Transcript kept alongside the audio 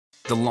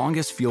The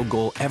longest field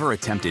goal ever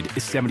attempted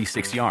is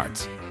 76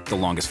 yards. The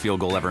longest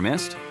field goal ever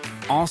missed?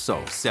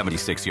 Also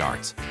 76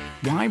 yards.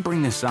 Why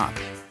bring this up?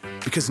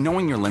 Because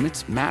knowing your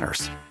limits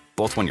matters,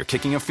 both when you're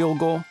kicking a field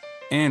goal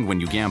and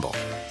when you gamble.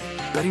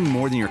 Betting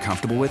more than you're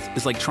comfortable with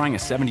is like trying a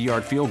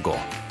 70-yard field goal.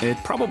 It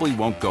probably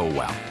won't go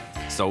well.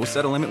 So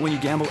set a limit when you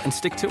gamble and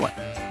stick to it.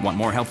 Want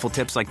more helpful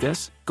tips like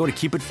this? Go to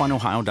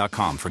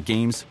keepitfunohio.com for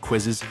games,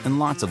 quizzes, and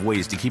lots of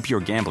ways to keep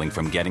your gambling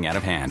from getting out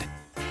of hand.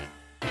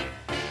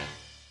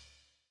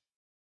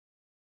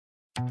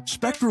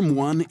 Spectrum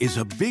One is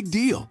a big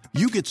deal.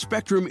 You get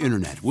Spectrum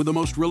Internet with the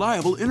most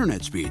reliable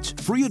internet speeds,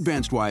 free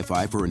advanced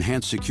Wi-Fi for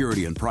enhanced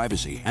security and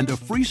privacy, and a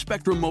free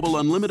Spectrum Mobile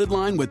Unlimited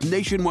line with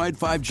nationwide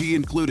 5G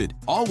included,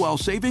 all while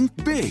saving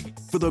big.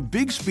 For the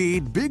big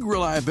speed, big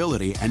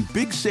reliability, and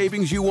big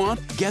savings you want,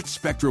 get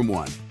Spectrum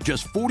One.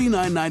 Just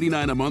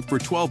 $49.99 a month for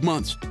 12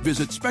 months.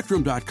 Visit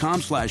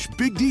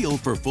spectrum.com/big deal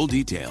for full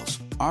details.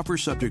 Offer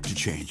subject to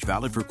change.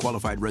 Valid for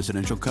qualified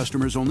residential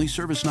customers only.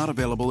 Service not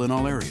available in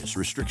all areas.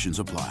 Restrictions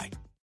apply.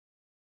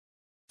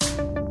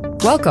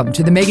 Welcome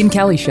to The Megyn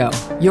Kelly Show,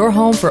 your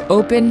home for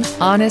open,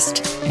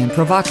 honest, and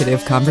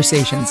provocative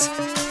conversations.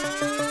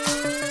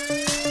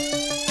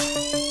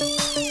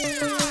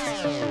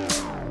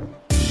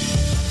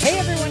 Hey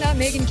everyone, I'm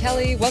Megyn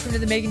Kelly. Welcome to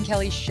The Megyn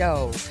Kelly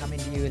Show, coming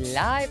to you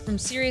live from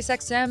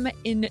SiriusXM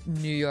in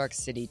New York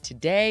City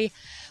today.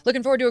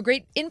 Looking forward to a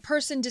great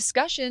in-person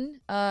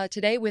discussion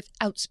today with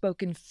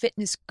outspoken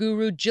fitness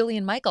guru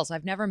Jillian Michaels.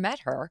 I've never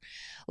met her.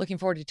 Looking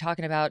forward to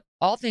talking about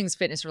all things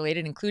fitness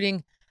related,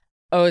 including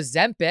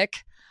Ozempic,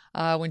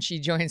 when she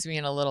joins me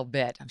in a little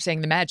bit. I'm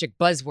saying the magic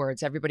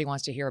buzzwords. Everybody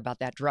wants to hear about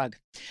that drug.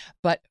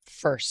 But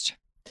first,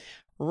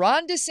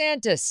 Ron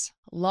DeSantis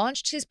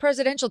launched his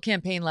presidential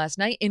campaign last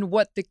night in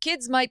what the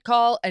kids might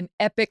call an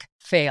epic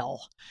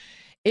fail.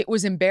 It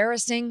was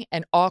embarrassing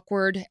and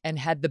awkward and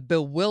had the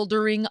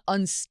bewildering,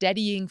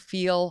 unsteadying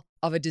feel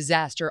of a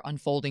disaster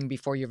unfolding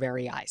before your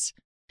very eyes.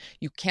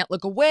 You can't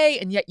look away,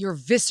 and yet you're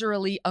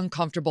viscerally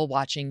uncomfortable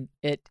watching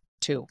it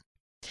too.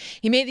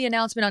 He made the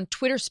announcement on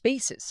Twitter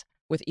Spaces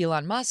with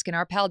Elon Musk and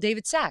our pal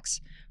David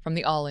Sachs from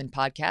the All In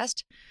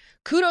podcast.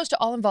 Kudos to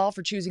all involved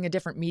for choosing a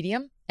different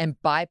medium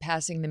and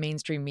bypassing the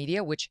mainstream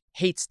media, which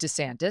hates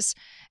DeSantis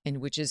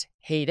and which is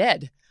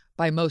hated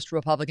by most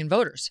Republican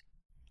voters.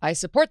 I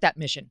support that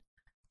mission,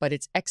 but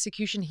its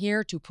execution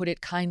here, to put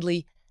it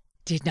kindly,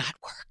 did not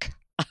work.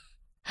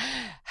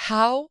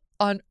 How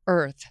on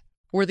earth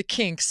were the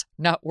kinks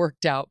not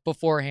worked out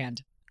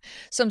beforehand?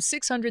 Some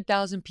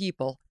 600,000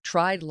 people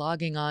tried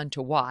logging on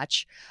to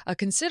watch, a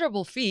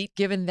considerable feat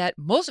given that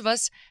most of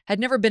us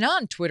had never been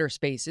on Twitter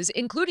Spaces,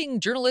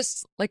 including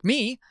journalists like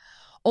me,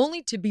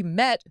 only to be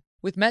met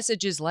with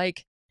messages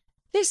like,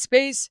 "This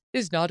space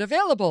is not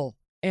available,"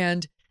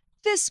 and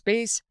 "This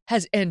space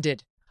has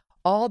ended,"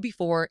 all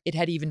before it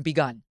had even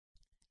begun.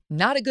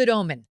 Not a good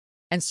omen,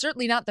 and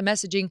certainly not the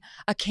messaging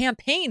a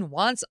campaign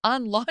wants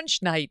on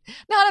launch night.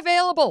 Not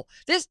available.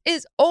 This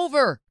is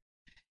over.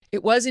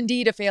 It was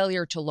indeed a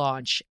failure to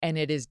launch, and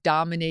it is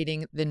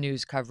dominating the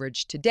news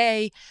coverage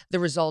today,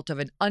 the result of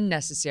an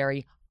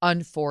unnecessary,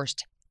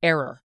 unforced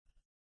error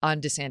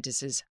on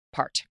DeSantis's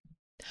part.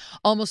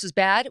 Almost as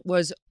bad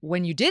was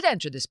when you did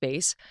enter the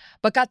space,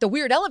 but got the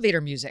weird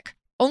elevator music,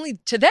 only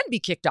to then be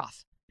kicked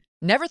off.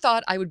 Never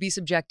thought I would be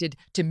subjected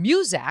to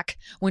Muzak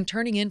when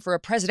turning in for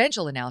a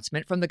presidential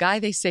announcement from the guy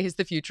they say is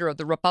the future of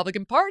the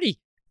Republican Party.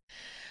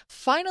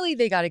 Finally,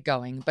 they got it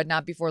going, but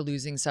not before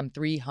losing some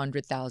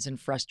 300,000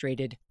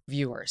 frustrated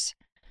viewers.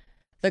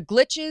 The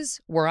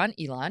glitches were on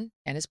Elon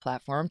and his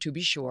platform, to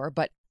be sure,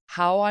 but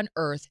how on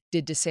earth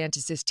did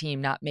DeSantis'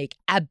 team not make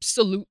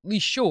absolutely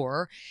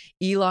sure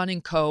Elon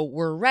and co.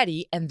 were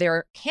ready and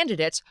their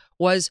candidates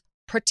was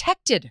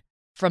protected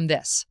from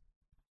this?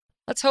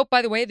 Let's hope,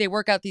 by the way, they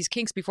work out these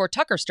kinks before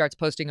Tucker starts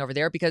posting over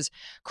there, because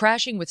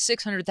crashing with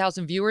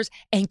 600,000 viewers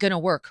ain't going to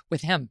work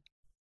with him.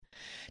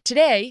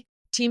 Today,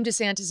 Team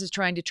DeSantis is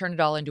trying to turn it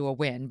all into a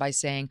win by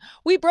saying,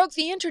 "We broke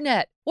the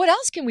internet. What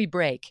else can we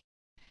break?"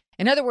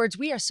 In other words,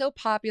 we are so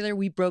popular,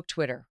 we broke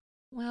Twitter.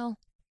 Well,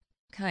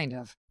 kind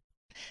of.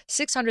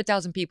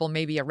 600,000 people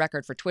may be a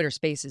record for Twitter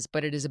Spaces,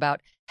 but it is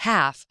about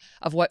half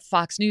of what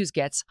Fox News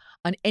gets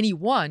on any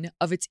one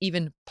of its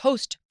even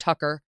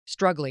post-Tucker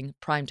struggling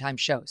primetime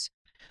shows,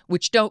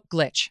 which don't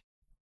glitch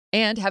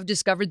and have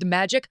discovered the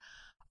magic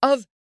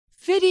of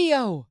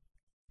video.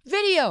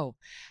 Video.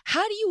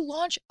 How do you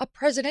launch a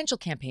presidential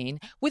campaign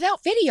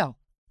without video?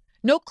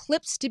 No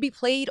clips to be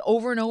played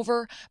over and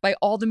over by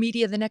all the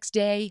media the next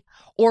day,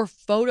 or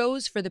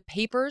photos for the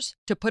papers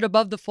to put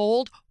above the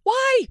fold?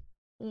 Why?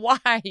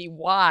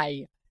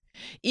 Why?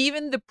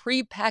 Even the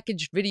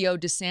pre-packaged video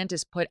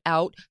DeSantis put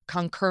out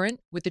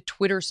concurrent with the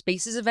Twitter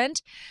Spaces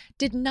event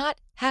did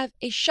not have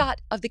a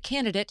shot of the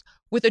candidate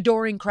with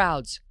adoring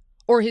crowds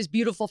or his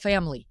beautiful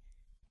family.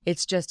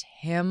 It's just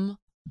him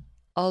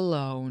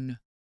alone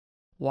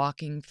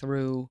walking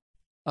through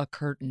a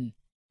curtain.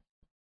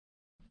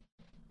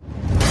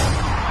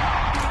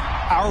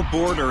 Our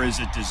border is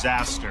a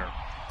disaster.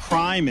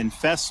 Crime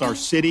infests our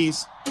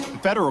cities. The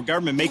federal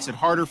government makes it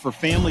harder for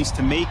families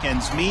to make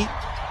ends meet.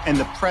 and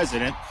the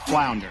president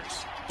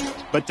flounders.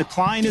 But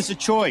decline is a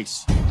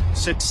choice,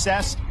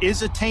 success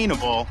is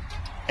attainable,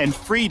 and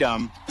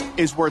freedom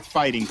is worth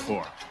fighting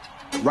for.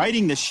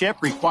 Righting the ship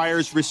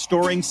requires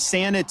restoring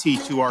sanity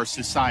to our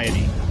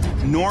society,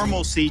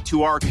 normalcy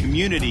to our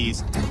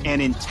communities,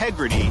 and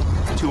integrity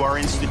to our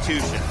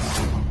institutions.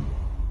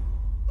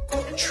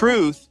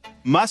 Truth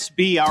must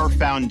be our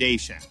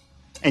foundation,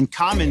 and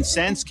common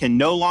sense can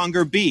no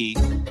longer be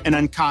an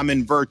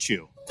uncommon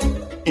virtue.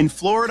 In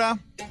Florida,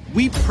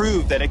 we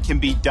proved that it can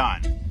be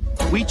done.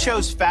 We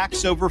chose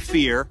facts over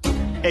fear,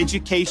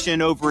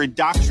 education over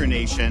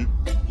indoctrination,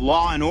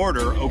 law and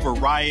order over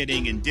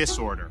rioting and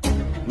disorder.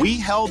 We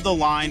held the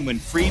line when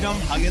freedom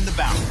hung in the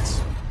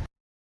balance.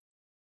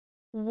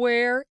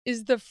 Where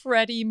is the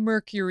Freddie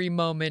Mercury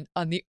moment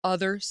on the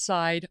other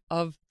side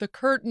of the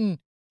curtain?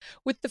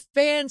 With the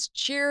fans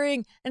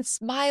cheering and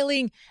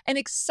smiling and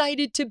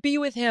excited to be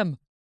with him?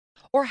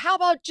 Or how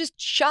about just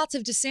shots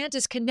of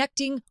DeSantis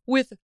connecting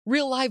with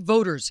real live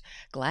voters,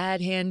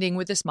 glad-handing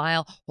with a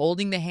smile,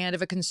 holding the hand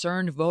of a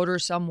concerned voter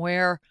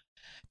somewhere?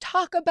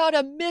 Talk about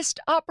a missed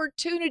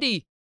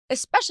opportunity,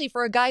 especially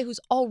for a guy who's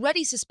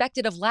already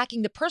suspected of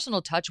lacking the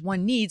personal touch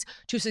one needs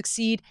to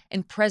succeed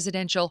in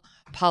presidential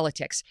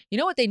politics. You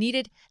know what they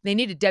needed? They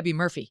needed Debbie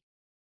Murphy.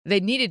 They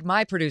needed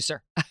my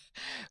producer,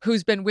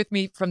 who's been with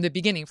me from the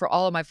beginning for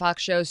all of my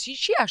Fox shows.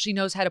 She actually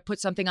knows how to put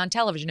something on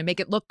television and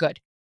make it look good,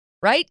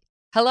 right?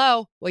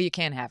 Hello? Well, you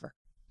can't have her.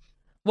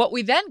 What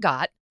we then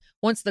got,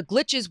 once the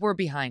glitches were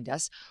behind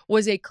us,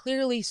 was a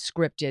clearly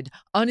scripted,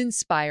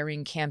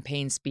 uninspiring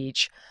campaign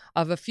speech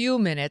of a few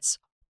minutes,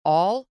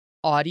 all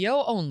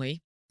audio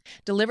only,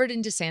 delivered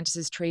in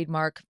DeSantis'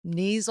 trademark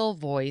nasal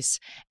voice,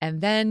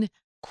 and then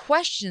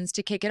questions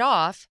to kick it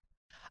off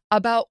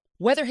about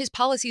whether his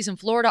policies in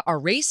Florida are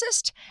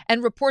racist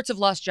and reports of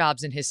lost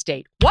jobs in his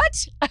state.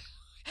 What?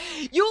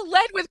 You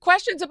led with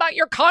questions about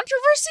your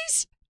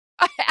controversies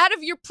out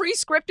of your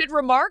pre-scripted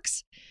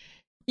remarks?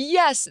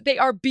 Yes, they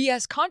are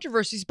BS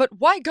controversies, but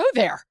why go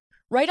there?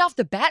 Right off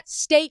the bat,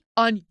 stay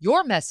on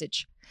your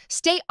message.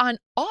 Stay on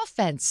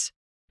offense.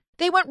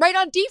 They went right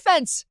on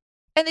defense.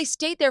 And they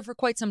stayed there for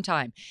quite some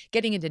time,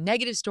 getting into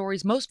negative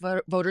stories most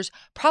voters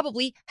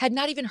probably had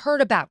not even heard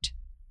about.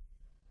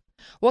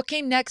 What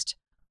came next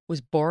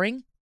was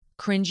boring,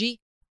 cringy,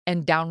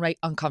 and downright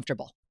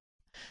uncomfortable.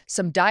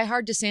 Some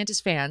diehard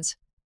DeSantis fans,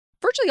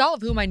 virtually all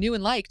of whom I knew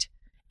and liked,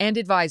 and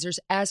advisors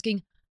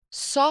asking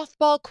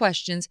softball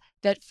questions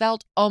that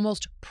felt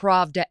almost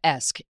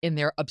Pravda-esque in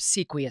their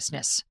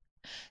obsequiousness.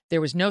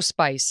 There was no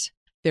spice,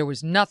 there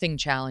was nothing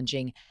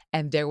challenging,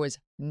 and there was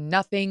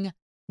nothing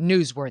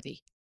newsworthy.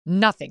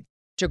 Nothing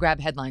to grab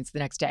headlines the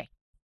next day.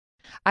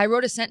 I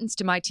wrote a sentence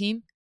to my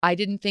team I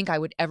didn't think I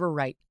would ever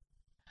write.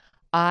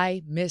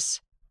 I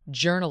miss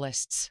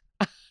journalists.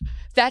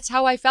 That's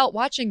how I felt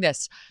watching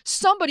this.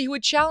 Somebody who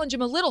would challenge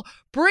him a little,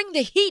 bring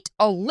the heat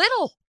a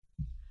little.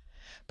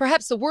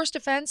 Perhaps the worst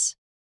offense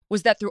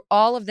was that through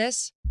all of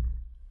this,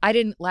 I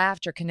didn't laugh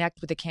or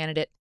connect with the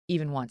candidate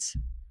even once.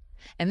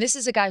 And this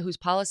is a guy whose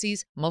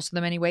policies, most of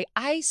them anyway,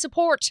 I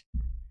support.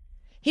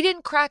 He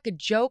didn't crack a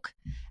joke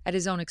at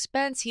his own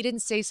expense. He didn't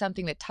say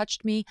something that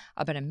touched me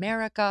about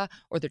America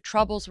or the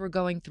troubles we're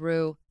going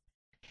through.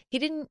 He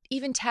didn't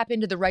even tap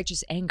into the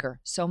righteous anger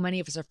so many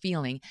of us are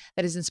feeling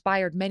that has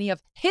inspired many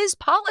of his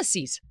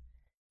policies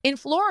in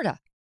Florida.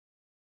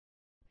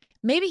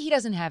 Maybe he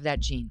doesn't have that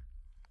gene.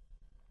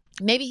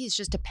 Maybe he's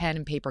just a pen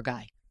and paper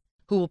guy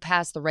who will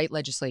pass the right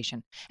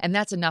legislation, and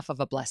that's enough of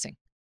a blessing.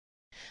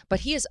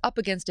 But he is up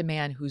against a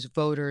man whose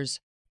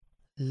voters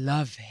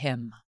love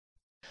him,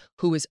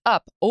 who is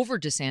up over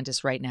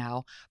DeSantis right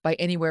now by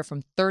anywhere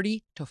from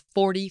 30 to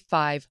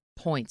 45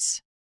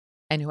 points,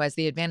 and who has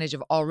the advantage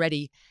of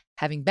already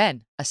having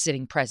been a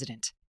sitting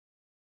president.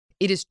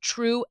 It is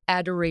true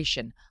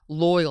adoration,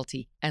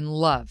 loyalty, and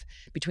love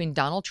between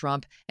Donald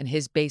Trump and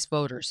his base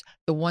voters,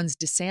 the ones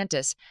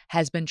DeSantis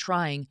has been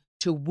trying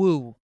to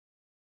woo.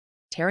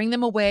 Tearing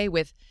them away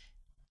with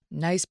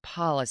nice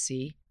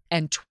policy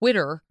and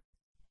Twitter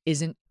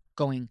isn't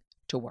going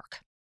to work.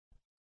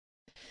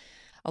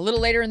 A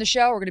little later in the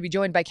show, we're going to be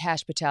joined by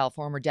Kash Patel,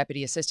 former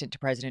deputy assistant to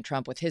President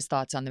Trump, with his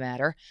thoughts on the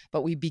matter.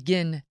 But we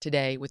begin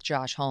today with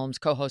Josh Holmes,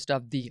 co-host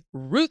of the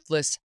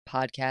Ruthless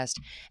podcast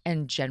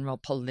and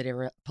general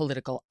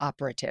political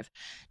operative.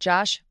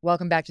 Josh,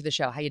 welcome back to the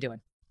show. How you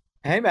doing?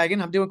 Hey,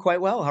 Megan, I'm doing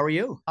quite well. How are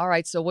you? All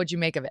right. So what'd you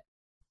make of it?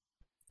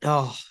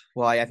 Oh,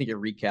 well, I think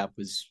your recap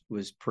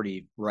was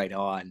pretty right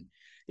on.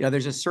 You know,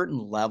 there's a certain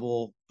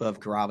level of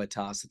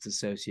gravitas that's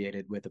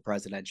associated with a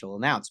presidential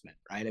announcement,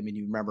 right? I mean,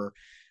 you remember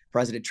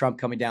President Trump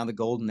coming down the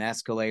golden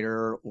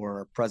escalator,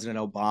 or President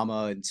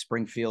Obama in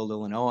Springfield,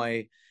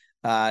 Illinois.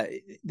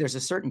 There's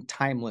a certain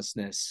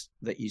timelessness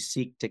that you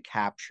seek to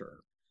capture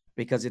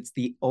because it's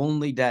the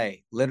only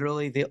day,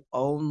 literally the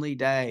only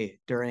day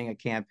during a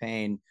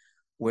campaign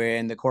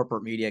when the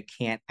corporate media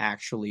can't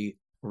actually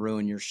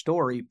ruin your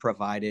story,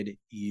 provided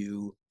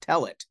you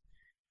tell it.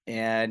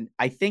 And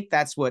I think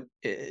that's what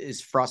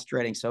is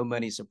frustrating so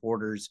many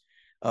supporters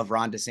of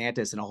Ron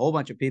DeSantis and a whole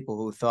bunch of people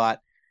who thought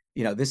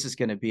this is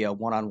going to be a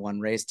one-on-one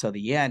race till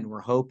the end.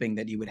 We're hoping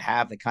that he would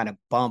have the kind of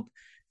bump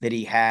that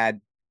he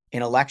had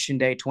in Election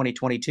Day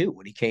 2022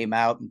 when he came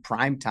out in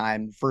prime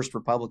time, first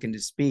Republican to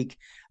speak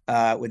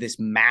with this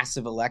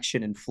massive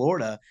election in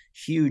Florida,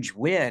 huge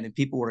win, and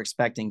people were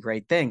expecting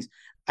great things.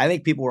 I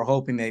think people were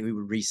hoping that we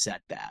would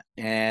reset that,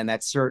 and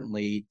that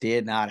certainly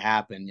did not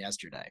happen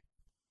yesterday.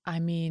 I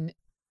mean,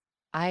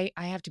 I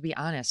have to be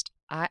honest.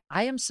 I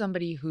am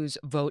somebody whose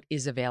vote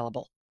is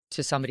available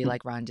to somebody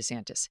like Ron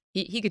DeSantis.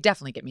 He could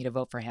definitely get me to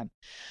vote for him.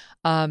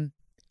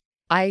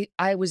 I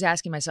was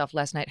asking myself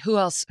last night, who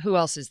else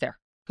is there?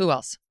 Who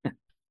else?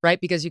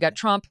 Right? Because you got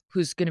Trump,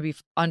 who's going to be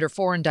under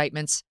 4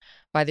 indictments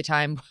by the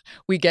time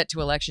we get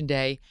to Election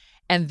Day.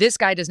 And this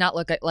guy does not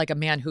look like a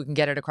man who can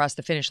get it across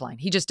the finish line.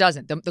 He just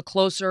doesn't. The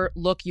closer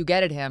look you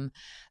get at him,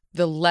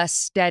 the less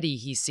steady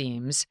he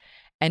seems.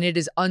 And it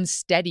is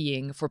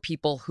unsteadying for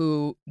people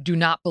who do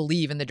not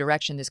believe in the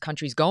direction this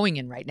country's going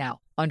in right now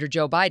under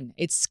Joe Biden.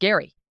 It's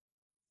scary.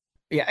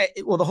 Yeah,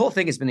 well, the whole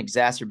thing has been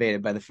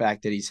exacerbated by the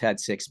fact that he's had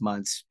 6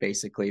 months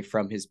basically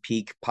from his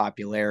peak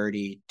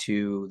popularity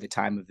to the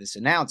time of this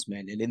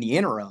announcement. And in the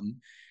interim,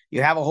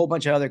 you have a whole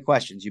bunch of other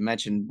questions. You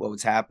mentioned what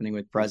was happening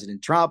with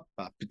President Trump,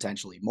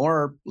 potentially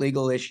more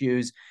legal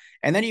issues.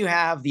 And then you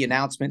have the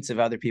announcements of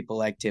other people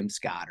like Tim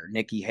Scott or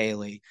Nikki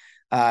Haley,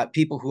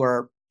 people who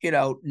are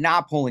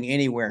not polling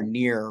anywhere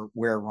near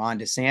where Ron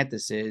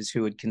DeSantis is,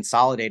 who would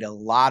consolidate a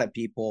lot of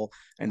people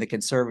in the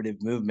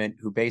conservative movement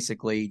who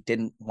basically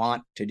didn't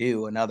want to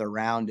do another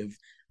round of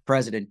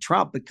President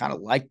Trump, but kind of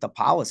liked the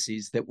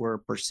policies that were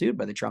pursued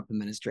by the Trump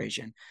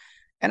administration.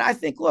 And I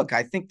think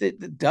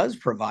that does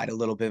provide a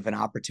little bit of an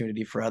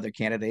opportunity for other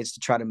candidates to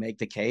try to make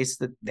the case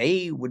that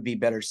they would be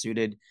better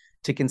suited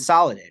to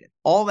consolidate it.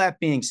 All that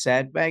being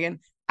said, Megan,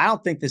 I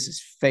don't think this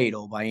is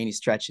fatal by any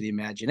stretch of the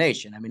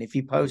imagination. I mean, if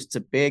he posts a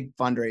big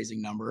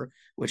fundraising number,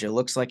 which it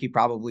looks like he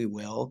probably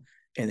will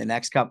in the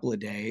next couple of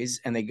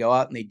days, and they go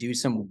out and they do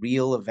some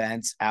real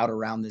events out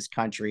around this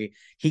country,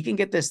 he can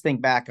get this thing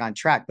back on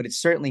track. But it's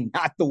certainly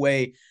not the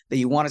way that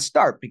you want to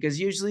start, because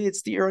usually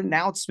it's your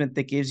announcement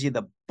that gives you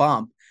the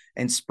bump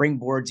and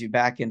springboards you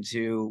back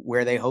into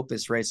where they hope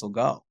this race will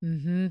go.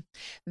 Mm-hmm.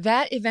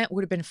 That event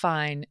would have been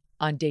fine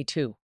on day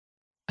 2.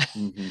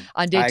 Mm-hmm.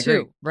 On day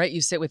 2, right? You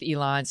sit with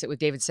Elon, sit with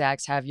David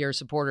Sachs, have your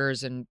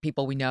supporters and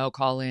people we know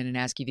call in and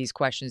ask you these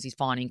questions, these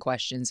fawning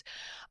questions.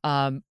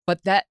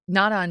 But that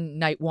not on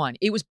night 1.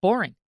 It was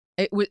boring.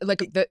 It was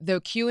like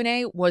the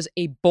Q&A was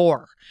a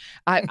bore.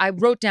 I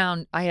wrote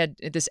down, I had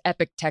this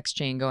epic text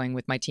chain going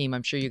with my team.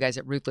 I'm sure you guys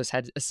at Ruthless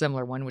had a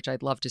similar one, which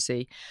I'd love to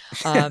see.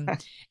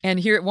 And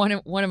here, one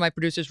of my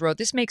producers wrote,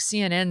 "This makes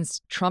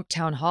CNN's Trump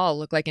town hall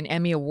look like an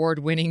Emmy Award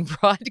winning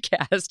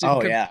broadcast in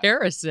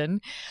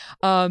comparison."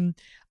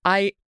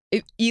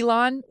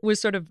 Elon was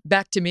sort of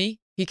back to me.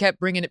 He kept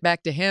bringing it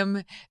back to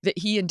him, that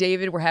he and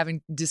David were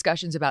having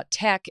discussions about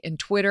tech and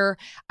Twitter.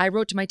 I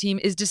wrote to my team,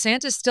 "Is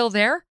DeSantis still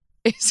there?"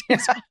 This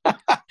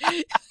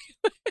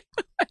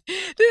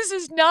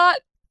is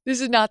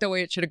not the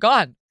way it should have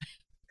gone.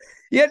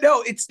 Yeah,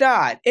 no, it's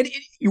not. And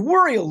you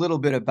worry a little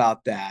bit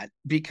about that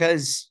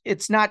because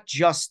it's not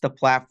just the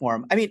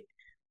platform. I mean,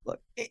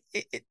 look,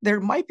 there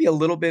might be a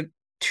little bit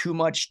too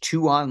much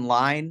too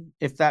online,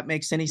 if that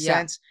makes any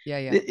sense.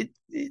 Yeah.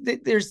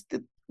 There's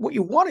what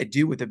you want to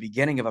do with the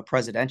beginning of a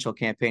presidential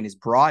campaign is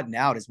broaden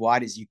out as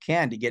wide as you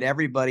can to get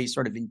everybody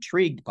sort of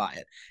intrigued by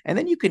it. And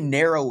then you can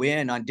narrow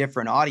in on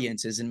different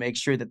audiences and make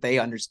sure that they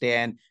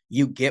understand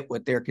you get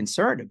what they're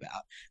concerned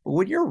about. But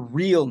when you're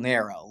real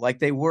narrow, like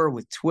they were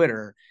with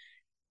Twitter,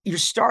 you're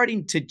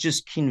starting to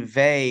just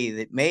convey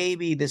that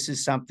maybe this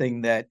is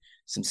something that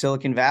some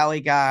Silicon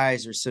Valley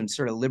guys or some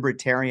sort of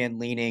libertarian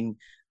leaning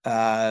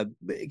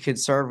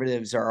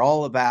conservatives are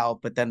all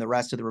about, but then the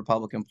rest of the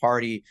Republican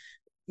Party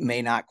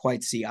may not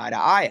quite see eye to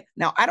eye.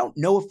 Now, I don't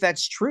know if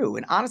that's true.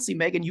 And honestly,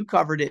 Megan, you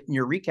covered it in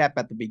your recap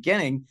at the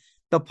beginning.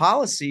 The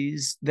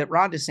policies that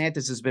Ron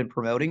DeSantis has been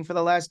promoting for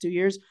the last 2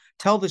 years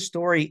tell the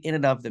story in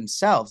and of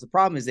themselves. The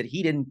problem is that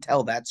he didn't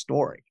tell that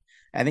story.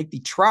 I think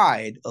he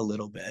tried a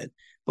little bit,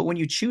 but when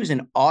you choose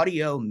an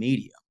audio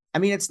medium, I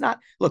mean, it's not,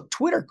 look,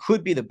 Twitter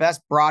could be the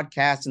best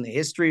broadcast in the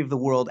history of the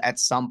world at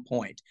some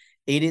point.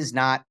 It is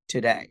not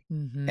today.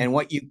 Mm-hmm. And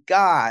what you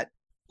got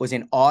was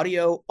an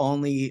audio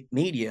only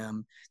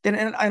medium, then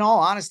in all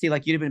honesty,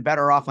 like you'd have been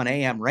better off on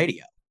AM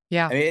radio.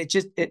 Yeah. I mean,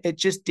 it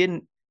just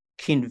didn't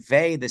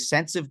convey the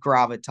sense of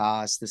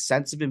gravitas, the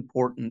sense of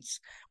importance,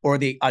 or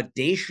the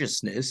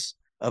audaciousness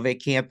of a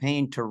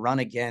campaign to run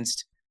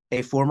against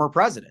a former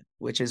president,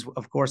 which is,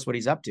 of course, what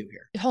he's up to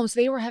here. Holmes,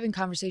 they were having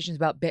conversations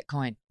about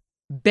Bitcoin.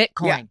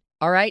 Yeah.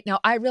 All right. Now,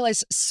 I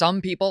realize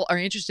some people are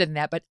interested in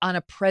that, but on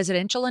a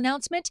presidential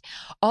announcement,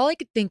 all I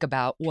could think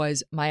about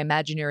was my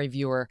imaginary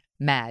viewer,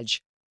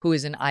 Madge, who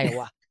is in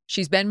Iowa.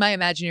 She's been my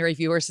imaginary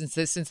viewer since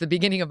the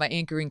beginning of my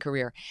anchoring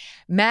career.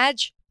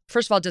 Madge,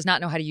 first of all, does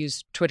not know how to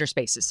use Twitter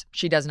Spaces.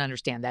 She doesn't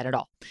understand that at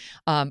all.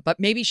 But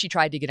maybe she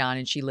tried to get on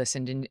and she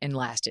listened and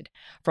lasted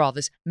for all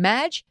this.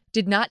 Madge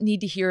did not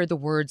need to hear the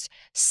words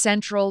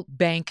central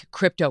bank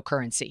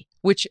cryptocurrency.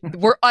 which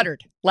were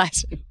uttered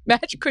last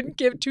match. Couldn't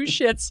give two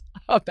shits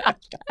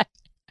about that.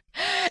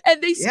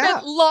 And they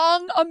spent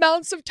long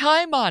amounts of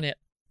time on it.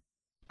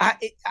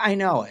 I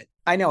know it.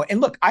 I know it. And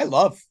look, I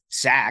love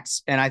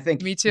Sachs. And I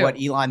think Me too.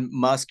 what Elon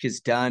Musk has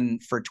done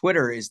for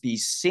Twitter is the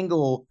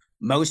single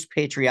most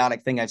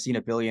patriotic thing I've seen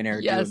a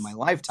billionaire do in my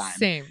lifetime.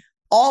 Same.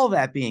 All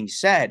that being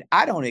said,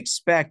 I don't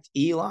expect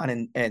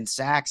Elon and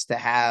Sachs to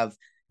have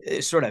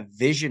sort of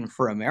vision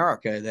for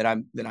America that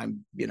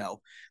I'm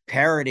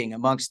parroting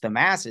amongst the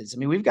masses. I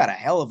mean, we've got a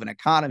hell of an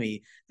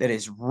economy that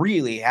is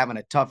really having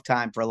a tough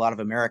time for a lot of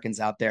Americans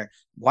out there.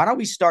 Why don't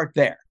we start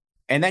there?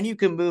 And then you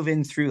can move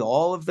in through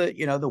all of the,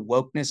 the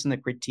wokeness and the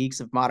critiques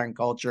of modern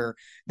culture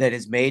that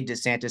has made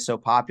DeSantis so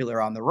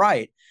popular on the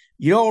right.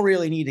 You don't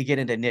really need to get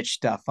into niche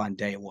stuff on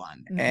day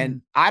one. Mm-hmm.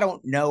 And I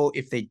don't know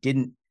if they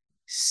didn't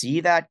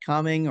see that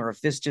coming or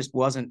if this just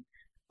wasn't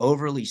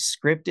overly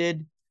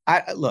scripted.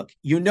 Look,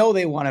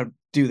 they want to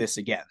do this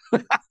again.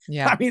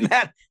 Yeah. I mean,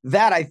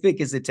 that I think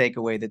is the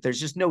takeaway, that there's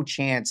just no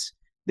chance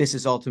this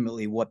is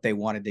ultimately what they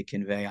wanted to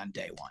convey on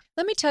day one.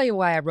 Let me tell you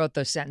why I wrote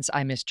those sentence,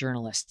 I miss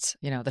journalists,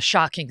 the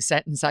shocking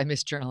sentence, I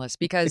miss journalists,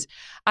 because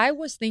I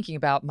was thinking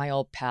about my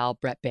old pal,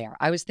 Brett Baer.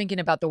 I was thinking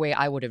about the way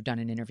I would have done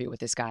an interview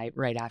with this guy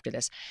right after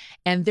this.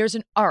 And there's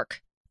an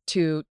arc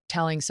to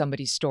telling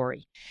somebody's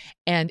story.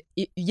 And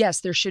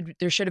yes, there should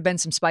have been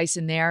some spice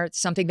in there,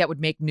 something that would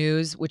make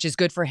news, which is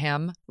good for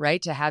him,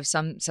 right? To have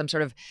some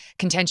sort of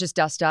contentious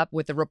dust up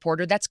with the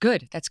reporter. That's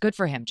good. That's good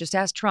for him. Just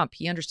ask Trump.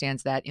 He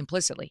understands that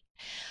implicitly.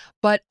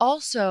 But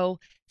also,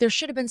 there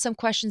should have been some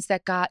questions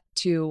that got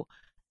to,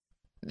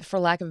 for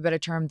lack of a better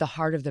term, the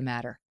heart of the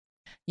matter.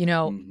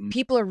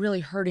 People are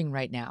really hurting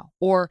right now.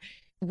 Or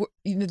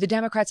the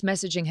Democrats'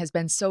 messaging has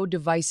been so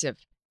divisive.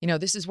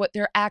 This is what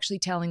they're actually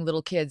telling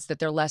little kids, that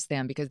they're less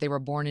than because they were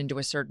born into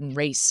a certain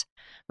race,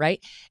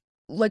 right?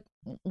 Like,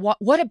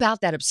 what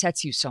about that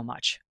upsets you so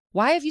much?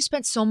 Why have you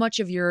spent so much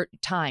of your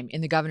time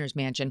in the governor's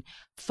mansion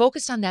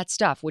focused on that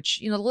stuff, which,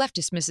 the left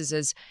dismisses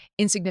as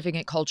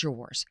insignificant culture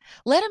wars?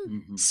 Let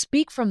him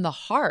speak from the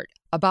heart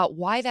about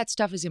why that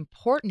stuff is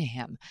important to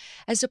him,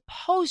 as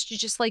opposed to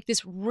just like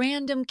this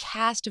random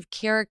cast of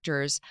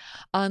characters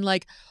on,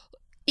 like,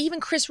 even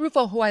Chris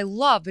Rufo, who I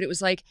love, but it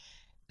was like,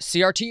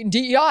 CRT and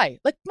DEI.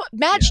 Like,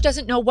 Madge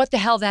doesn't know what the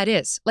hell that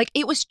is. Like,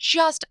 it was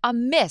just a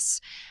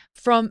miss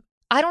from,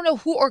 I don't know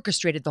who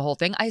orchestrated the whole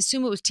thing. I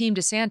assume it was Team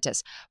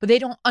DeSantis, but they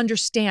don't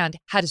understand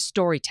how to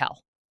storytell.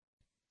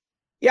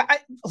 Yeah,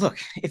 look,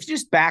 if you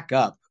just back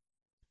up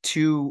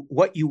to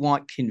what you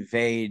want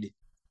conveyed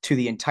to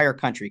the entire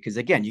country, because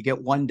again, you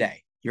get one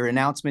day, your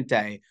announcement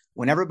day,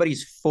 when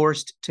everybody's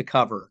forced to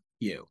cover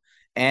you.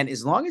 And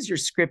as long as you're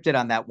scripted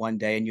on that one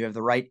day and you have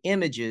the right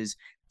images,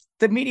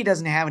 the media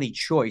doesn't have any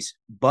choice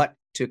but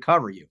to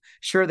cover you.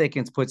 Sure, they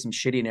can put some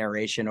shitty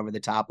narration over the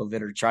top of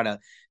it or try to,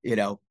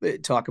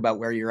 talk about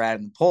where you're at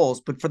in the polls.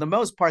 But for the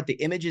most part, the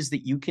images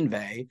that you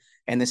convey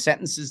and the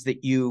sentences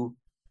that you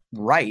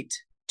write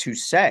to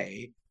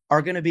say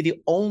are going to be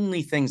the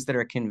only things that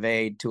are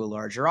conveyed to a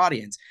larger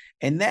audience.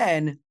 And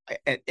then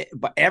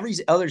by every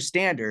other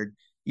standard,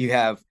 you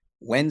have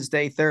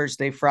Wednesday,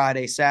 Thursday,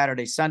 Friday,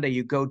 Saturday, Sunday,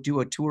 you go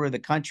do a tour of the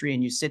country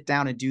and you sit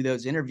down and do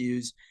those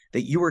interviews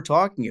that you were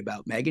talking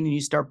about, Megan, and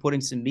you start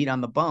putting some meat on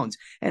the bones.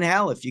 And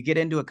hell, if you get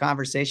into a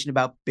conversation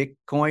about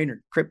Bitcoin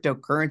or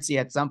cryptocurrency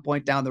at some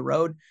point down the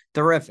road,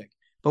 terrific.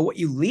 But what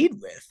you lead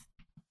with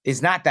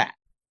is not that.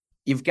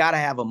 You've got to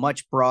have a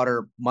much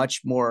broader,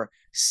 much more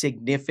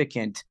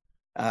significant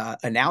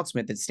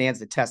announcement that stands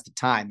the test of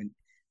time.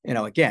 And,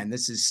 again,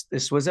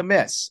 this was a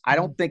miss. I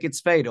don't think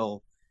it's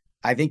fatal.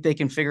 I think they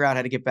can figure out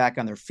how to get back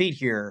on their feet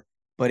here,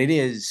 but it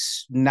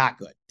is not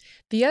good.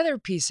 The other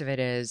piece of it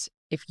is,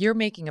 if you're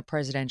making a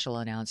presidential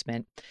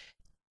announcement,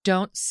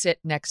 don't sit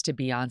next to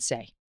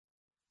Beyonce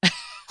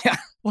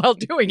while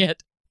doing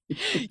it.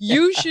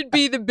 You should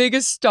be the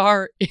biggest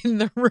star in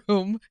the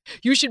room.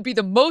 You should be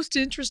the most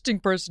interesting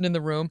person in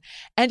the room.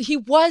 And he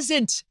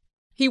wasn't.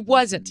 He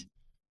wasn't.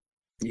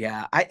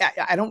 Yeah,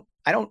 I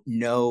don't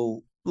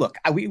know. Look,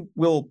 we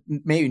will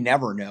maybe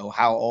never know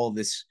how all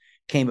this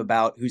came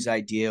about, whose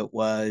idea it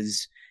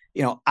was.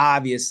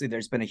 Obviously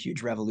there's been a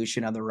huge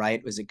revolution on the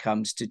right as it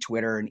comes to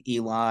Twitter and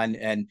Elon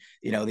and,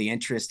 the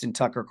interest in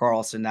Tucker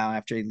Carlson now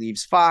after he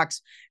leaves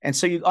Fox. And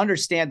so you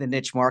understand the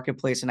niche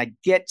marketplace. And I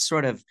get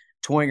sort of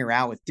toying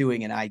around with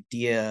doing an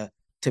idea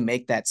to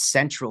make that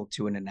central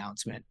to an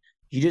announcement.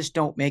 You just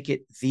don't make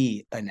it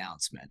the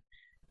announcement.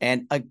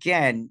 And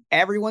again,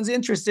 everyone's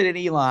interested in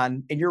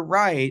Elon, and you're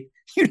right.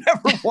 You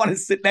never want to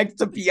sit next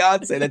to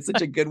Beyonce. That's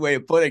such a good way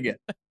of putting it.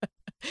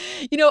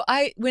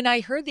 When I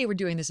heard they were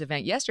doing this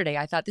event yesterday,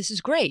 I thought this is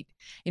great.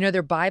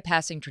 They're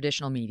bypassing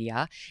traditional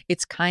media.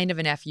 It's kind of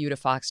an FU to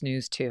Fox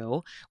News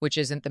too, which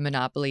isn't the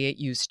monopoly it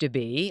used to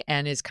be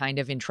and is kind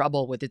of in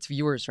trouble with its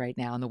viewers right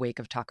now in the wake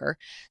of Tucker.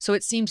 So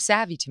it seemed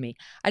savvy to me.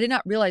 I did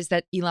not realize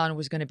that Elon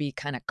was going to be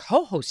kind of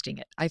co-hosting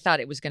it. I thought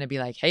it was going to be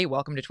like, hey,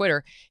 welcome to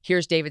Twitter.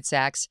 Here's David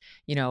Sachs,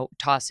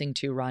 tossing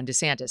to Ron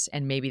DeSantis.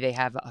 And maybe they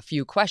have a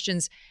few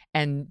questions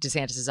and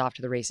DeSantis is off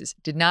to the races.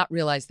 Did not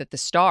realize that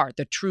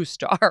the true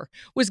star,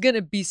 was going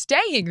to be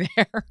staying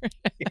there.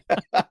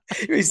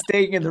 He was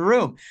staying in the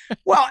room.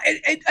 Well,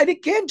 and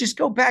again, just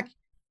go back.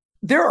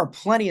 There are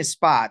plenty of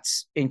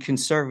spots in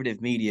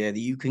conservative media that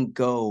you can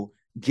go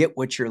get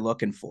what you're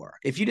looking for.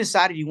 If you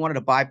decided you wanted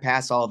to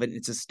bypass all of it,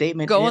 it's a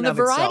statement. Go on the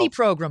variety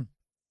program.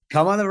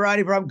 Come on the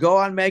variety program. Go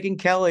on Megyn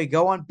Kelly.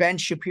 Go on Ben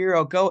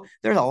Shapiro.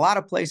 There's a lot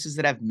of places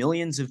that have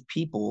millions of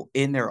people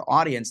in their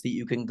audience that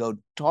you can go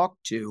talk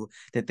to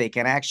that they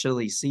can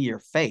actually see your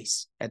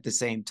face at the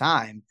same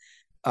time.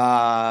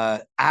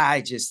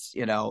 I just,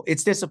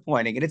 it's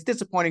disappointing. And it's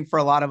disappointing for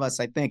a lot of us,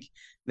 I think,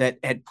 that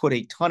had put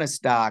a ton of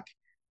stock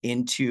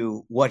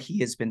into what he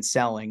has been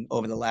selling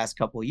over the last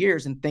couple of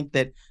years and think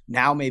that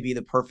now may be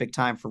the perfect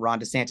time for Ron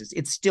DeSantis.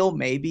 It still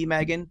may be,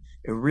 Megyn.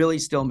 It really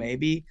still may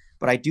be.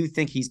 But I do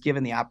think he's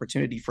given the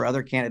opportunity for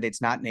other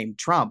candidates not named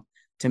Trump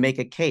to make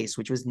a case,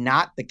 which was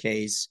not the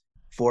case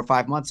 4 or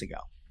 5 months ago.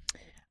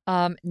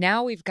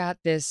 Now we've got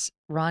this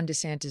Ron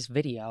DeSantis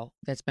video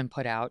that's been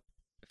put out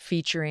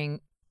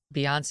featuring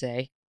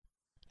Beyonce.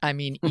 I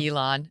mean,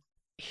 Elon.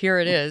 Here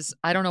it is.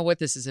 I don't know what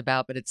this is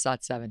about, but it's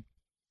SOT7.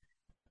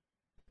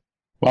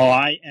 Well,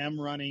 I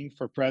am running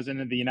for president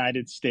of the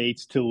United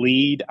States to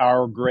lead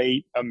our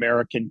great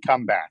American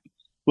comeback.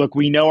 Look,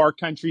 we know our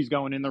country's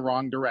going in the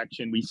wrong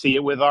direction. We see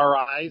it with our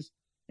eyes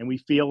and we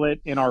feel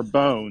it in our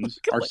bones.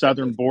 Our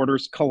southern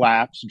borders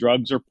collapse.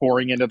 Drugs are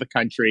pouring into the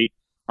country.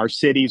 Our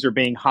cities are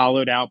being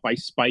hollowed out by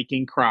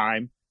spiking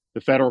crime.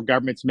 The federal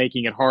government's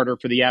making it harder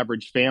for the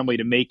average family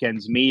to make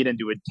ends meet and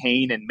to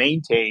attain and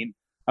maintain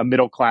a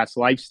middle-class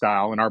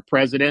lifestyle. And our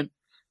president,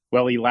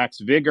 well, he lacks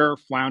vigor,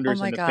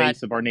 flounders in the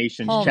face of our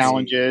nation's Holmes.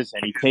 Challenges,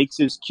 and he takes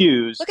his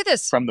cues Look at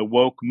this. from the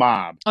woke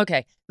mob.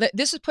 Okay.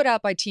 This is put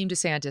out by Team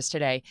DeSantis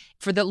today.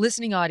 For the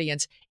listening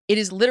audience, it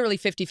is literally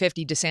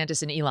 50-50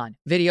 DeSantis and Elon.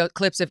 Video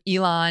clips of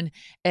Elon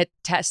at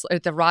Tesla,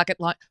 at the rocket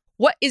launch.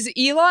 What, is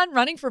Elon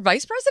running for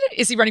vice president?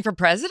 Is he running for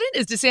president?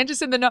 Is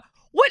DeSantis in the no?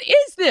 What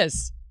is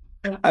this?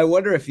 I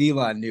wonder if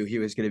Elon knew he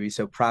was going to be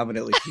so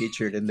prominently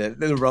featured in the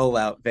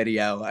rollout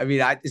video. I mean,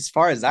 as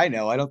far as I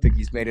know, I don't think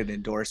he's made an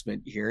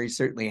endorsement here. He's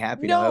certainly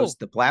happy to host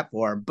the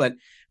platform. But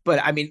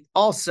I mean,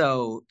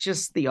 also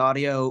just the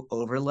audio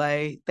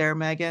overlay there,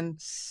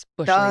 Megyn,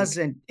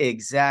 doesn't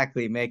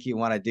exactly make you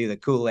want to do the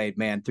Kool-Aid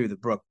man through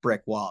the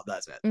brick wall,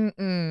 does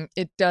it?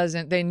 It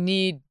doesn't. They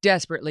need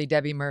desperately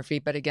Debbie Murphy,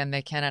 but again,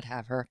 they cannot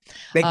have her.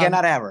 They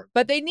cannot have her.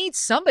 But they need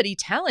somebody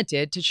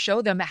talented to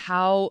show them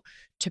how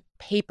to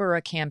paper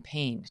a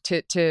campaign,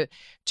 to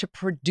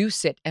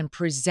produce it and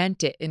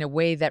present it in a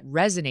way that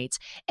resonates,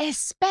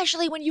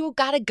 especially when you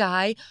got a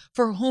guy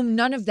for whom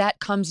none of that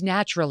comes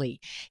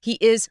naturally. He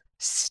is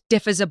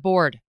stiff as a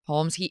board,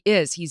 Holmes. He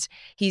is.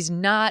 He's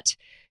not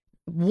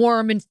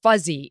warm and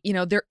fuzzy.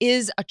 There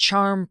is a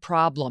charm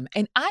problem.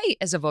 And I,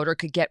 as a voter,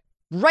 could get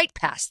right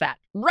past that.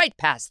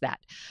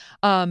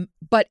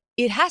 But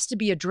it has to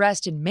be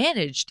addressed and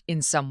managed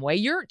in some way.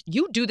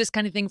 You do this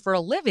kind of thing for a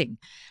living,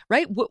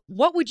 right?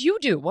 What would you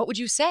do? What would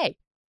you say?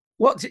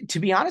 Well, to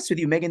be honest with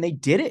you, Megyn, they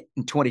did it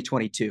in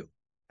 2022.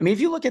 I mean,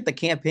 if you look at the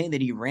campaign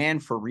that he ran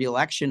for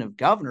re-election of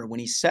governor, when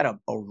he set up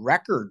a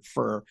record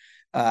for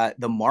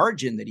the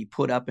margin that he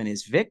put up in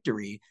his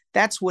victory,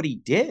 that's what he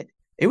did.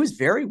 It was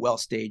very well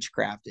stage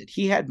crafted.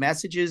 He had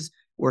messages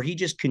where he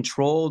just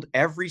controlled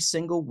every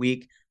single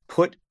week,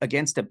 put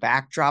against a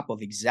backdrop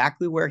of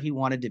exactly where he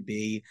wanted to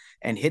be,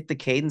 and hit the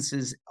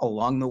cadences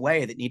along the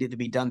way that needed to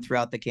be done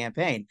throughout the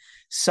campaign.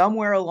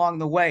 Somewhere along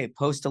the way,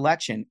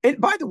 post-election, and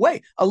by the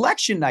way,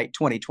 election night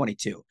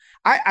 2022,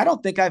 I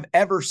don't think I've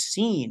ever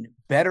seen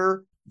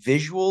better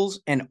visuals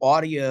and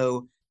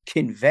audio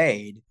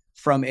conveyed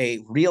from a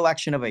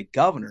re-election of a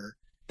governor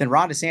than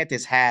Ron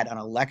DeSantis had on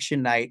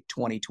election night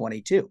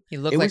 2022. He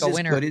looked like a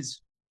winner.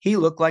 He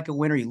looked like a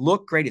winner. He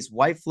looked great. His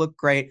wife looked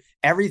great.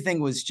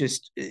 Everything was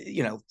just,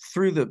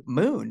 through the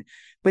moon.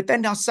 But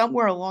then now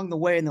somewhere along the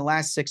way in the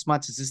last 6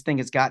 months, as this thing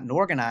has gotten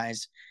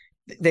organized,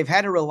 they've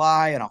had to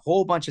rely on a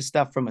whole bunch of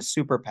stuff from a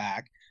super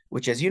PAC,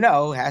 which, as you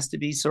know, has to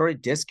be sort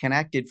of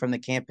disconnected from the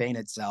campaign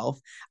itself.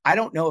 I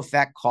don't know if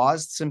that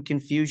caused some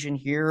confusion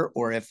here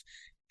or if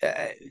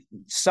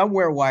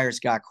somewhere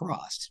wires got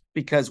crossed,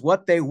 because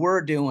what they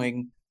were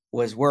doing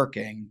was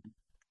working.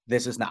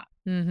 This is not.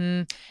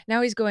 Mm-hmm.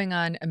 Now he's going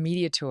on a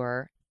media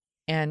tour,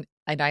 and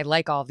I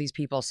like all of these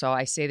people, so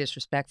I say this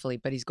respectfully,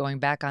 but he's going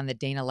back on the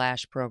Dana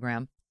Lash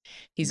program.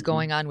 He's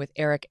going on with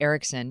Eric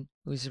Erickson,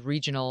 who's a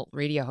regional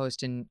radio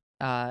host in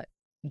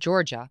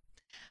Georgia.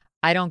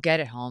 I don't get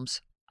it,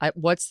 Holmes.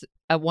 What's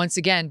once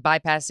again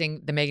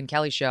bypassing the Megyn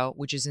Kelly show,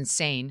 which is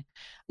insane.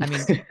 I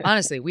mean,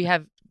 honestly, we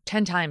have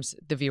 10 times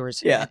the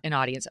viewers in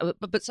audience.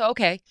 But so,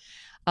 okay.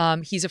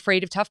 He's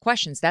afraid of tough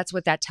questions. That's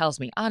what that tells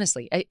me.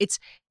 Honestly,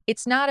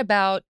 it's not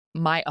about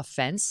my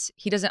offense.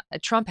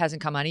 Trump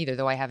hasn't come on either,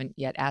 though I haven't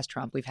yet asked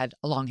Trump. We've had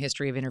a long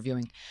history of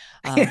interviewing.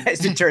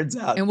 As it turns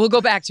out. And we'll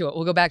go back to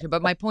it.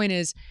 But my point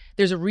is,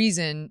 there's a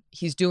reason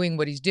he's doing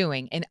what he's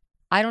doing. And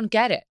I don't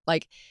get it.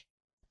 Like,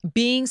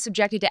 being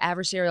subjected to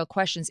adversarial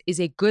questions is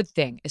a good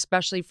thing,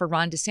 especially for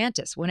Ron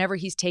DeSantis. Whenever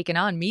he's taken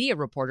on media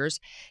reporters,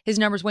 his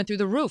numbers went through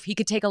the roof. He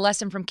could take a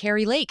lesson from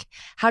Carrie Lake.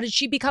 How did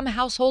she become a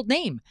household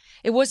name?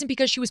 It wasn't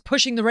because she was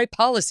pushing the right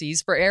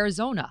policies for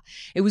Arizona.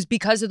 It was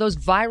because of those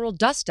viral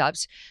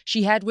dust-ups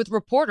she had with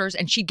reporters,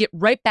 and she'd get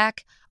right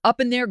back up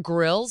in their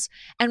grills,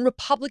 and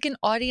Republican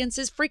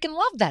audiences freaking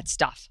love that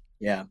stuff.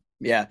 Yeah.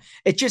 Yeah.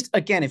 It just,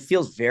 again, it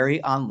feels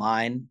very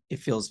online. It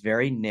feels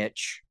very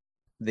niche.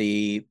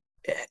 The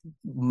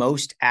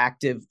most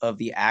active of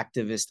the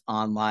activist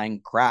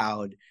online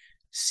crowd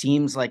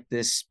seems like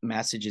this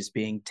message is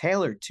being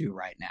tailored to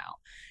right now.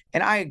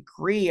 And I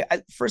agree.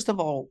 First of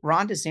all,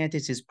 Ron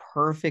DeSantis is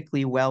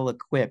perfectly well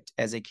equipped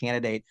as a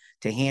candidate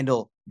to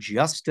handle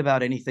just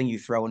about anything you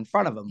throw in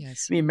front of him.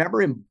 Yes. I mean,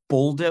 remember him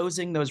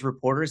bulldozing those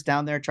reporters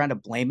down there, trying to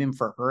blame him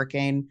for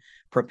hurricane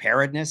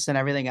preparedness and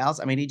everything else?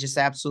 I mean, he just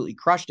absolutely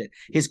crushed it.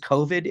 His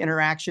COVID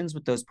interactions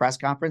with those press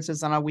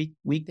conferences on a week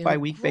by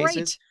week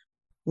basis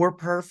were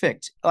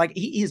perfect. Like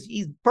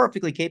he's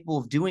perfectly capable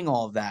of doing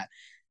all of that.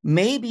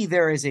 Maybe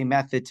there is a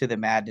method to the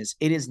madness.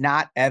 It is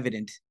not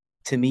evident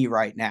to me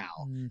right now.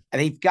 And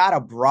they've got to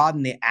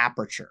broaden the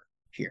aperture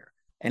here.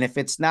 And if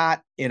it's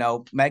not,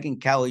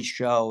 Megyn Kelly's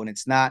show, and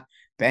it's not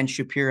Ben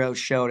Shapiro's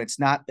show, and it's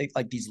not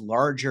like these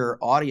larger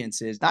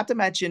audiences, not to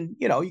mention,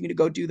 you're going to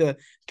go do the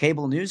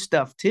cable news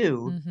stuff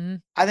too.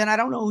 Then I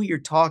don't know who you're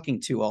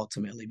talking to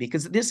ultimately,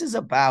 because this is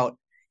about,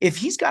 if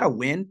he's got to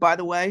win, by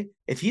the way,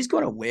 if he's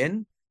going to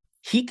win,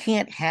 he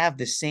can't have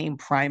the same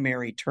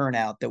primary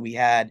turnout that we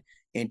had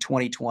in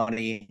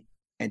 2020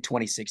 and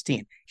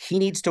 2016. He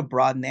needs to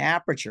broaden the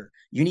aperture.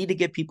 You need to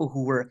get people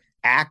who were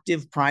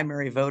active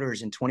primary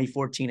voters in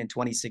 2014 and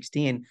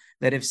 2016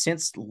 that have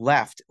since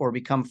left or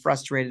become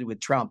frustrated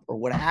with Trump or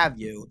what have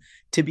you,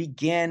 to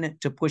begin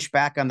to push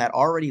back on that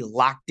already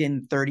locked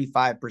in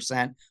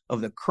 35%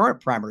 of the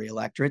current primary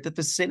electorate that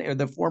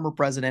the former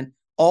president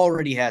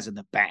already has in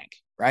the bank,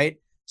 right?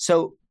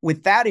 So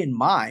with that in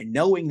mind,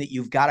 knowing that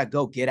you've got to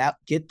go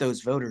get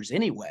those voters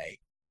anyway,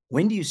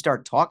 when do you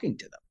start talking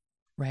to them?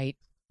 Right.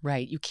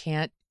 You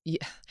can't,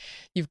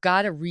 you've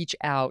got to reach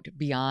out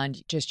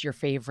beyond just your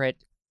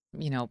favorite,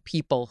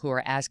 people who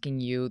are asking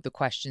you the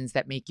questions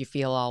that make you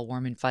feel all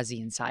warm and fuzzy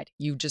inside.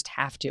 You just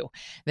have to.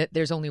 That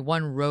there's only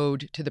one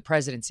road to the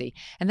presidency.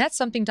 And that's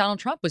something Donald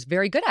Trump was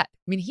very good at.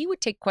 I mean, he would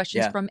take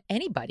questions from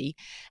anybody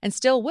and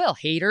still will.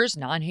 Haters,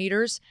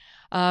 non-haters.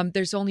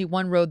 There's only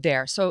one road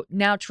there. So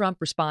now Trump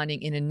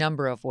responding in a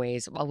number of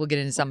ways. Well, we'll get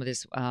into some of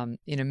this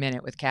in a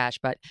minute with Kash,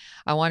 but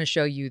I want to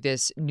show you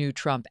this new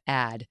Trump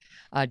ad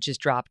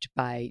just dropped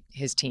by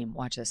his team.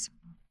 Watch this.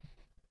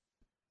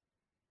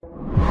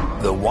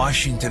 The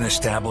Washington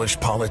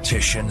established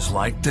politicians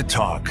like to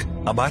talk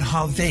about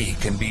how they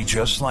can be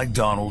just like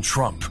Donald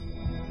Trump.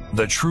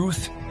 The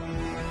truth?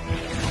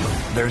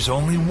 There's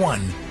only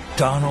one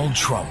Donald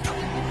Trump.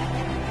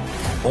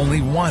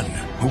 Only one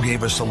who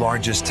gave us the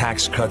largest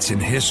tax cuts in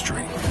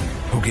history,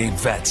 who gave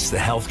vets the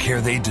health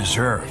care they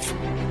deserve,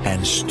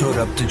 and stood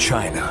up to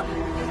China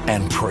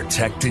and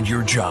protected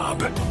your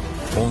job.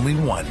 Only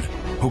one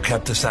who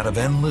kept us out of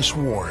endless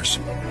wars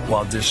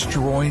while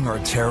destroying our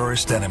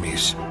terrorist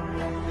enemies.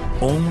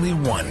 Only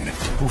one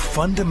who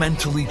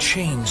fundamentally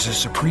changed the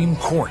Supreme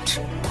Court,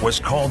 was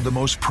called the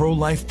most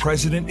pro-life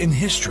president in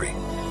history,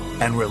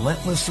 and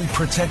relentlessly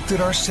protected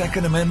our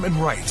Second Amendment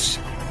rights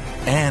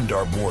and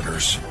our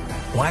borders.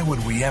 Why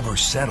would we ever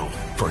settle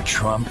for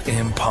Trump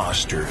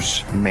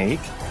imposters? Make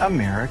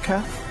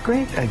America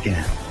great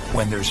again.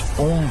 When there's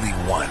only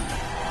one,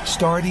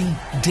 starting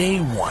day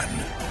one,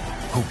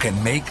 who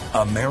can make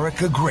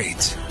America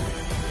great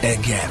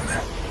again.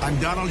 I'm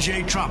Donald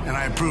J. Trump, and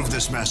I approve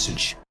this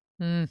message.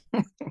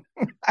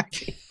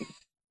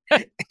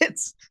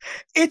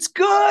 It's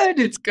good.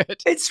 It's good.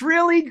 It's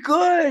really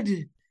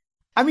good.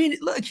 I mean,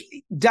 look,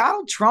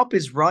 Donald Trump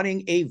is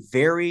running a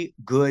very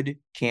good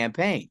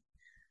campaign.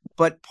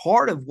 But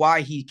part of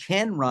why he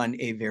can run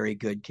a very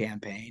good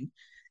campaign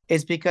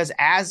is because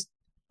as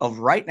of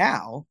right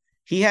now,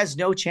 he has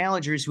no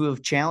challengers who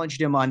have challenged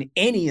him on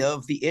any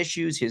of the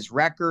issues, his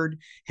record,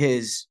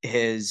 his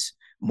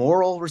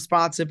moral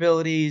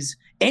responsibilities,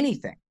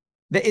 anything.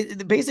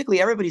 Basically,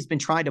 everybody's been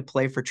trying to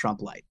play for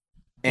Trump light.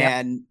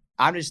 And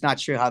I'm just not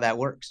sure how that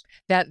works.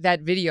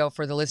 That video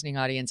for the listening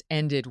audience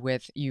ended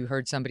with, you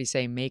heard somebody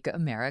say, "Make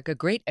America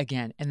Great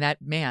Again." And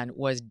that man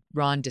was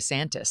Ron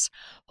DeSantis,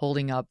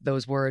 holding up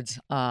those words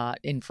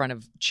in front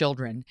of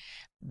children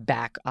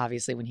back,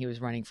 obviously, when he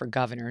was running for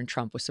governor and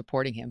Trump was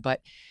supporting him.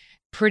 But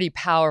pretty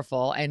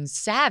powerful and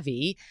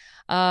savvy.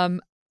 I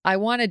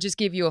want to just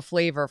give you a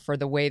flavor for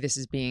the way this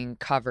is being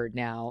covered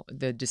now,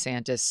 the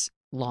DeSantis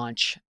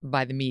launch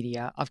by the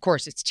media. Of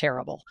course, it's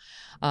terrible.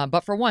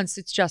 But for once,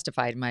 it's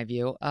justified in my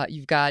view.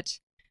 You've got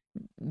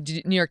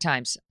New York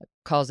Times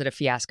calls it a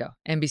fiasco.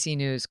 NBC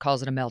News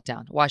calls it a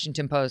meltdown.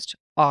 Washington Post,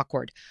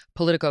 awkward.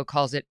 Politico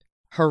calls it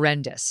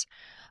horrendous.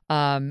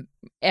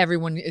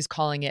 Everyone is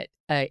calling it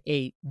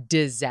a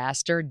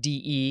disaster,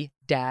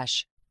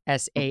 DE-SASTER,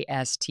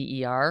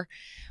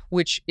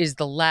 which is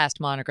the last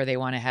moniker they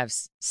want to have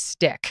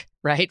stick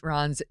right?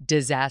 Ron's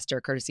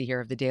disaster, courtesy here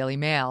of the Daily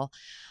Mail.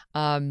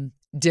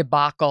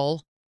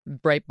 Debacle,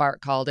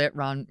 Breitbart called it.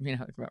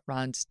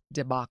 Ron's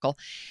debacle.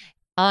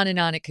 On and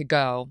on it could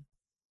go.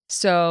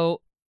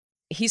 So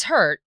he's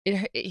hurt.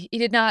 He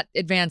did not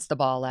advance the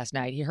ball last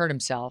night. He hurt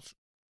himself.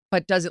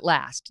 But does it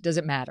last? Does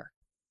it matter?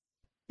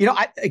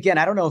 I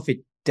don't know if it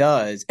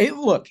does.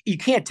 Look, you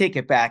can't take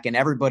it back, and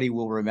everybody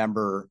will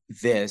remember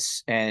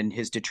this, and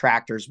his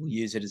detractors will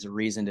use it as a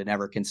reason to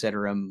never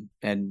consider him,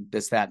 and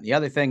this, that, and the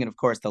other thing. And of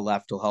course, the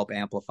left will help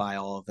amplify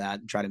all of that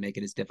and try to make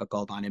it as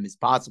difficult on him as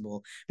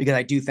possible, because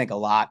I do think a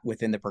lot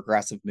within the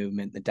progressive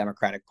movement, the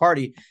Democratic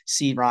Party,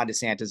 see Ron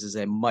DeSantis as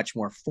a much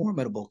more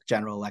formidable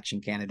general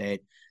election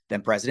candidate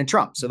than President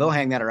Trump. So they'll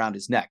hang that around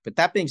his neck. But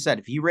that being said,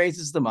 if he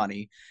raises the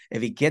money,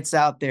 if he gets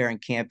out there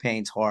and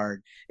campaigns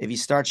hard, if he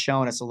starts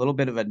showing us a little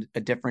bit of a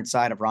different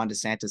side of Ron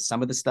DeSantis,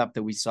 some of the stuff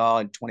that we saw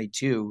in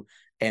 22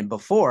 and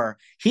before,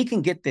 he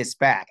can get this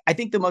back. I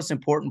think the most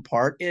important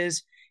part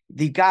is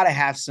you got to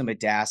have some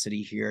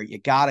audacity here. You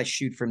got to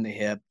shoot from the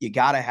hip. You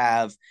got to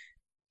have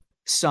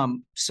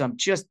some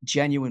just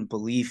genuine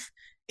belief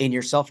in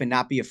yourself and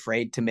not be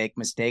afraid to make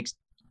mistakes,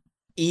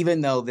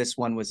 even though this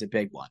one was a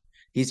big one.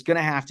 He's going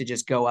to have to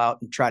just go out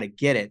and try to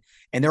get it.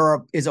 And there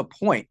is a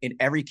point in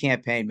every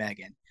campaign,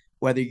 Megan,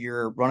 whether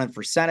you're running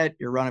for Senate,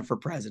 you're running for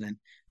president,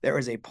 there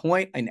is a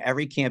point in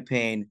every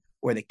campaign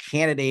where the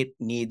candidate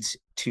needs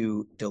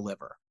to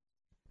deliver.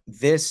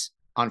 This,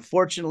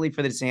 unfortunately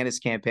for the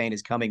DeSantis campaign,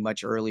 is coming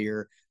much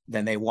earlier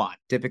than they want.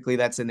 Typically,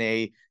 that's in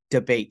a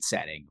debate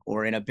setting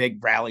or in a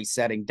big rally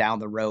setting down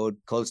the road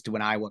close to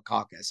an Iowa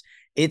caucus.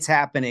 It's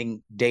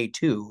happening day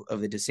 2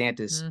 of the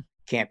DeSantis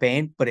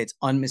campaign, but it's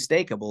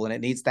unmistakable and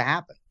it needs to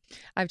happen.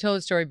 I've told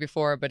the story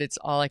before, but it's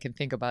all I can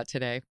think about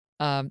today.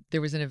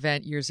 There was an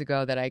event years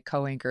ago that I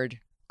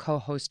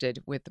co-hosted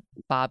with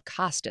Bob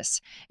Costas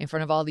in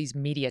front of all these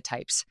media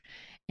types.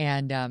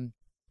 And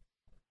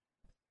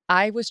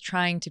I was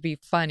trying to be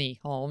funny,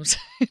 Holmes.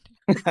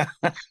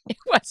 It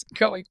wasn't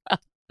going well.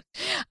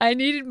 I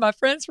needed my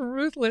friends from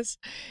Ruthless.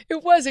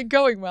 It wasn't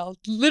going well.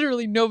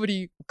 Literally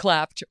nobody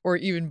clapped or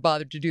even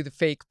bothered to do the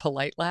fake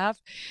polite laugh.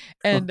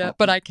 And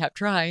but I kept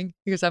trying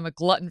because I'm a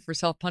glutton for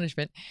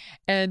self-punishment.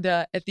 And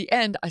at the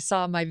end, I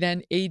saw my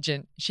then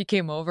agent. She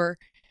came over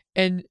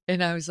and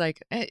I was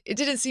like, it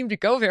didn't seem to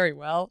go very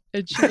well.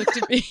 And she looked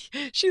at me.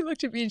 She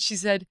looked at me and she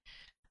said,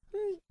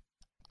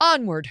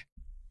 onward.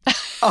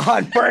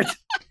 Onward.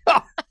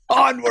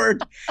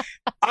 Onward.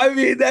 I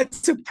mean,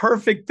 that's a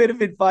perfect bit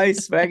of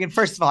advice, Megan.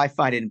 First of all, I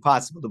find it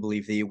impossible to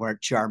believe that you weren't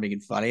charming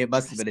and funny. It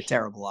must have been a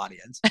terrible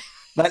audience.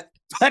 But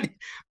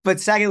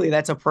secondly,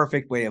 that's a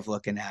perfect way of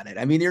looking at it.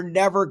 I mean, you're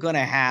never going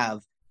to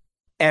have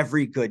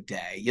every good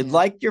day. You'd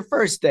like your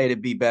first day to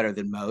be better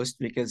than most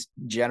because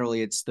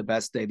generally it's the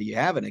best day that you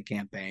have in a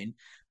campaign.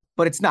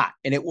 But it's not,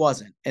 and it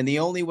wasn't. And the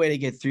only way to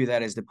get through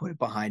that is to put it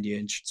behind you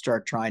and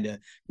start trying to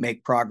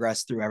make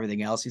progress through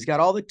everything else. He's got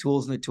all the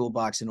tools in the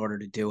toolbox in order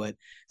to do it.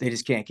 They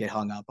just can't get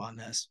hung up on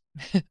this.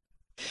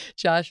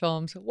 Josh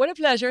Holmes, what a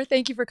pleasure.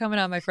 Thank you for coming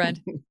on, my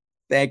friend.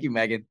 Thank you,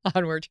 Megan.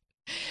 Onward.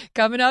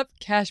 Coming up,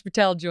 Kash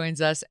Patel joins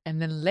us. And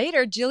then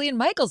later, Jillian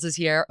Michaels is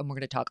here, and we're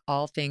going to talk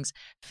all things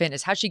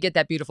fitness. How'd she get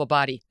that beautiful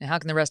body? And how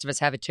can the rest of us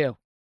have it too?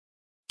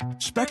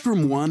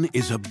 Spectrum One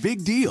is a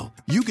big deal.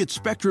 You get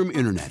Spectrum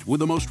Internet with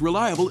the most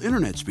reliable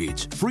internet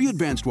speeds, free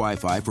advanced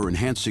Wi-Fi for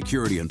enhanced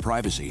security and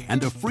privacy,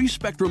 and a free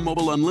Spectrum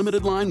Mobile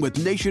Unlimited line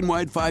with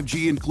nationwide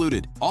 5G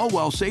included, all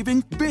while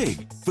saving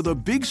big. For the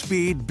big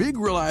speed, big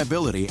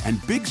reliability, and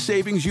big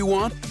savings you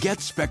want, get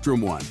Spectrum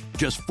One.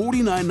 Just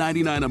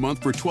 $49.99 a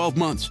month for 12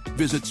 months.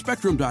 Visit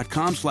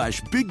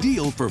spectrum.com/big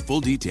deal for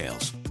full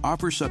details.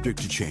 Offer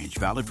subject to change.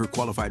 Valid for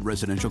qualified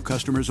residential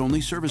customers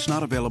only. Service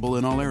not available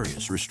in all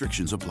areas.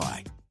 Restrictions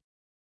apply.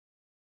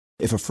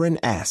 If a friend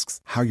asks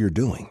how you're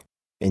doing,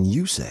 and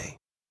you say,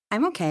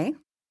 I'm okay.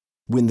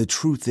 When the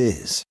truth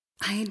is,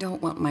 I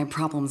don't want my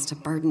problems to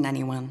burden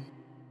anyone.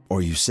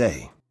 Or you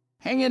say,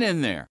 hang it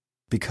in there.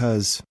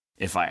 Because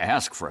if I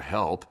ask for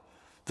help,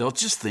 they'll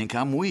just think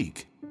I'm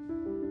weak.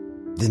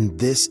 Then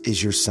this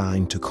is your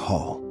sign to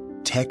call,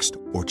 text,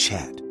 or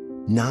chat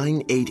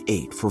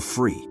 988 for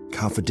free,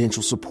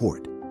 confidential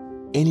support.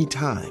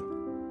 Anytime.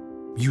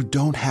 You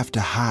don't have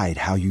to hide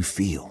how you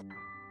feel.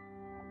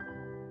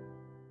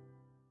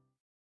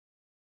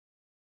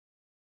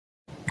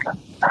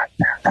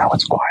 Now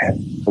it's quiet.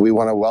 We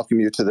want to welcome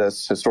you to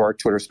this historic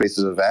Twitter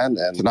Spaces event.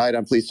 And tonight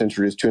I'm pleased to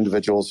introduce 2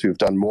 individuals who've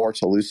done more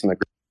to loosen the...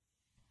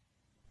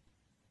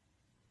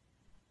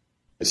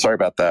 Sorry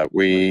about that.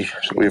 We've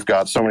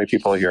got so many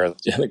people here.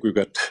 Yeah, I think we've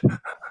got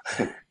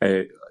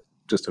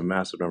just a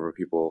massive number of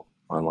people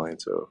online.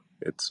 So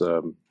it's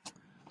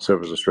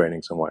serves as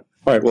restraining somewhat.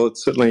 All right. Well,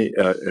 it's certainly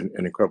an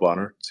incredible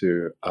honor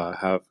to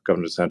have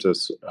Governor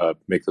DeSantis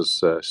make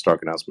this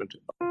stark announcement.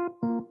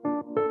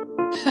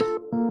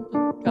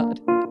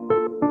 God.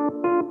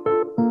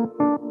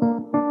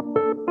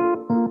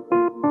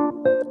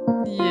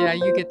 Yeah,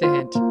 you get the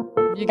hint.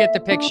 You get the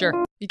picture.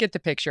 You get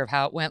the picture of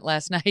how it went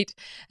last night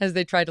as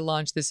they tried to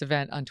launch this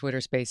event on Twitter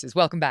Spaces.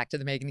 Welcome back to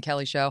the Megyn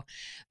Kelly Show.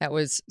 That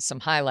was some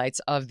highlights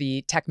of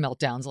the tech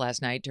meltdowns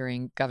last night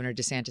during Governor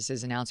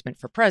DeSantis' announcement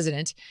for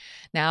president.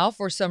 Now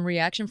for some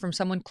reaction from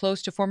someone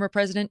close to former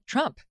President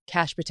Trump,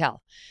 Kash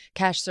Patel.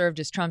 Kash served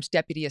as Trump's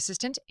deputy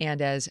assistant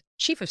and as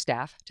chief of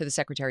staff to the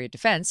Secretary of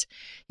Defense.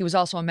 He was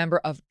also a member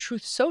of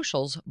Truth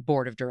Social's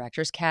board of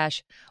directors.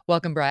 Kash,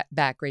 welcome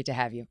back. Great to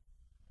have you.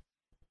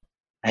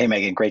 Hey,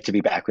 Megyn, great to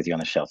be back with you on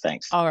the show.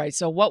 Thanks. All right.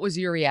 So what was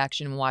your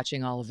reaction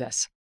watching all of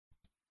this?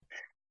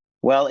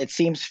 Well, it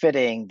seems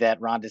fitting that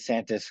Ron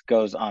DeSantis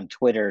goes on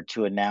Twitter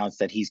to announce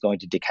that he's going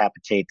to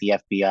decapitate the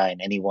FBI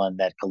and anyone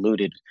that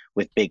colluded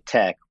with big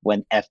tech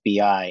when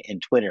FBI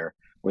and Twitter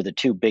were the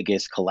two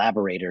biggest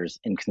collaborators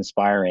in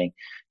conspiring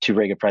to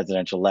rig a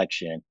presidential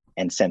election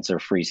and censor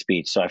free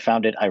speech. So I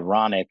found it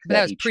ironic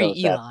that he chose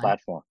that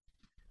platform.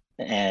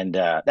 And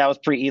that was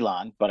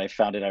pre-Elon, but I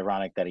found it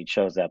ironic that he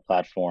chose that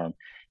platform.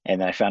 And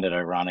then I found it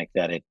ironic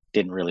that it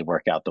didn't really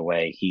work out the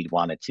way he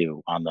wanted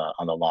to on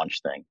the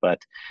launch thing. But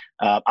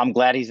I'm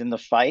glad he's in the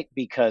fight,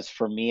 because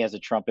for me as a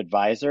Trump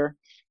advisor,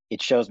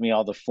 it shows me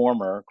all the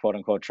former quote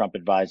unquote Trump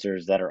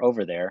advisors that are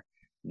over there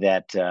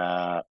that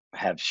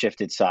have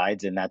shifted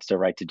sides, and that's their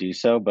right to do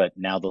so. But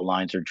now the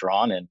lines are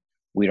drawn and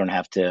we don't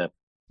have to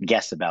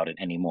guess about it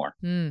anymore.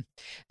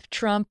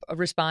 Trump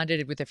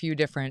responded with a few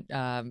different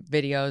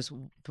videos.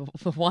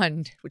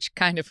 One, which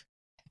kind of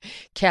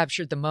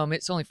captured the moment.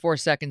 It's only 4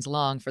 seconds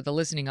long. For the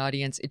listening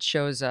audience, it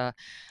shows a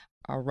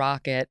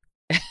rocket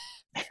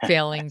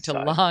failing to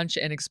launch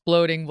and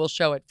exploding. We'll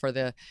show it for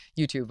the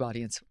YouTube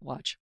audience.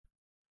 Watch.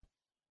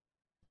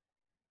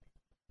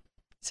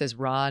 It says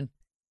Ron,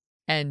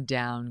 and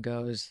down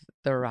goes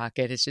the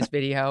rocket. It's just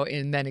video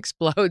and then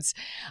explodes.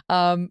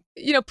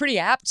 Pretty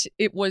apt.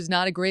 It was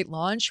not a great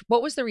launch.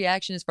 What was the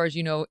reaction, as far as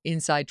you know,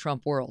 inside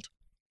Trump world?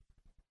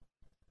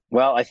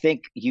 Well, I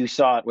think you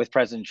saw it with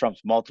President Trump's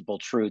multiple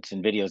truths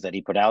and videos that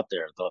he put out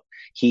there.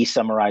 He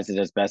summarized it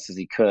as best as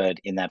he could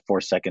in that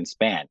 4-second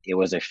span. It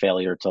was a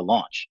failure to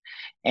launch.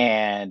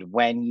 And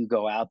when you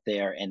go out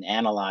there and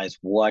analyze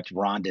what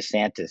Ron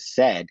DeSantis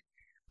said,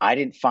 I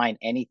didn't find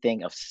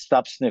anything of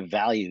substantive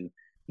value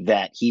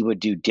that he would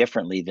do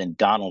differently than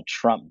Donald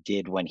Trump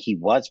did when he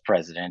was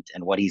president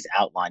and what he's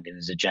outlined in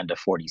his Agenda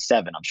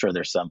 47. I'm sure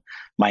there's some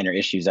minor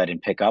issues I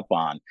didn't pick up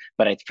on.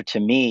 But to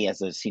me,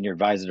 as a senior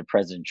advisor to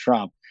President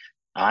Trump,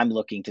 I'm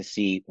looking to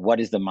see what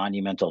is the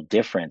monumental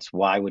difference.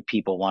 Why would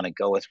people want to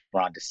go with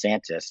Ron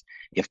DeSantis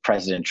if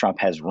President Trump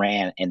has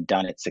ran and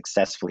done it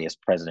successfully as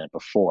president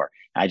before?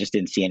 I just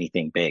didn't see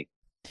anything big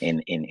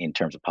in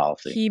terms of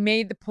policy. He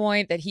made the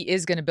point that he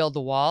is going to build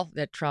the wall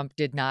that Trump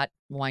did not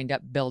wind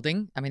up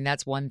building. I mean,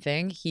 that's one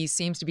thing. He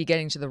seems to be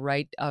getting to the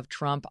right of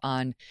Trump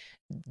on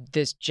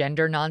this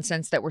gender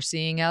nonsense that we're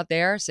seeing out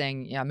there,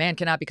 saying, a man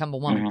cannot become a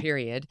woman,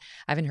 period.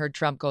 I haven't heard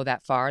Trump go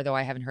that far, though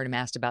I haven't heard him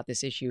asked about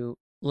this issue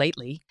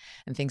lately,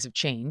 and things have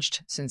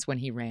changed since when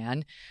he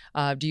ran.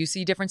 Do you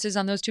see differences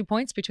on those 2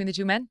 points between the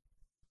two men?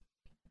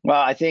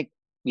 Well, I think,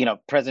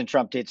 President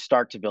Trump did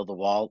start to build the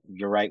wall.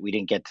 You're right. He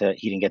didn't get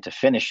to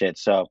finish it.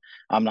 So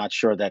I'm not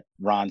sure that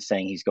Ron's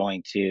saying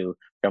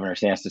Governor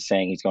DeSantis is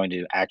saying he's going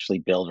to actually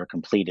build or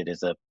complete it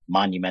is a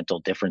monumental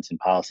difference in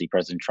policy.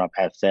 President Trump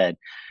has said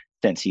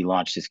since he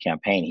launched his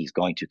campaign, he's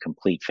going to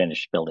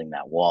finish building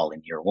that wall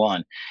in year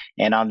one.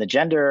 And on the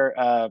gender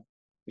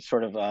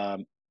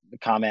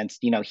comments,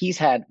 he's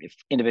had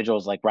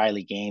individuals like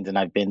Riley Gaines, and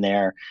I've been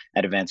there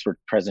at events where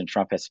President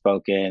Trump has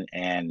spoken,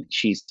 and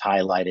she's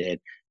highlighted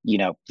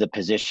the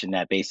position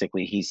that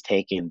basically he's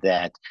taken,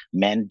 that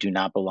men do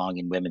not belong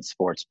in women's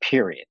sports,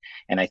 period.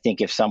 And I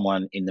think if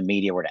someone in the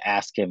media were to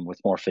ask him with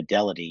more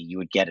fidelity, you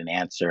would get an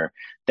answer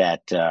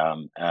that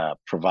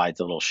provides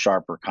a little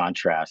sharper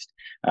contrast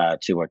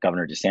to what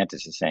Governor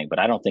DeSantis is saying. But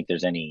I don't think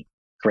there's any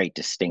great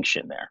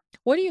distinction there.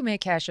 What do you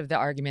make, Kash, of the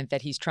argument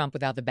that he's Trump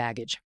without the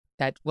baggage,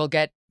 that will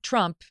get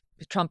Trump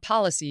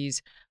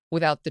policies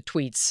without the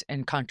tweets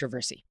and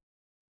controversy?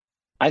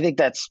 I think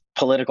that's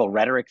political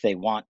rhetoric they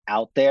want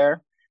out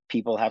there.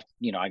 People have,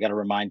 I got to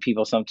remind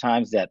people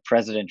sometimes that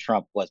President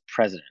Trump was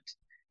president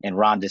and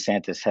Ron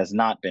DeSantis has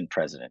not been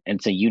president. And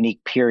it's a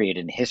unique period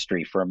in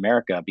history for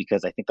America,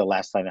 because I think the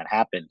last time that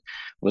happened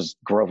was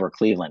Grover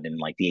Cleveland in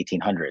like the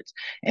 1800s.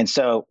 And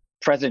so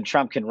President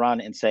Trump can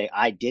run and say,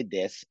 I did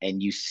this,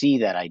 and you see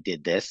that I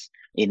did this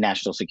in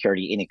national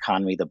security, in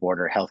economy, the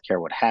border, healthcare,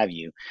 what have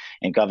you.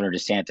 And Governor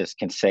DeSantis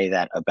can say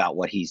that about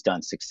what he's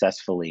done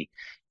successfully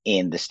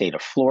in the state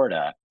of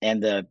Florida.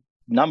 And the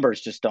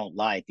numbers just don't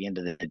lie. At the end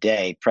of the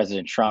day,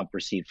 President Trump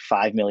received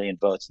 5 million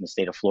votes in the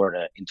state of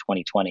Florida in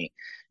 2020,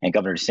 and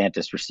Governor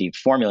DeSantis received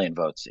 4 million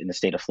votes in the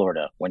state of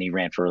Florida when he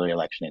ran for early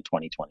election in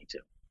 2022.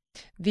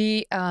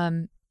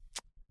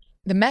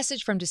 The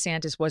message from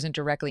DeSantis wasn't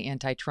directly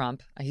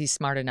anti-Trump. He's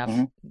smart enough,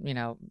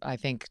 I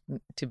think,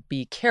 to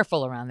be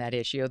careful around that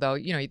issue. Though,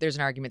 there's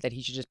an argument that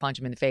he should just punch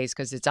him in the face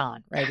because it's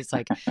on, right? It's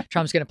like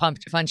Trump's going to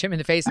punch him in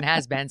the face and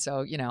has been.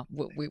 So,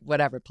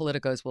 whatever,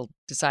 politicos will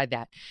decide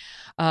that.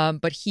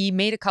 But he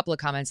made a couple of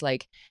comments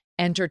like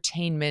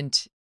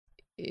entertainment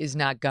is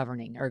not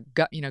governing, or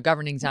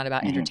governing is not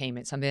about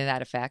entertainment, something to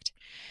that effect,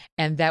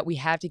 and that we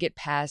have to get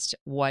past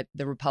what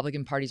the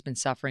Republican Party's been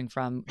suffering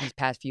from these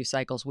past few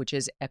cycles, which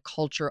is a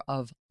culture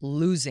of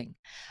losing,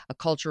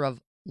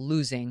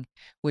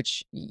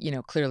 which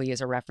clearly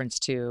is a reference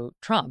to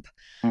Trump.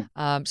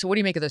 So what do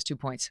you make of those 2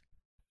 points?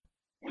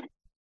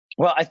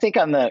 Well, I think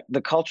on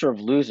the culture of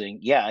losing,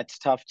 yeah, it's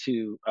tough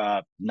to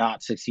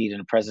not succeed in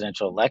a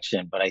presidential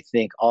election. But I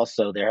think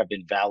also there have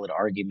been valid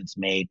arguments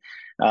made,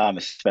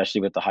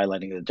 especially with the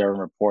highlighting of the Durham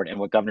report and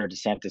what Governor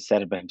DeSantis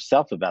said about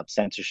himself about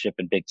censorship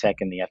and big tech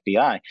and the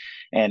FBI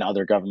and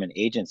other government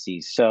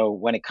agencies. So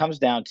when it comes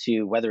down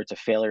to whether it's a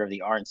failure of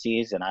the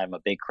RNCs, and I'm a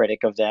big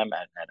critic of them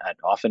at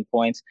often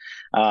points,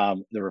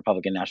 the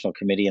Republican National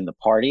Committee and the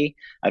party,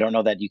 I don't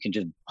know that you can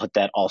just put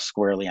that all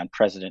squarely on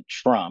President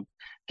Trump,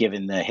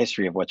 given the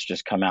history of what's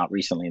just come out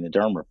recently in the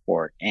Durham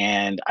report.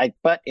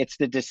 But it's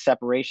the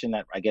separation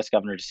that I guess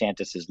Governor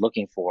DeSantis is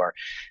looking for,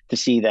 to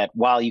see that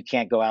while you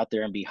can't go out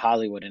there and be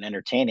Hollywood and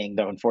entertaining,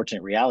 the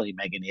unfortunate reality,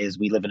 Megan, is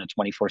we live in a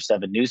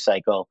 24/7 news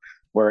cycle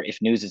where if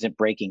news isn't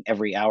breaking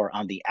every hour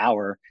on the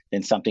hour,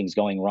 then something's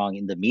going wrong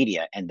in the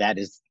media. And that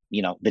is,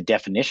 the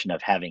definition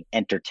of having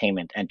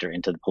entertainment enter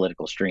into the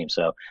political stream.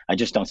 So I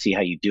just don't see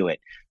how you do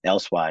it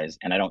elsewise.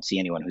 And I don't see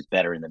anyone who's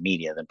better in the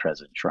media than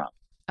President Trump.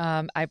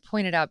 I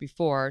pointed out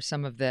before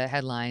some of the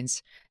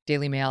headlines.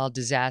 Daily Mail,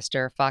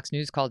 disaster. Fox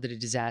News called it a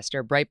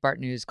disaster. Breitbart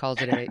News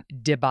calls it a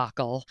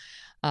debacle.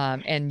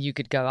 And you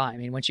could go on. I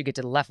mean, once you get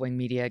to the left-wing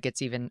media, it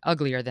gets even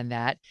uglier than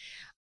that.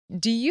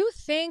 What do you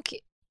think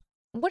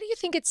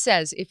it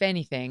says, if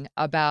anything,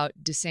 about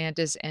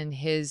DeSantis and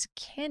his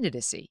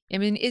candidacy? I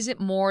mean, is it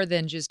more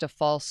than just a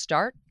false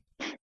start?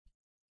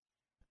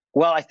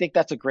 Well, I think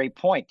that's a great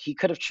point. He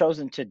could have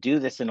chosen to do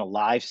this in a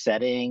live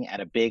setting at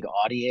a big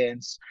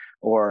audience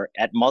or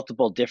at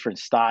multiple different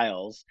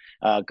styles,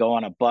 go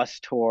on a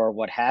bus tour,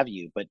 what have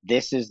you. But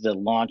this is the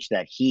launch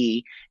that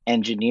he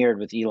engineered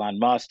with Elon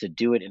Musk to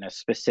do it in a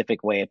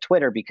specific way at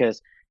Twitter,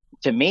 because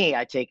to me,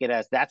 I take it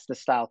as that's the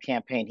style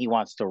campaign he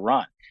wants to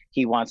run.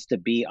 He wants to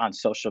be on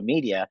social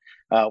media,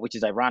 which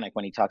is ironic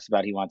when he talks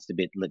about he wants to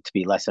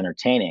be less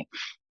entertaining.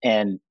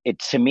 And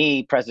to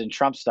me, President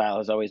Trump's style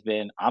has always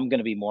been, I'm going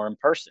to be more in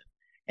person.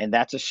 And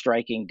that's a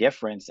striking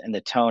difference. And the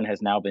tone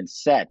has now been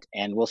set.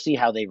 And we'll see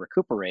how they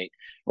recuperate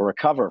or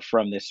recover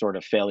from this sort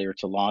of failure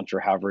to launch, or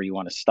however you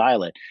want to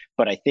style it.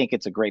 But I think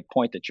it's a great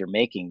point that you're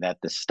making, that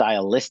the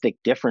stylistic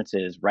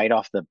differences right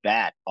off the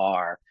bat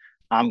are,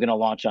 I'm going to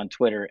launch on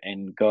Twitter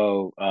and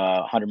go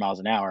 100 miles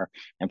an hour.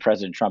 And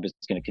President Trump is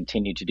going to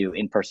continue to do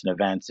in-person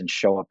events and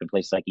show up in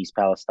places like East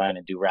Palestine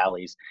and do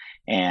rallies.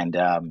 And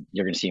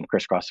you're going to see him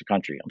crisscross the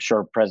country. I'm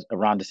sure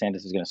Ron DeSantis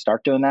is going to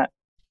start doing that,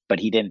 but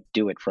he didn't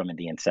do it from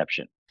the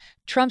inception.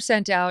 Trump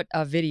sent out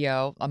a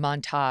video, a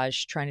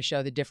montage, trying to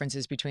show the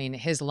differences between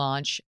his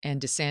launch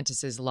and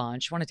DeSantis's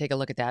launch. I want to take a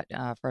look at that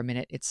for a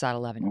minute. It's SOT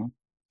 11. Mm-hmm.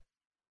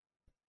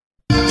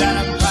 That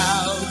I'm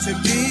proud to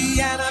be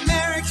an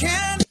American.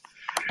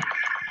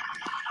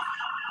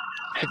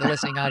 For the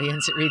listening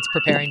audience, it reads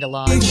preparing to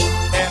launch.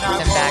 Then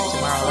back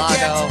to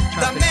Mar-a-Lago.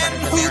 Trump in front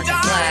of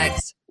American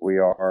flags. We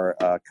are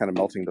kind of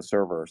melting the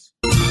servers.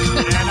 And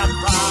I'm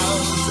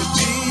proud to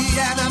be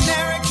an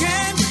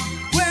American,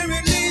 where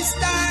at least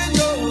I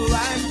know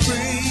I'm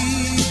free.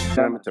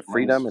 To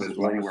freedom, and is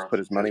willing to put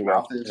his money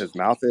where his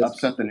mouth is.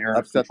 Upset the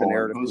narrative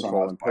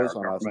control imposed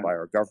on us by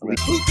our government.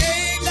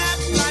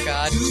 Oh,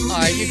 God. All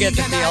right, you get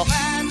the feel.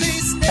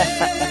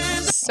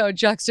 So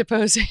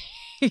juxtaposing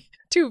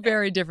two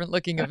very different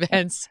looking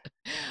events.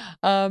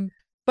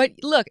 But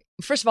look,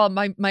 first of all,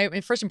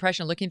 my first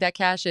impression looking at that,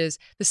 Kash, is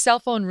the cell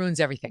phone ruins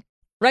everything,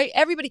 right?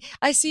 Everybody,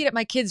 I see it at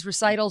my kids'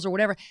 recitals or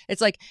whatever.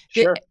 It's like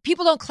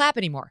people don't clap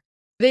anymore.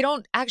 They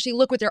don't actually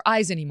look with their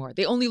eyes anymore.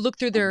 They only look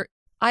through their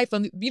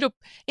iPhone.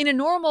 In a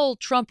normal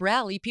Trump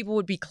rally, people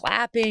would be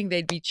clapping.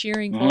 They'd be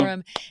cheering for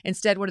him.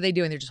 Instead, what are they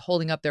doing? They're just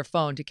holding up their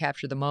phone to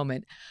capture the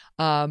moment.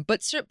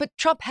 But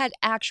Trump had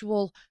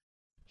actual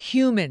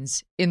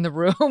humans in the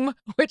room,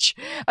 which,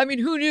 I mean,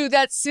 who knew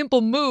that simple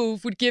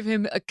move would give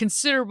him a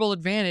considerable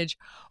advantage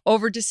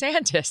over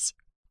DeSantis?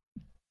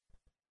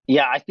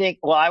 Yeah, I think,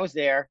 well, I was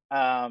there,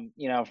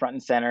 front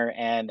and center.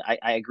 And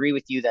I agree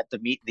with you that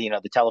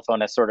the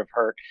telephone has sort of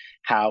hurt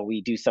how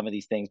we do some of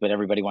these things, but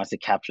everybody wants to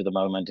capture the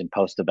moment and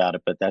post about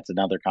it. But that's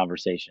another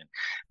conversation.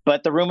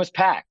 But the room was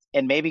packed,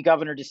 and maybe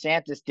Governor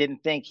DeSantis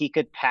didn't think he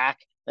could pack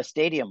a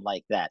stadium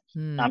like that.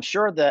 I'm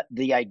sure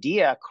the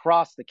idea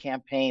crossed the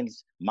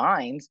campaign's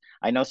minds.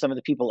 I know some of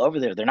the people over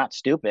there, they're not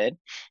stupid.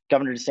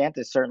 Governor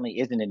DeSantis certainly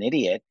isn't an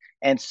idiot.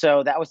 And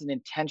so that was an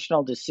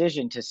intentional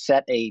decision to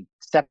set a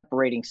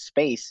separating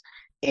space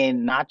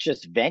in not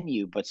just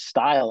venue, but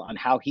style on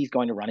how he's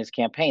going to run his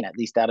campaign, at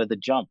least out of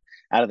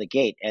the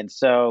gate. And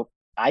so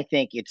I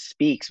think it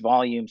speaks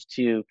volumes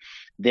to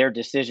their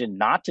decision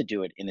not to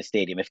do it in the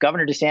stadium. If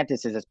Governor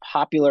DeSantis is as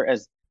popular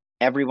as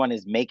everyone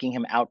is making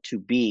him out to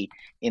be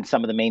in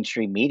some of the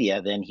mainstream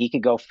media, then he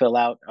could go fill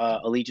out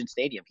Allegiant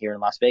Stadium here in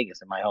Las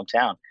Vegas, in my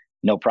hometown,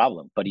 no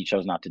problem. But he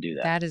chose not to do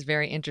that. That is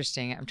very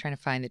interesting. I'm trying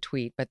to find the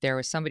tweet, but there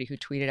was somebody who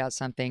tweeted out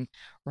something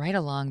right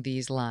along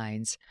these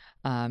lines,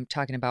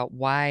 talking about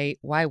why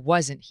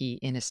wasn't he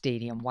in a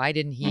stadium? Why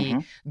didn't he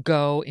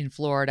go in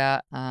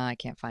Florida? I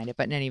can't find it,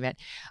 but in any event,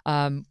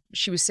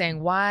 she was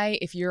saying, why,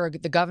 if you're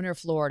the governor of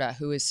Florida,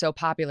 who is so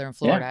popular in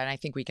Florida, and I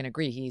think we can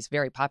agree he's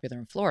very popular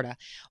in Florida,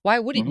 why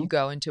wouldn't you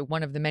go into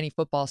one of the many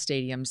football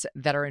stadiums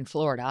that are in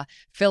Florida,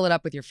 fill it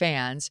up with your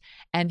fans,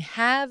 and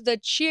have the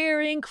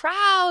cheering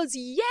crowds?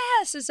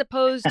 Yes, as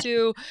opposed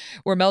to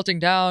we're melting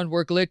down,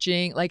 we're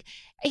glitching. Like,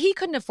 he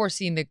couldn't have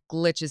foreseen the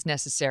glitches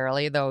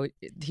necessarily, though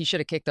he should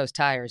have kicked those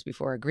tires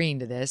before agreeing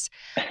to this.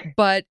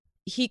 But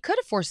he could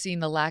have foreseen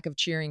the lack of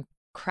cheering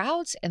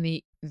crowds and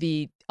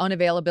the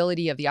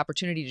unavailability of the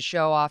opportunity to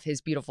show off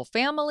his beautiful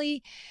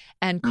family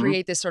and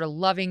create this sort of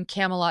loving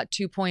Camelot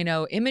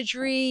 2.0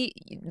 imagery.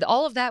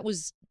 All of that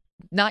was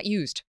not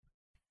used.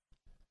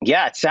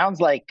 Yeah, it sounds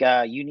like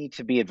you need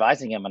to be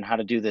advising him on how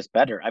to do this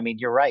better. I mean,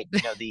 you're right.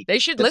 You know, they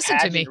should listen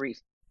to me.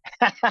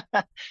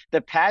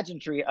 The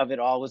pageantry of it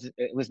all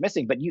was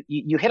missing. But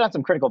you hit on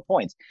some critical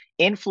points.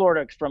 In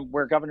Florida, from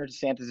where Governor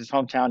DeSantis'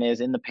 hometown is,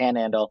 in the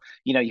Panhandle,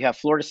 you know, you have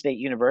Florida State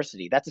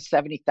University. That's a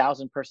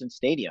 70,000 person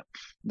stadium.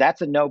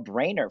 That's a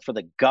no-brainer for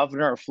the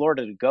governor of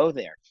Florida to go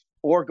there,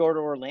 or go to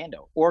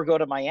Orlando, or go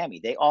to Miami.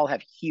 They all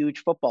have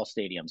huge football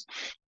stadiums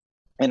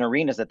and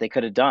arenas that they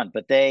could have done,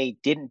 but they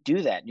didn't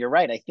do that. You're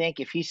right. I think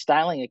if he's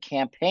styling a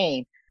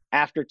campaign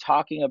after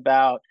talking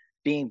about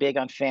being big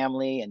on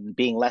family and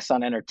being less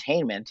on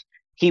entertainment,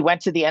 he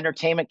went to the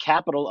entertainment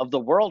capital of the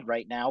world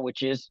right now,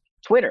 which is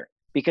Twitter,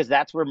 because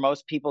that's where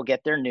most people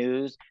get their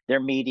news,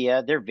 their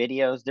media, their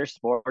videos, their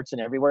sports,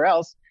 and everywhere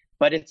else,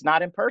 but it's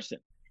not in person.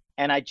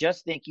 And I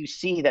just think you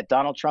see that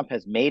Donald Trump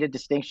has made a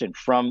distinction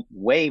from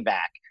way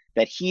back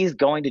that he's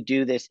going to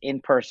do this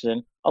in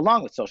person,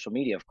 along with social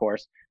media, of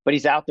course, but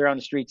he's out there on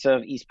the streets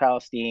of East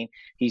Palestine.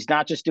 He's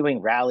not just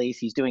doing rallies,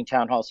 he's doing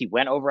town halls. He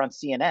went over on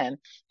CNN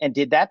and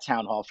did that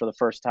town hall for the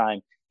first time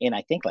in,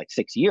 I think, like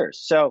 6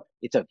 years. So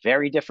it's a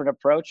very different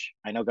approach.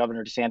 I know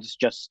Governor DeSantis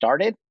just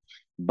started,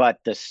 but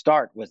the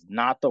start was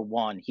not the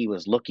one he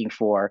was looking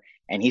for.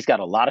 And he's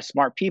got a lot of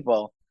smart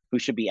people who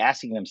should be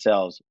asking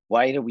themselves,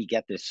 why did we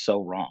get this so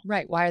wrong?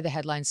 Right. Why are the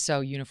headlines so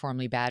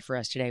uniformly bad for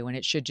us today when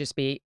it should just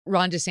be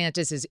Ron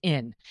DeSantis is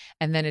in,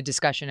 and then a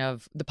discussion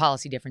of the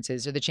policy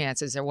differences or the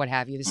chances or what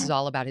have you? This is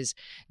all about his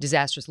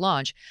disastrous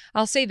launch.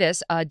 I'll say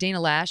this, Dana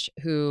Lash,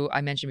 who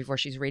I mentioned before,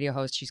 she's a radio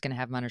host. She's going to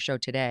have him on her show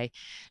today.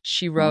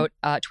 She wrote,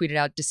 tweeted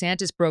out,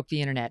 DeSantis broke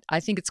the internet.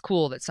 I think it's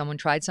cool that someone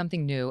tried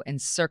something new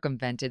and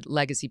circumvented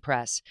legacy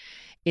press.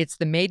 It's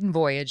the maiden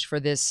voyage for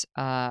this,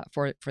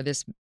 for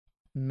this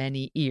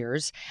many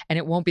years, and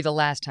it won't be the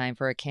last time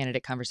for a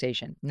candidate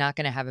conversation. Not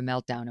going to have a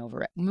meltdown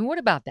over it. I mean, what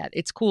about that?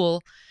 It's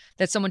cool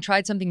that someone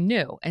tried something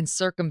new and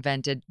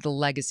circumvented the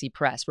legacy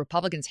press.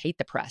 Republicans hate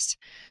the press.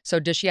 So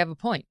does she have a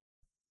point?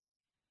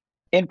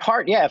 In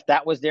part, yeah, if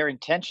that was their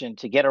intention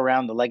to get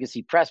around the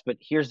legacy press. But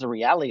here's the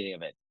reality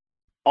of it.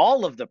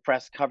 All of the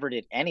press covered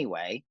it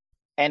anyway.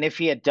 And if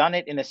he had done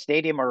it in a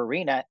stadium or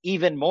arena,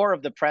 even more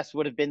of the press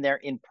would have been there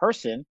in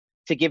person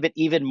to give it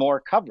even more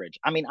coverage.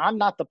 I mean, I'm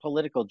not the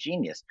political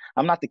genius.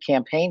 I'm not the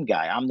campaign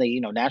guy. I'm the,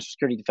 National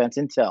Security Defense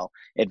Intel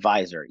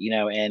advisor,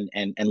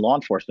 and law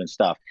enforcement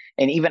stuff.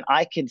 And even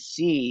I can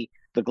see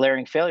the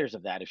glaring failures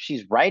of that. If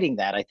she's writing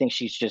that, I think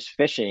she's just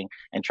fishing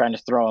and trying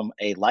to throw him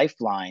a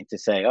lifeline to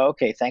say, oh,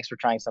 okay, thanks for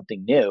trying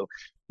something new.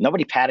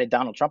 Nobody patted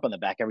Donald Trump on the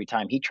back every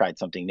time he tried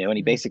something new, and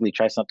he basically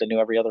tries something new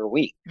every other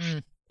week.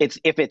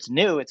 If it's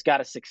new, it's got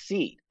to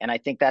succeed. And I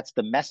think that's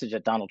the message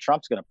that Donald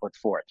Trump's going to put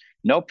forth.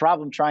 No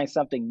problem trying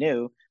something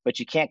new, but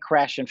you can't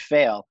crash and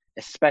fail,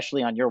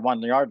 especially on your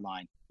 1 yard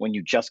line when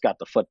you just got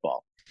the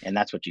football. And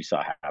that's what you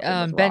saw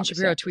happen. Ben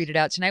Shapiro tweeted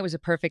out, tonight was a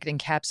perfect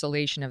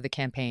encapsulation of the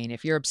campaign.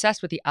 If you're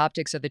obsessed with the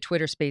optics of the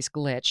Twitter space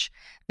glitch,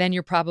 then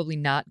you're probably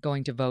not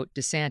going to vote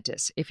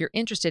DeSantis. If you're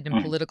interested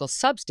in political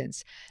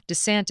substance,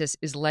 DeSantis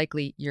is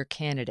likely your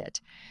candidate.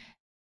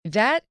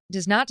 That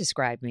does not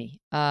describe me,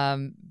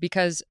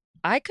 because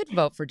I could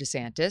vote for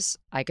DeSantis.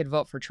 I could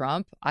vote for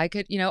Trump. I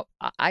could,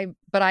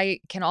 but I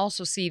can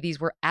also see these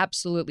were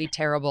absolutely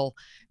terrible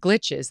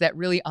glitches that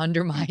really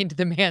undermined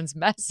the man's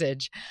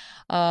message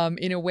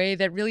in a way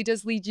that really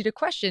does lead you to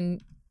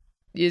question,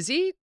 is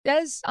he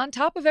as on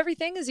top of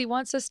everything as he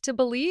wants us to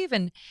believe?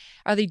 And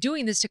are they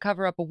doing this to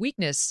cover up a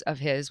weakness of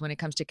his when it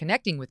comes to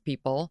connecting with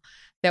people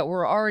that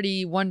we're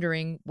already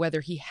wondering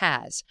whether he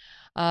has?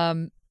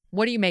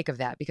 What do you make of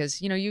that?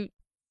 Because,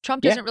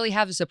 Trump doesn't really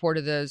have the support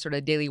of the sort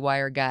of Daily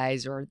Wire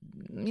guys or,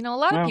 a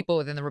lot of people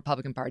within the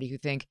Republican Party who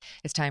think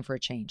it's time for a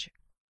change.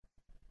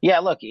 Yeah,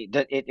 look,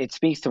 it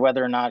speaks to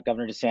whether or not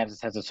Governor DeSantis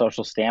has the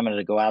social stamina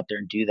to go out there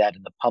and do that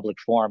in the public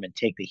forum and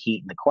take the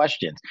heat and the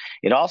questions.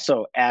 It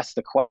also asks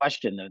the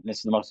question, and this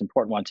is the most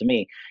important one to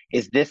me,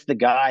 is this the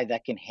guy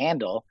that can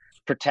handle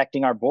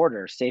protecting our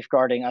border,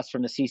 safeguarding us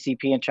from the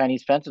CCP and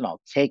Chinese fentanyl,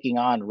 taking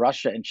on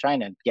Russia and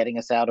China, and getting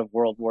us out of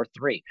World War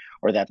III,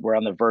 or that we're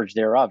on the verge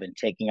thereof, and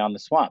taking on the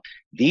swamp.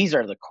 These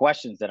are the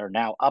questions that are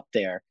now up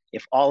there.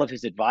 If all of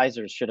his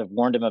advisors should have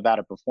warned him about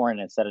it before and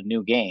it set a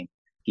new game,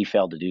 he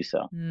failed to do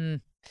so.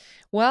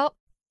 Well,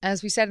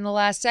 as we said in the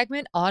last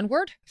segment,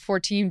 onward for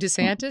Team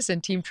DeSantis,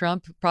 and Team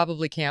Trump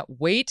probably can't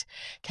wait.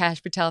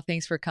 Kash Patel,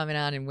 thanks for coming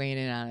on and weighing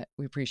in on it.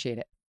 We appreciate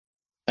it.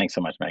 Thanks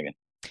so much, Megan.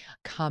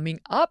 Coming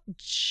up,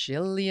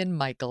 Jillian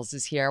Michaels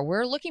is here.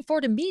 We're looking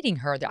forward to meeting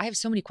her. I have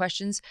so many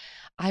questions.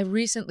 I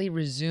recently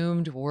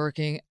resumed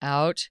working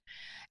out,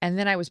 and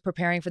then I was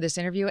preparing for this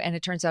interview, and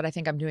it turns out I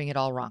think I'm doing it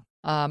all wrong.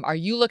 Are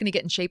you looking to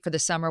get in shape for the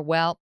summer?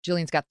 Well,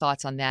 Jillian's got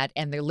thoughts on that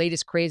and the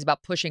latest craze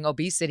about pushing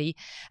obesity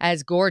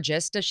as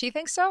gorgeous. Does she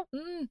think so?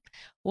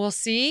 We'll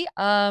see.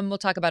 We'll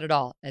talk about it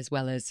all, as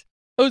well as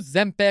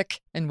Ozempic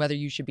and whether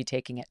you should be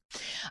taking it.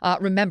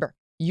 Remember,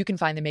 you can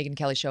find The Megyn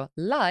Kelly Show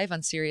live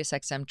on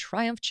SiriusXM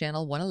Triumph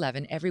Channel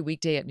 111 every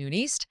weekday at noon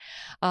East.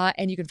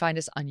 And you can find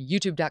us on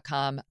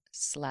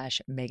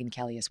youtube.com/Megyn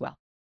Kelly as well.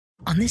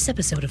 On this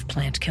episode of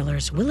Plant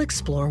Killers, we'll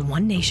explore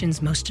one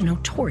nation's most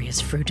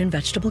notorious fruit and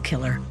vegetable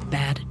killer,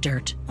 bad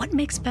dirt. What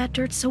makes bad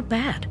dirt so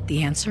bad?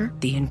 The answer?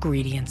 The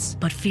ingredients.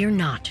 But fear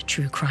not,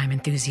 true crime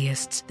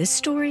enthusiasts. This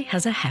story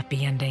has a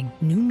happy ending.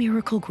 New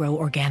Miracle Grow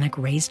organic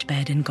raised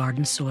bed and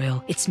garden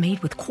soil. It's made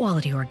with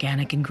quality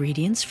organic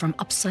ingredients from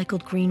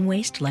upcycled green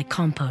waste like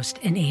compost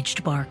and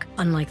aged bark.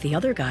 Unlike the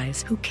other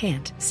guys who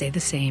can't say the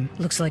same.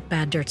 Looks like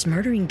bad dirt's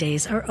murdering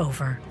days are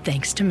over,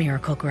 thanks to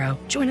Miracle Grow.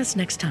 Join us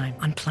next time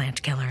on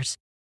Plant Killers.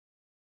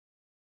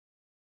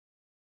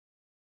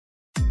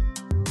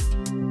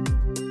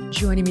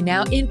 Joining me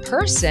now in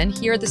person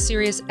here at the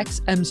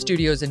SiriusXM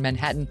studios in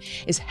Manhattan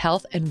is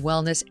health and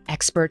wellness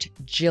expert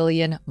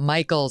Jillian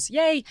Michaels.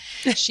 Yay!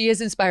 She has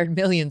inspired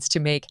millions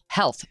to make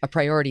health a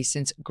priority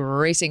since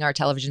gracing our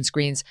television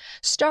screens,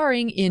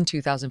 starting in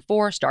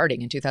 2004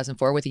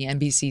 with the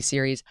NBC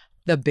series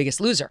The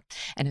Biggest Loser,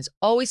 and has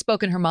always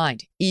spoken her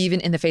mind, even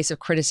in the face of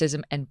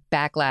criticism and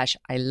backlash.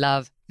 I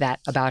love that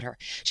about her.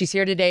 She's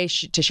here today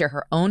to share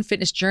her own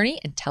fitness journey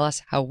and tell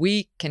us how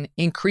we can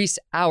increase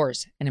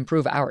ours and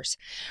improve ours.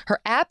 Her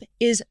app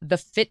is the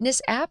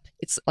Fitness app.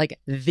 It's like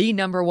the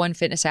 #1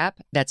 fitness app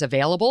that's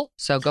available.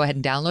 So go ahead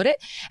and download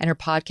it. And her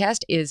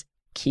podcast is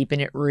Keeping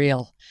It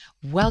Real.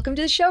 Welcome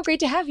to the show. Great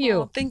to have you.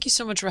 Oh, thank you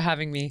so much for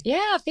having me.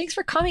 Yeah, thanks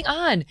for coming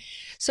on.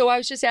 So I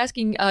was just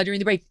asking during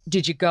the break,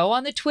 did you go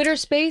on the Twitter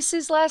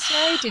Spaces last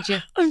night? Did you?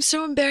 I'm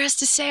so embarrassed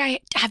to say I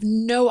have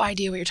no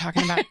idea what you're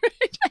talking about.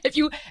 Have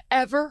you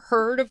ever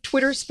heard of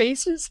Twitter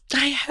Spaces?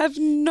 I have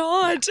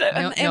not.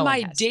 Am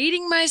I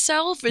dating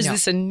myself? Is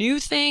this a new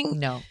thing?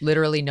 No,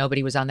 literally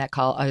nobody was on that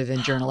call other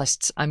than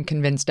journalists. I'm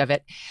convinced of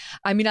it.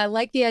 I mean, I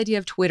like the idea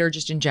of Twitter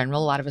just in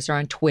general. A lot of us are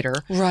on Twitter.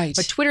 Right.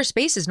 But Twitter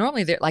Spaces,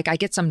 normally, like I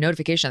get some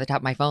notification at the top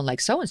of my phone, like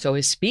so-and-so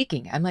is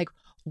speaking. I'm like,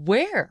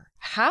 where?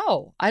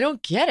 How? I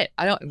don't get it.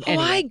 Anyway.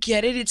 I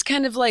get it. It's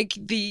kind of like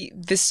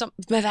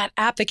that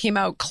app that came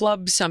out,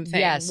 Club something.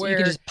 Yes, where you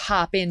can just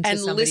pop into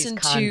and listen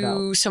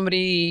to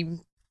somebody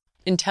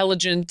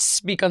intelligent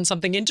speak on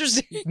something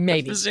interesting.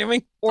 Maybe.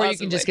 Presuming. Or you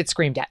can just get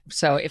screamed at.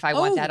 So if I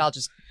want that, I'll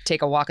just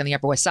take a walk on the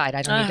Upper West Side.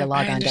 I don't need to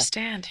log on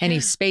to any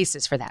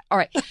spaces for that. All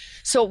right.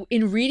 So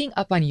in reading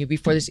up on you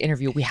before this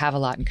interview, we have a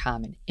lot in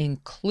common,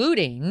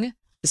 including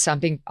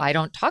something I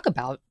don't talk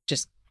about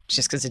just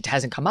because it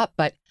hasn't come up,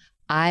 but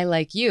I,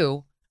 like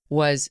you,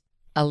 was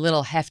a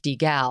little hefty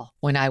gal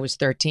when I was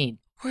 13.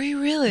 Were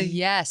you really?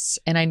 Yes.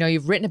 And I know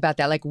you've written about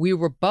that. Like, we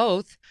were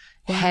both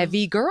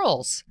heavy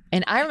girls.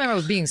 And I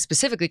remember being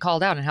specifically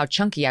called out on how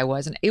chunky I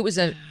was. And it was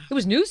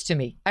news to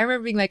me. I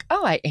remember being like,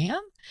 oh, I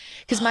am?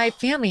 Because my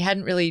family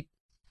hadn't really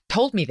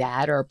told me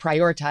that or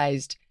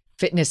prioritized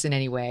fitness in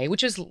any way,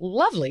 which is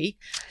lovely.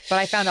 But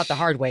I found out the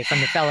hard way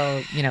from the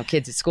fellow,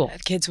 kids at school.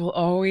 Kids will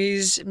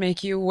always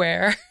make you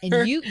aware.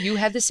 And you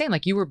had the same,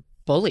 like you were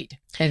bullied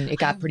and it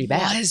got pretty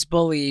bad. I was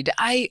bullied.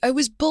 I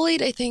was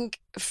bullied, I think,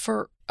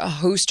 for a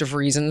host of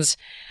reasons.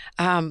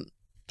 I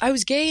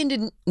was gay and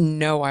didn't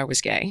know I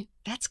was gay.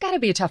 That's got to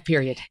be a tough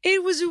period.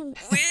 It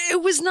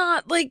was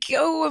not like,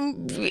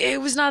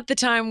 it was not the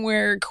time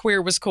where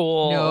queer was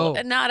cool.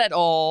 No. Not at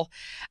all.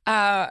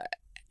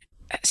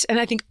 And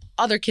I think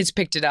other kids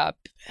picked it up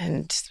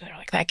and they're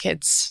like,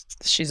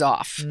 she's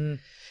off.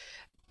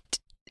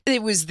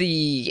 It was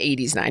the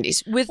 80s,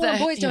 90s.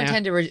 Boys don't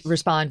tend to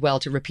respond well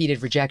to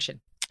repeated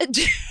rejection.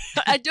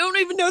 I don't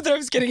even know that I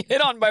was getting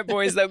hit on by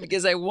boys, though,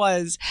 because I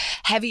was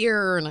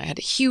heavier and I had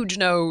a huge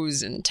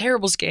nose and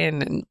terrible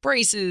skin and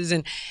braces.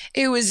 And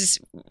it was,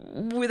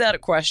 without a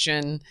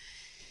question,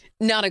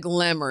 not a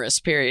glamorous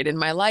period in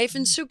my life.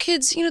 And so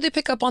kids, they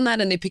pick up on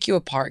that and they pick you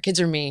apart. Kids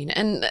are mean.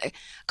 And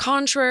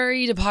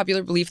contrary to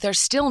popular belief, they're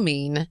still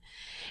mean.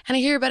 And I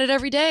hear about it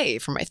every day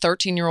from my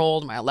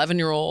 13-year-old, my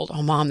 11-year-old.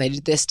 Oh, Mom, they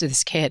did this to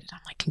this kid.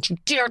 I'm like, can you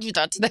dare do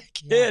that to that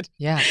kid?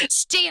 Yeah.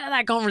 Stay out of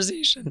that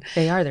conversation.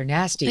 They're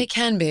nasty. They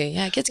can be.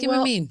 Yeah, kids can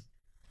be mean.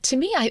 To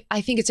me,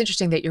 I think it's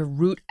interesting that your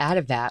route out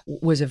of that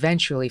was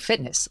eventually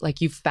fitness.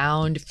 Like you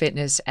found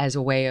fitness as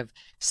a way of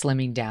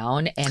slimming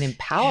down and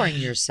empowering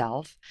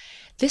yourself.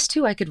 This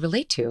too, I could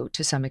relate to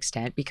some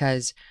extent,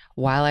 because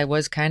while I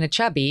was kind of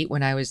chubby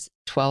when I was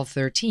 12,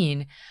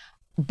 13,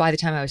 by the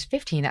time I was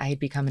 15, I had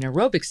become an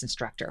aerobics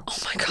instructor. Oh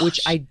my gosh. Which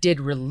I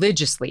did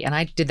religiously. And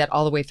I did that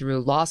all the way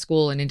through law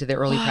school and into the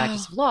early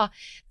practice of law.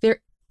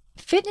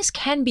 Fitness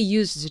can be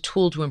used as a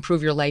tool to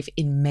improve your life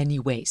in many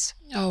ways.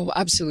 Oh,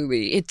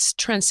 absolutely. It's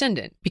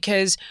transcendent,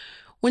 because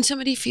when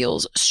somebody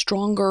feels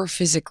stronger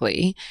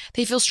physically,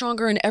 they feel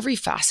stronger in every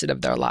facet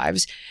of their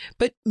lives.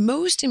 But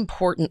most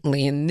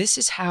importantly, and this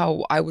is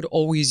how I would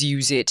always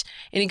use it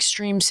in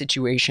extreme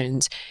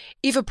situations,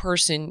 if a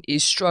person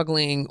is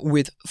struggling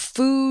with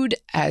food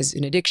as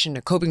an addiction,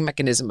 a coping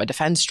mechanism, a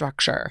defense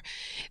structure,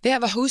 they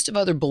have a host of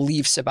other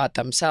beliefs about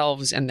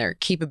themselves and their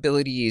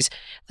capabilities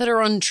that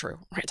are untrue.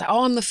 Right?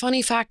 Oh, I'm the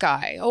funny fat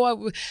guy.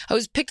 Oh, I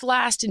was picked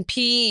last in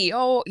PE.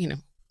 Oh,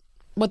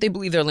 what they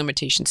believe their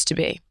limitations to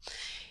be.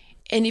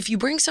 And if you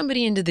bring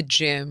somebody into the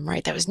gym,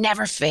 right, that was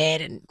never fit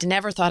and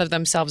never thought of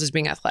themselves as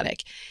being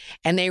athletic,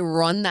 and they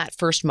run that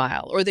first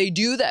mile, or they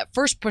do that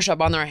first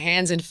push-up on their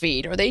hands and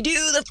feet, or they do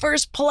the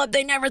first pull-up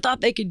they never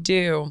thought they could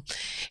do,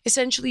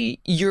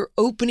 essentially you're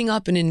opening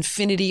up an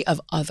infinity of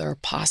other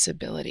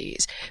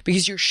possibilities,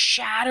 because you're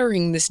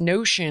shattering this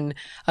notion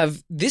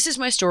of this is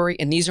my story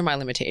and these are my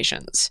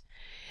limitations.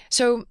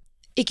 So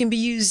it can be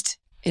used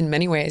in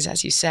many ways,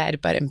 as you said,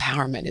 but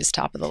empowerment is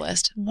top of the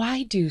list.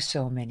 Why do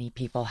so many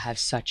people have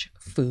such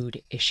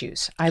food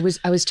issues? I was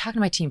talking to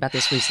my team about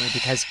this recently,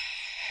 because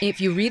if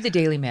you read the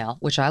Daily Mail,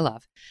 which I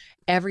love,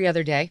 every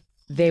other day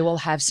they will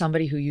have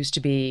somebody who used to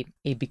be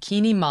a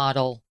bikini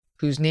model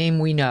whose name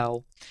we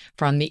know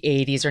from the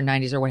 80s or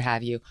 90s or what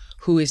have you,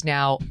 who is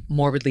now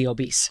morbidly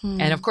obese.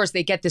 And of course,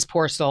 they get this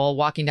poor soul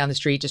walking down the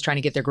street just trying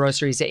to get their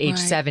groceries at age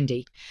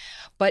 70.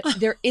 But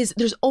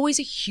there's always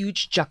a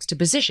huge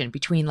juxtaposition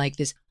between like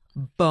this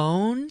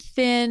bone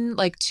thin,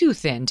 like too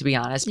thin, to be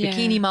honest,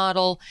 bikini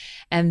model,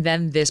 and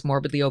then this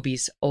morbidly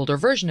obese older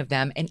version of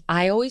them. And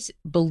I always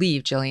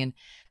believe, Jillian,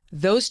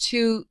 those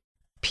two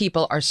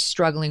people are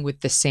struggling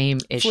with the same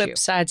issue. Flip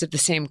sides of the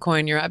same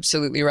coin. You're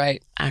absolutely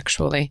right,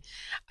 actually.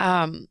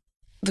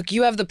 Look,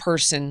 you have the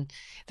person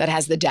that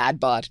has the dad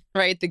bod,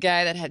 right? The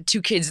guy that had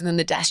 2 kids and then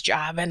the desk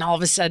job, and all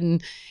of a sudden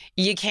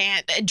you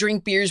can't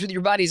drink beers with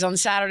your buddies on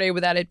Saturday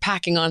without it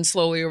packing on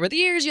slowly over the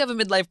years. You have a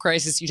midlife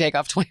crisis, you take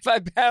off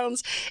 25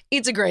 pounds.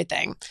 It's a great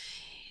thing.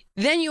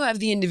 Then you have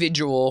the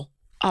individual,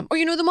 or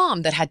the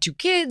mom that had 2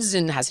 kids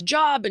and has a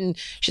job, and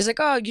she's like,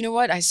 oh, you know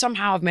what? I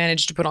somehow have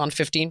managed to put on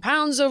 15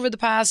 pounds over the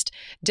past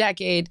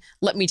decade.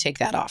 Let me take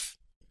that off.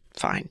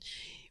 Fine.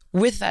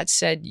 With that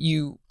said,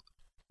 you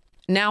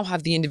now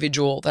have the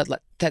individual that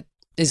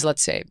is,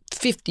 let's say,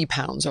 50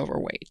 pounds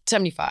overweight,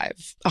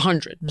 75,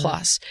 100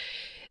 plus.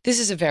 This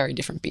is a very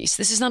different beast.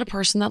 This is not a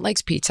person that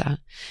likes pizza.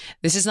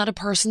 This is not a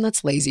person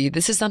that's lazy.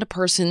 This is not a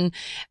person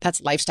that's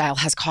lifestyle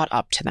has caught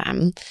up to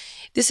them.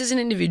 This is an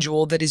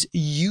individual that is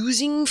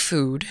using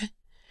food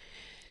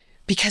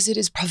because it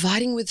is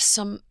providing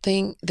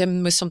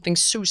them with something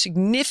so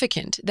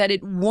significant that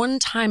at one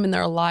time in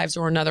their lives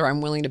or another,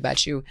 I'm willing to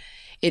bet you,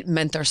 it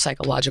meant their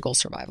psychological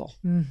survival.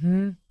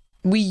 Mm-hmm.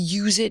 We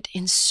use it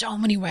in so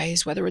many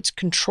ways, whether it's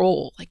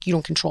control, like you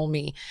don't control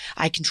me,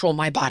 I control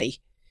my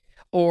body,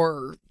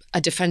 or a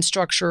defense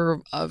structure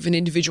of an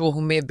individual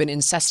who may have been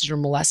incested or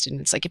molested.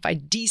 And it's like, if I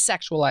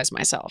desexualize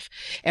myself,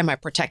 am I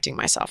protecting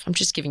myself? I'm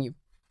just giving you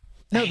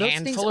No, those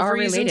things are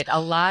related. A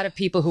lot of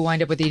people who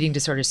wind up with eating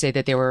disorders say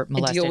that they were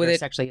molested or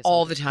sexually assaulted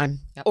all the time.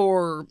 Yep.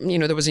 Or,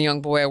 there was a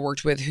young boy I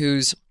worked with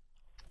whose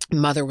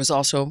mother was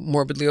also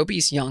morbidly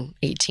obese,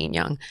 18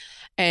 young.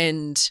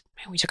 And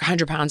we took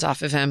 100 pounds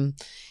off of him.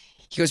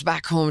 He goes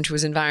back home to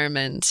his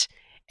environment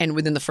and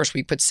within the first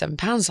week puts 7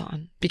 pounds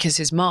on because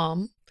his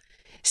mom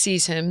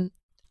sees him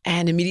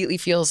and immediately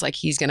feels like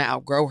he's going to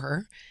outgrow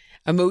her,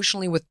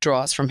 emotionally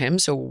withdraws from him.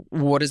 So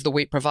what does the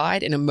weight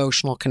provide? An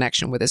emotional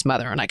connection with his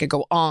mother. And I could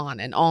go on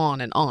and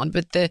on and on.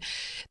 But the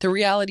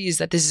reality is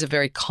that this is a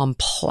very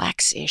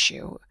complex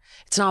issue.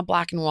 It's not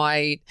black and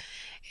white.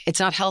 It's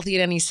not healthy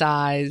at any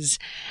size.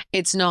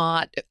 It's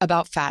not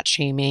about fat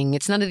shaming.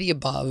 It's none of the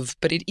above,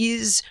 but it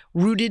is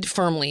rooted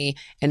firmly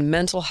in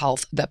mental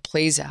health that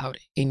plays out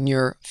in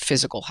your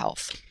physical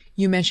health.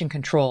 You mentioned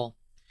control.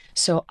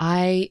 So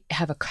I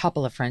have a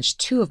couple of friends,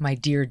 2 of my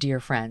dear, dear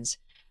friends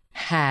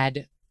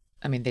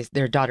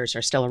their daughters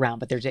are still around,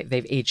 but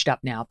they've aged up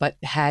now, but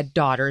had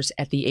daughters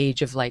at the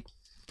age of like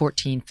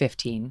 14,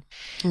 15,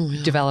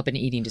 develop an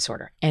eating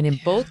disorder. And in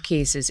both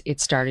cases, it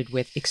started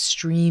with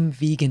extreme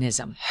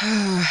veganism.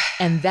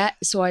 And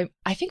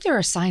I think there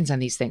are signs on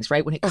these things,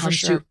 right? When it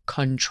comes to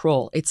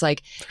control, it's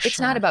like, it's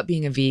not about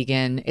being a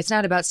vegan. It's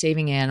not about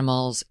saving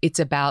animals. It's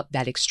about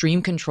that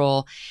extreme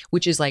control,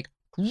 which is like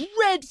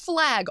red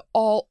flag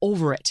all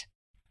over it.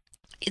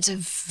 It's a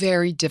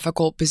very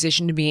difficult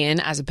position to be in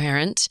as a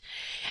parent.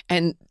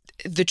 And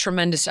the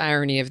tremendous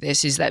irony of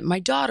this is that my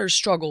daughter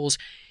struggles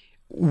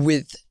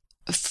with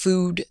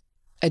food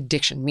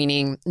addiction,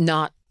 meaning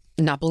not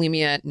not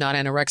bulimia, not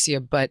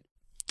anorexia, but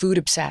food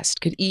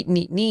obsessed, could eat and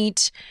eat and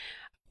eat,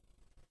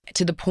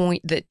 to the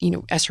point that,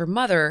 as her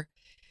mother,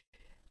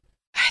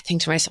 I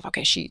think to myself,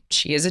 okay, she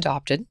is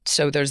adopted.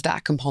 So there's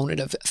that component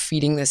of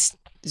feeding this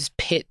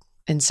pit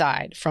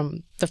inside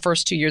from the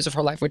first 2 years of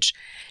her life, which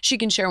she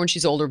can share when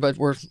she's older, but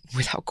were,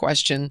 without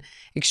question,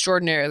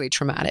 extraordinarily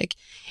traumatic.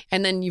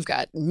 And then you've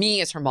got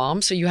me as her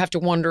mom. So you have to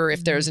wonder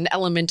if there's an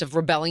element of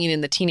rebellion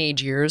in the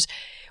teenage years.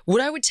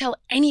 What I would tell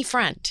any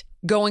friend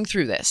going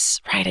through this,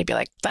 right? I'd be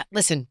like,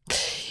 listen,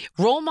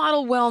 role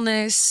model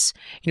wellness,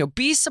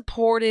 be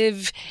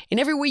supportive in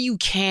every way you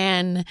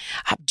can.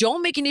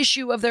 Don't make an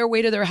issue of their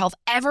weight or their health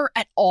ever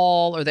at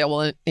all, or they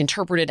will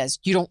interpret it as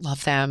you don't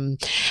love them.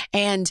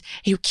 And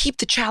keep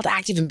the child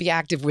active and be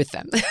active with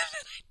them. I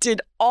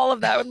did all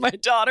of that with my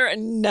daughter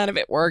and none of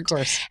it worked. Of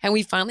course. And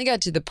we finally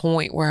got to the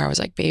point where I was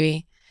like,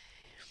 baby,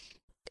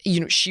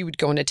 she would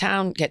go into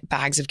town, get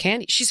bags of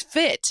candy. She's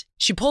fit.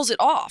 She pulls it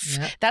off.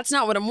 Yep. That's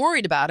not what I'm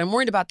worried about. I'm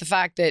worried about the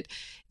fact that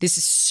this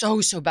is so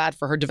bad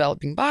for her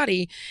developing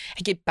body.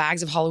 I get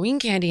bags of Halloween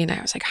candy and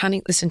I was like,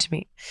 honey, listen to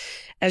me.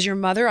 As your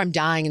mother, I'm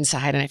dying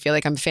inside and I feel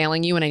like I'm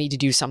failing you and I need to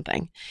do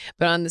something.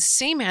 But on the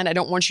same hand, I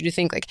don't want you to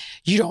think like,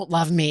 you don't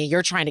love me.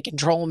 You're trying to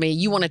control me.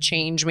 You want to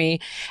change me.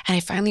 And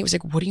I finally was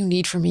like, what do you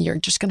need from me? You're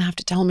just going to have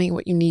to tell me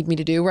what you need me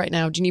to do right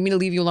now. Do you need me to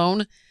leave you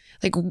alone?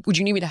 Like, would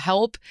you need me to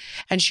help?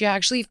 And she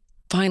actually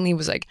finally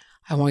was like,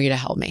 I want you to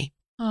help me.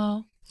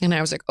 Oh. And I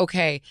was like,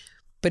 okay,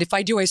 but if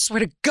I do, I swear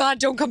to God,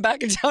 don't come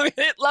back and tell me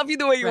I didn't love you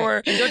the way you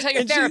were. And don't tell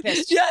your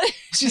therapist.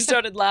 She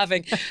started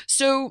laughing.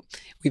 So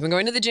we've been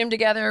going to the gym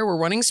together. We're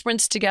running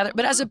sprints together.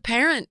 But as a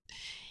parent,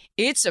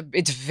 it's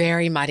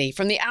very muddy.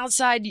 From the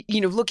outside,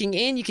 looking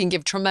in, you can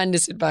give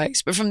tremendous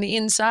advice. But from the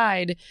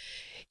inside,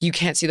 you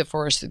can't see the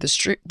forest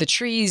through the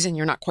trees and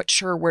you're not quite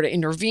sure where to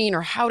intervene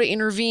or how to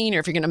intervene or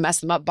if you're going to mess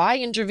them up by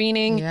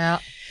intervening. Yeah.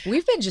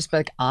 We've been just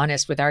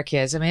honest with our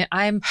kids. I mean,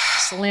 I'm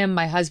slim.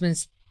 My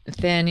husband's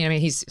thin.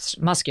 He's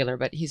muscular,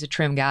 but he's a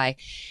trim guy.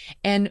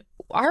 And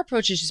our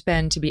approach has just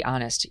been to be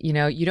honest. You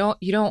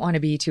don't want to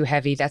be too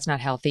heavy. That's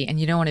not healthy. And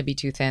you don't want to be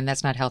too thin.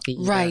 That's not healthy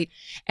either. Right.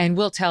 And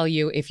we'll tell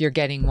you if you're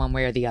getting one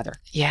way or the other.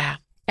 Yeah.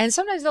 And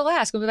sometimes they'll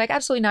ask, we'll be like,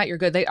 absolutely not, you're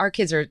good. Our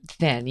kids are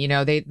thin,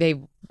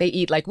 they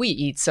eat like we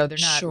eat, so they're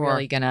not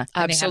really gonna,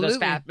 absolutely.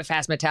 They have those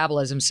fast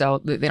metabolism, so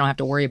they don't have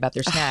to worry about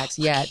their snacks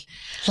yet.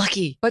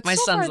 Lucky. But my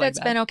so son's far like that's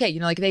that. been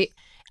okay.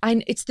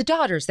 It's the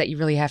daughters that you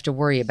really have to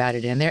worry about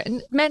it in there.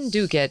 And men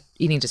do get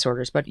eating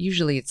disorders, but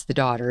usually it's the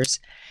daughters.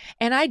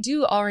 And I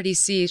do already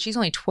see, she's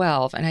only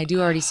 12, and I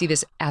do already see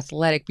this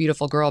athletic,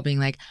 beautiful girl being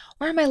like,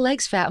 why are my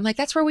legs fat? I'm like,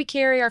 that's where we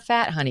carry our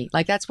fat, honey.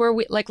 Like, that's where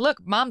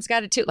look, mom's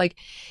got it too. Like,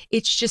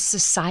 it's just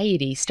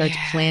society starts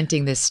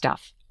planting this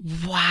stuff.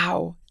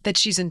 Wow. That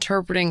she's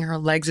interpreting her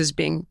legs as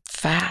being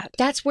fat.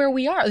 That's where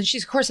we are. And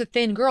she's, of course, a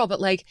thin girl,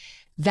 but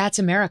that's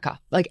America.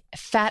 Like,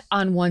 fat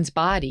on one's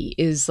body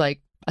is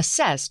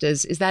assessed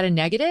as, is that a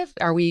negative?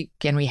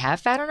 Can we have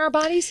fat on our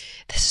bodies?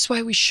 This is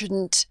why we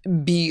shouldn't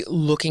be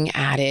looking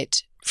at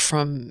it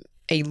from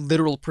a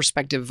literal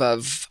perspective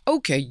of,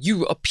 okay,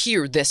 you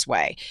appear this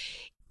way.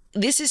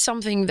 This is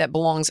something that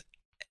belongs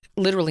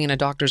literally in a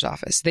doctor's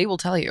office. They will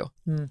tell you,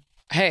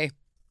 hey,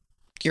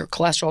 your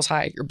cholesterol's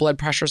high, your blood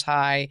pressure's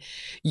high,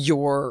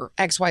 your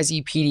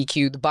XYZ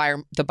PDQ,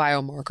 the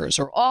biomarkers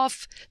are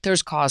off.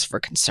 There's cause for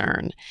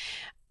concern.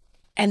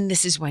 And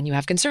this is when you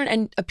have concern.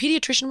 And a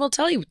pediatrician will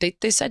tell you,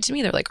 they said to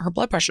me, they're like, her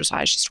blood pressure's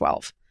high, she's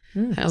 12.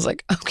 And I was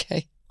like,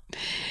 okay,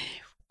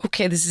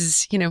 this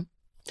is,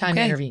 time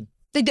to intervene.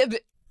 They did.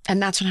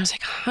 And that's when I was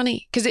like,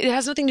 honey, because it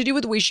has nothing to do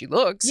with the way she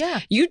looks.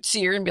 Yeah. You'd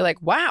see her and be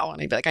like, wow.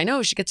 And I'd be like, I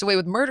know, she gets away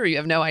with murder. You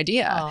have no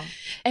idea. Oh.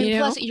 And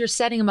plus, you're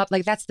setting them up.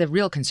 That's the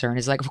real concern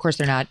is of course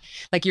they're not,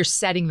 you're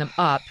setting them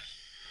up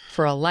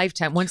for a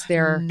lifetime once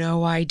they're.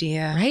 No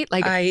idea. Right?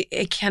 I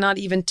cannot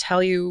even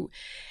tell you.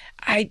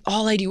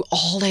 All I do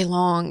all day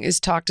long is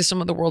talk to some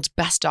of the world's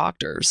best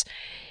doctors.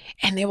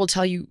 And they will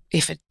tell you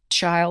if a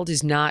child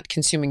is not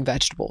consuming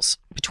vegetables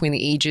between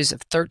the ages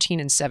of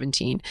 13 and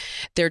 17,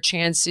 their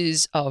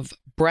chances of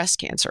breast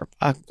cancer,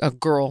 a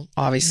girl,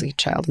 obviously,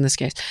 child in this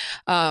case,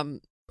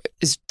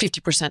 is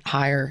 50%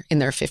 higher in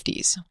their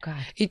 50s. Oh,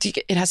 God.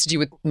 It has to do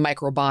with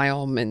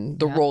microbiome and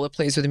the role it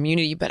plays with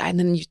immunity. But I'm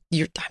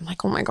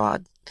like, oh my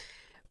God,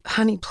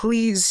 honey,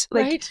 please,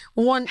 you're gonna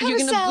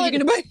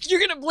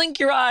blink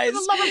your eyes. For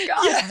the love of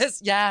God.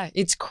 Yes, yeah,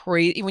 it's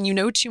crazy. When you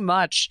know too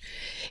much,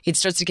 it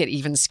starts to get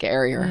even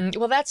scarier.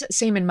 Well, that's the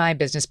same in my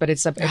business, but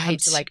it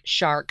comes to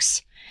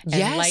sharks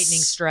and lightning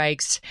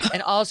strikes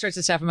and all sorts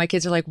of stuff. And my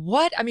kids are like,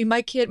 what? I mean,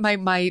 my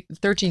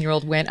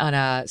 13-year-old went on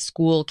a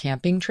school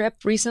camping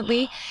trip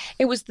recently.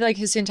 It was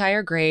his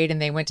entire grade,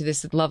 and they went to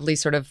this lovely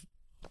sort of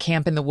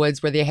camp in the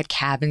woods where they had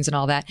cabins and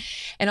all that.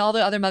 And all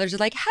the other mothers are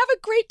like, have a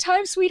great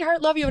time,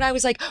 sweetheart. Love you. And I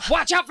was like,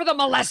 watch out for the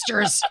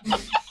molesters.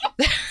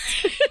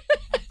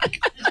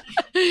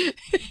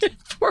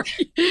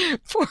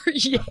 Poor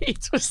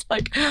Yates was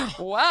like,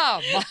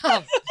 wow,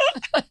 Mom.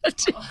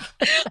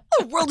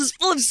 The world is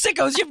full of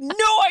sickos. You have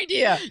no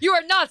idea. You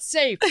are not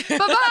safe.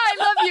 Bye-bye.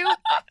 Love you.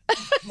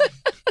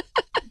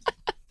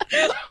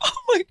 Oh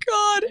my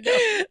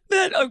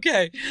God.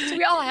 Okay. So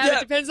we all have it.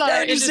 Depends on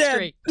our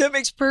industry. That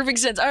makes perfect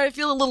sense. All right, I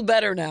feel a little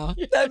better now.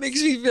 That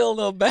makes me feel a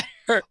little better.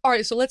 All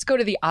right, so let's go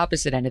to the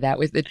opposite end of that.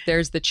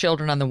 There's the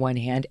children on the one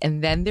hand,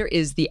 and then there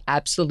is the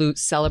absolute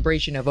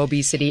celebration of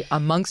obesity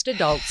amongst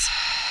adults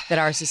that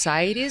our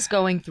society is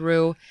going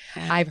through.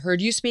 I've heard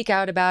you speak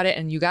out about it,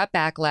 and you got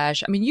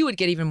backlash. I mean, you would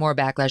get even more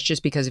backlash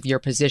just because of your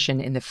position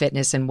in the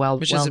fitness and wellness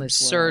Which is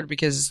absurd world.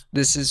 Because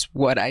this is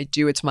what I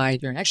do. It's my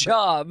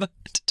job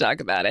to talk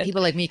about it.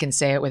 People like me can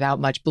say it without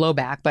much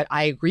blowback, but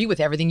I agree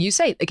with everything you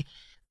say. Like,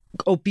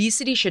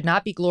 obesity should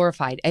not be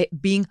glorified.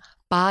 Being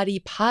body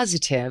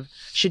positive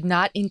should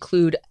not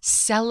include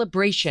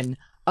celebration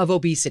of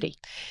obesity.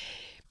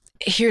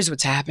 Here's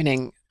what's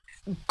happening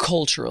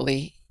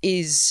culturally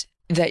is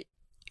that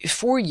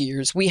for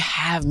years we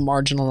have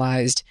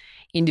marginalized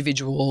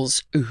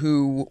individuals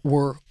who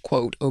were,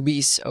 quote,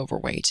 obese,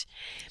 overweight.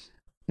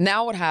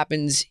 Now what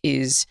happens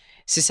is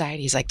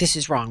society is like, this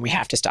is wrong. We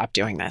have to stop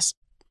doing this.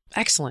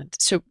 Excellent.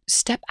 So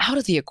step out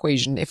of the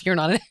equation if you're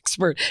not an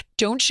expert.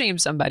 Don't shame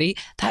somebody.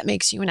 That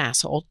makes you an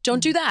asshole.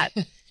 Don't do that.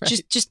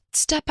 Right. Just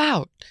step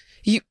out.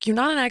 You're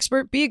not an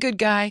expert. Be a good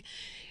guy.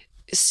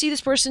 See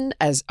this person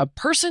as a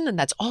person, and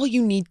that's all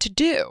you need to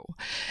do.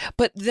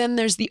 But then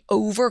there's the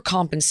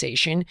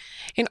overcompensation,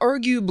 and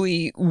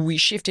arguably we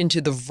shift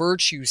into the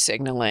virtue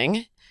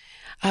signaling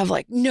of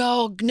like,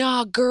 no,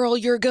 girl,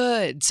 you're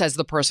good, says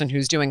the person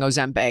who's doing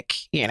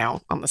Ozempic,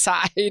 on the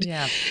side.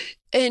 Yeah.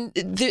 And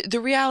the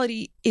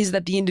reality is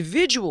that the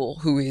individual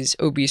who is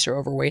obese or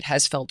overweight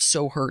has felt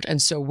so hurt and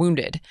so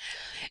wounded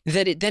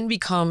that it then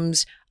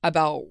becomes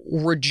about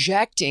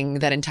rejecting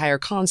that entire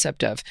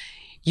concept of,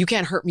 you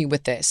can't hurt me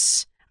with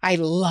this. I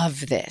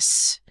love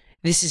this.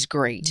 This is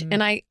great. Mm-hmm.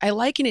 And I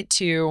liken it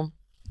to,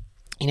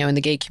 in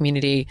the gay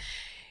community,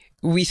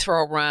 we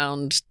throw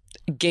around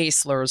gay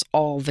slurs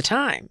all the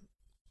time.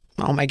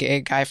 All my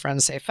gay guy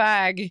friends say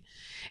fag.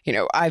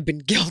 I've been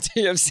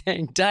guilty of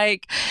saying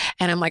dyke.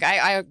 And I'm like,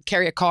 I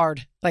carry a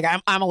card. Like,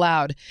 I'm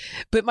allowed.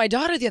 But my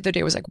daughter the other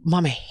day was like,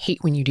 Mom, I hate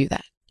when you do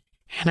that.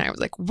 And I was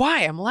like,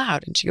 why? I'm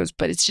allowed. And she goes,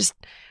 but it's just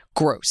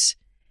gross.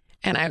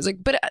 And I was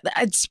like, but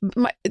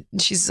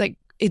she's like,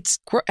 it's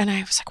gross. And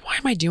I was like, why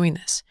am I doing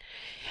this?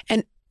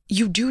 And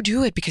you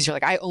do it because you're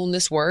like, I own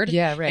this word.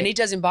 Yeah, right. And it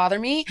doesn't bother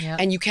me. Yeah.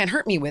 And you can't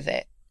hurt me with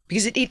it.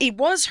 Because it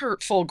was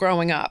hurtful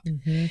growing up.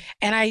 Mm-hmm.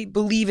 And I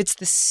believe it's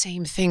the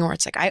same thing where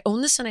it's like, I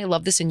own this and I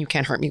love this and you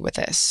can't hurt me with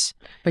this.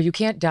 But you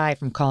can't die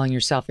from calling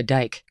yourself a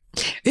dyke.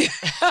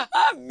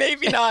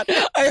 Maybe not.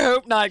 I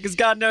hope not, because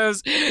God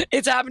knows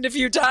it's happened a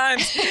few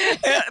times.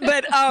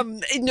 But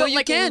no, but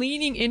like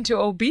leaning into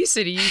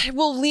obesity.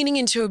 Well, leaning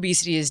into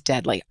obesity is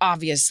deadly.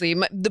 Obviously,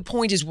 the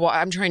point is why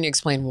I'm trying to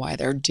explain why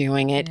they're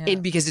doing it,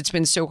 and because it's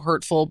been so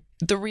hurtful.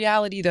 The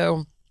reality,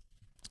 though,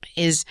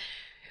 is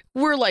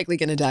we're likely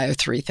going to die of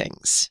 3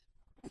 things.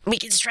 We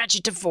can stretch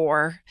it to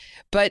 4,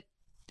 but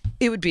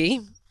it would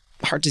be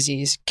heart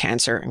disease,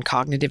 cancer, and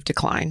cognitive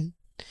decline.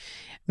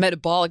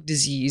 Metabolic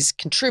disease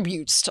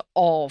contributes to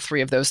all 3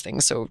 of those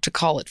things. So to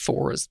call it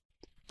 4 is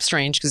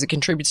strange because it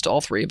contributes to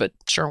all 3, but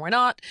sure, why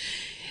not?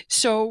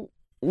 So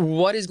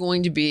what is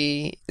going to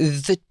be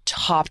the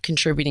top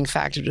contributing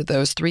factor to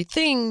those 3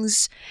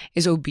 things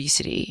is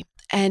obesity.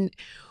 And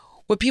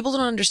what people don't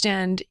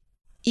understand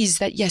is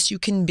that, yes, you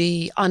can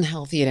be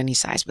unhealthy at any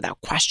size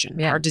without question.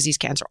 Yeah. Heart disease,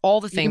 cancer,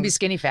 all the things. You can be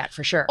skinny fat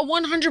for sure.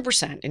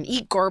 100%, and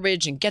eat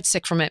garbage and get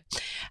sick from it.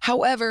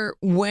 However,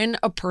 when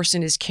a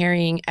person is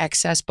carrying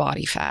excess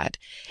body fat,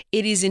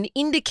 it is an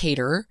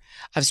indicator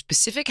of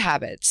specific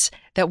habits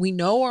that we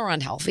know are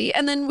unhealthy.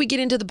 And then we get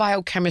into the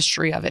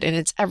biochemistry of it. And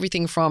it's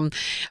everything from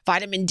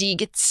vitamin D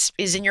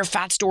is in your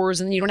fat stores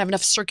and you don't have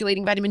enough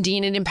circulating vitamin D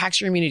and it impacts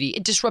your immunity.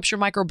 It disrupts your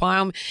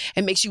microbiome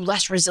and makes you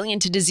less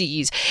resilient to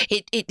disease.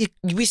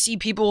 We see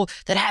people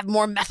that have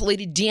more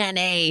methylated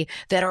DNA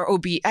that are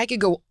obese. I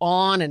could go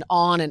on and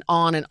on and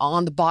on and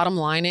on. The bottom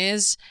line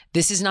is,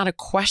 this is not a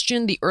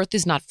question. The earth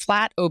is not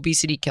flat.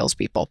 Obesity kills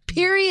people.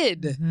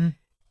 Period. Mm-hmm.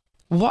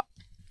 What?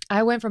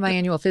 I went for my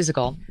annual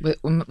physical.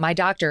 My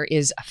doctor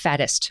is a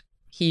fattist.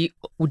 He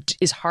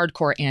is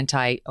hardcore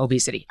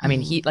anti-obesity. I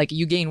mean, he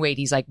you gain weight.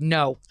 He's like,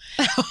 no.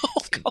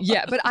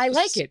 Yeah, but I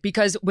like it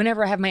because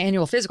whenever I have my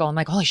annual physical, I'm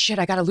like, holy shit,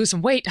 I got to lose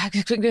some weight. I'm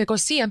going to go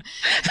see him.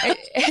 And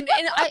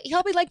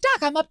he'll be like,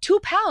 Doc, I'm up 2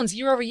 pounds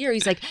year over year.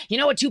 He's like, you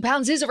know what 2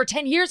 pounds is over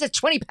 10 years? It's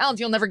 20 pounds.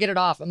 You'll never get it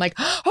off. I'm like,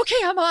 okay,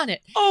 I'm on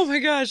it. Oh my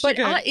gosh. But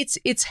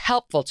it's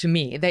helpful to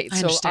me.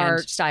 So our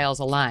styles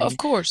align. Of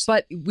course.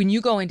 But when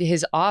you go into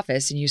his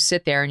office and you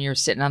sit there and you're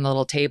sitting on the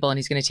little table and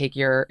he's going to take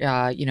your,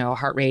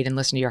 heart rate and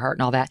listen to your heart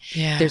and all that.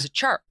 Yeah. There's a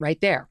chart right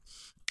there.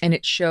 And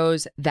it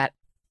shows that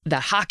the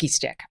hockey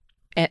stick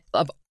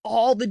of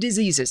all the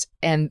diseases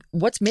and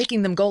what's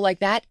making them go like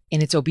that,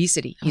 and it's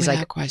obesity. He's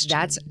like,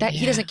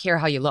 he doesn't care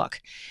how you look.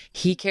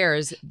 He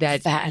cares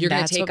that you're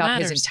going to take up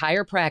his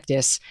entire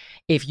practice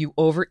if you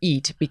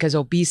overeat, because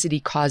obesity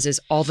causes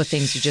all the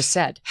things you just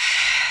said.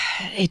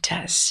 It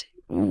does.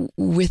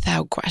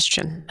 without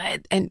question.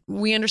 And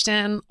we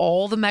understand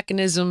all the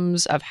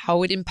mechanisms of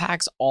how it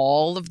impacts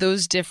all of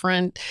those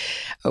different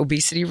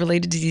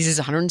obesity-related diseases,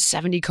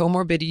 170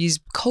 comorbidities.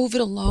 COVID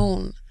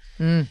alone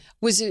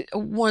was a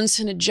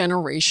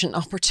once-in-a-generation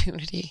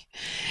opportunity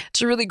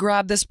to really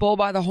grab this bull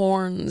by the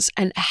horns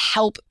and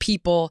help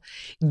people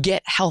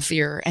get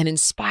healthier and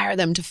inspire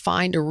them to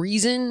find a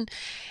reason.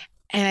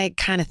 And I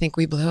kind of think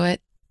we blew it.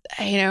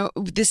 You know,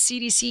 the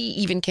CDC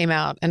even came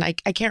out, and I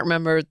can't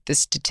remember the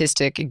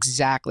statistic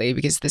exactly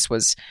because this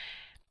was,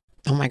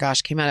 oh my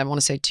gosh, came out, I want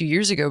to say 2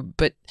 years ago,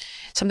 but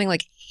something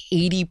like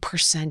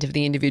 80% of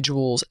the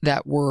individuals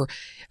that were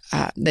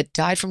that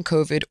died from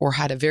COVID or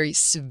had a very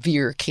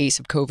severe case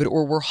of COVID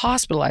or were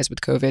hospitalized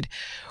with COVID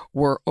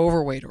were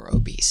overweight or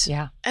obese.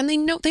 Yeah. And they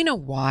know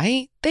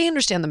why. They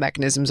understand the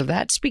mechanisms of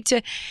that. Speak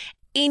to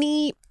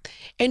any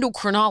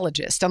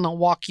endocrinologist and they'll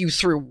walk you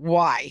through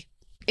why.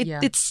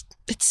 It's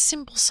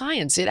simple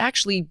science. It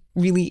actually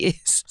really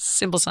is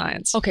simple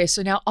science. Okay,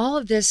 so now all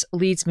of this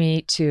leads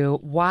me to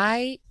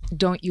why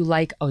don't you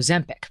like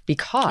Ozempic?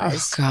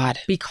 Because oh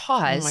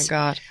my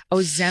God,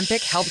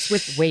 Ozempic helps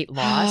with weight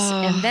loss,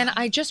 and then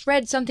I just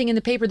read something in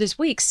the paper this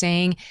week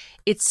saying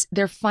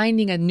they're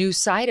finding a new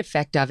side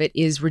effect of it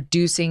is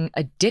reducing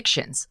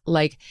addictions,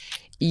 like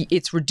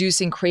it's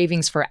reducing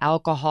cravings for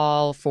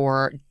alcohol,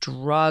 for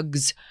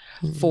drugs,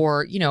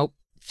 for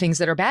things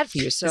that are bad for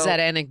you. So is that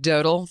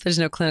anecdotal? There's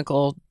no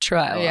clinical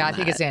trial. Yeah, I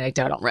think it's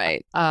anecdotal.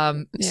 Right.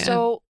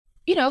 So,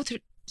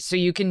 so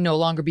you can no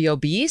longer be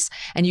obese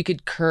and you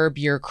could curb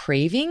your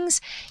cravings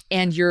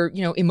and your,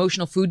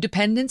 emotional food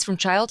dependence from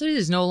childhood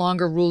is no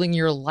longer ruling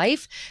your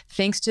life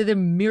thanks to the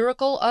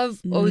miracle of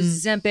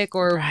Ozempic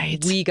or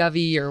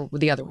Wegovy or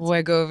the other ones.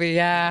 Wegovy,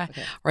 yeah.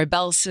 Okay.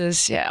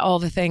 Ribelsis, yeah, all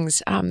the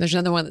things. There's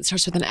another one that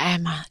starts with an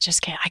M. I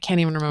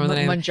can't even remember the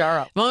name.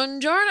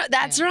 Mounjaro.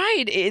 That's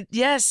right.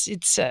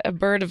 It's a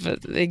bird of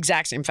the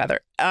exact same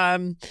feather.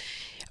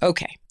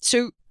 Okay.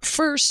 So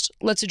first,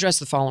 let's address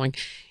the following.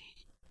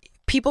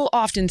 People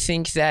often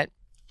think that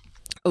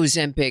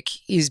Ozempic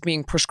is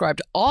being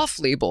prescribed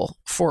off-label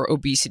for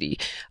obesity.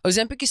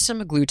 Ozempic is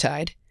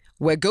semaglutide.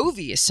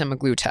 Wegovy is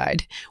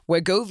semaglutide.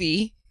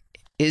 Wegovy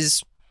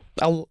is,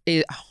 oh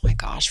my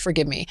gosh,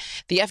 forgive me.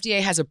 The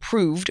FDA has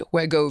approved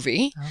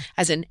Wegovy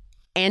as an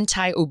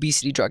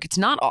anti-obesity drug. It's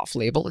not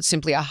off-label. It's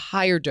simply a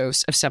higher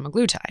dose of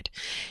semaglutide.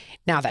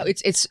 Now that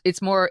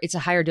it's a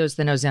higher dose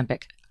than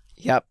Ozempic.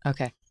 Yep.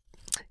 Okay.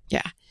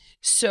 Yeah.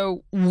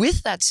 So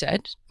with that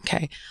said,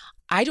 okay,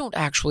 I don't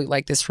actually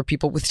like this for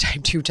people with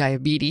type 2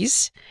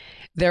 diabetes.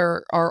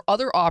 There are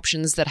other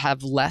options that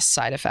have less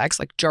side effects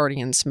like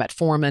Jardiance,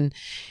 metformin.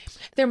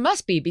 There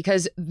must be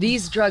because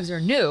these drugs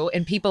are new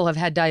and people have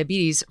had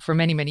diabetes for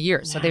many, many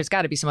years. So there's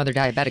got to be some other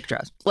diabetic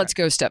drugs. Let's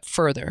go a step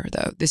further,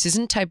 though. This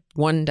isn't type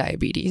 1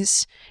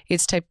 diabetes.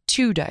 It's type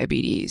 2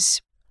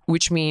 diabetes,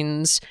 which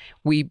means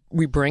we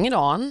bring it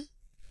on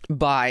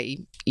by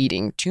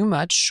eating too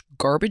much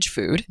garbage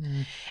food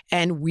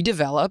and we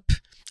develop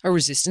a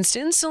resistance to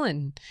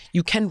insulin.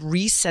 You can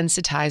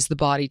resensitize the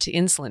body to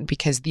insulin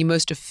because the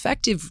most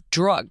effective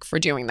drug for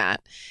doing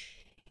that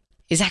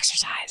is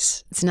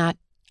exercise. It's not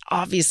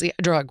obviously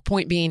a drug.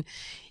 Point being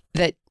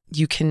that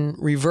you can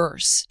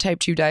reverse type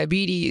 2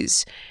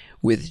 diabetes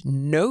with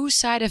no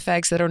side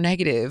effects that are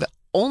negative,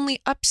 only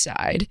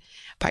upside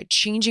by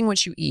changing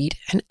what you eat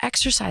and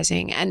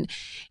exercising. And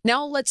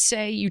now let's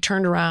say you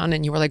turned around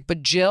and you were like,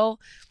 but Jill,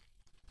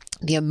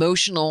 the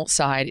emotional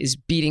side is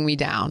beating me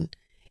down.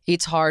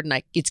 It's hard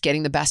and it's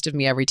getting the best of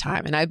me every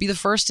time. And I'd be the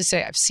first to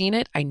say, I've seen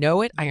it, I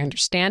know it, I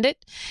understand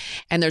it.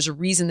 And there's a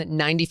reason that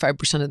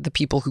 95% of the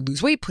people who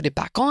lose weight put it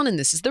back on. And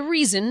this is the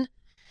reason,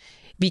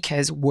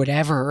 because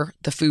whatever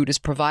the food is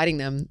providing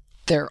them,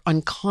 they're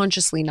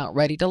unconsciously not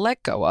ready to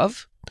let go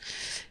of.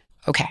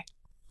 Okay,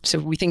 so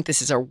we think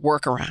this is our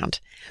workaround.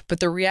 But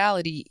the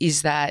reality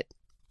is that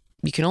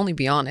you can only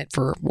be on it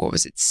for,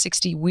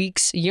 60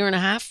 weeks, a year and a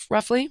half,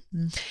 roughly?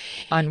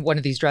 On one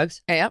of these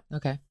drugs? Yep.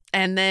 Okay.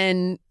 And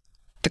then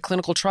the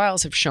clinical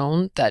trials have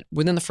shown that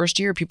within the first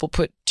year, people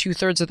put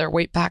 2/3 of their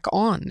weight back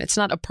on. It's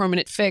not a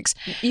permanent fix.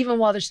 Even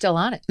while they're still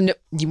on it? No,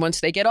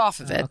 once they get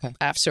off of it. Okay.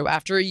 So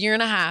after a year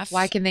and a half.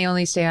 Why can they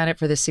only stay on it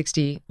for the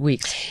 60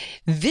 weeks?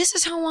 This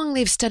is how long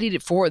they've studied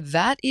it for.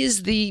 That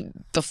is the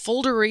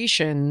full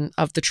duration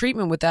of the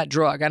treatment with that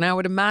drug. And I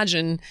would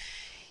imagine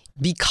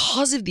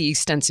because of the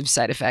extensive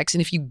side effects,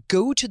 and if you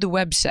go to the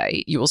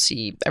website, you will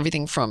see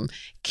everything from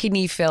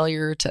kidney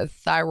failure to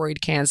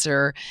thyroid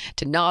cancer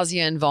to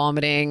nausea and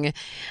vomiting.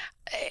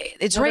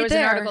 It's right there. There was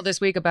an article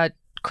this week about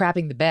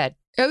crapping the bed.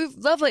 Oh,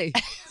 lovely.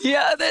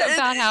 Yeah,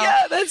 about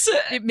how that's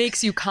it. It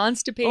makes you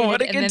constipated.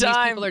 What a and good then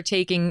time. These people are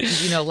taking,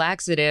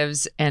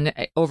 laxatives and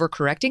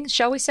overcorrecting,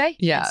 shall we say?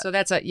 Yeah. And so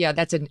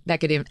that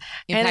could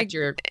impact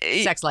your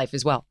sex life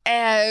as well.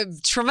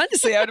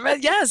 Tremendously. I would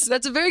imagine. Yes,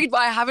 that's a very good.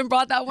 I haven't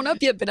brought that one up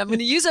yet, but I'm going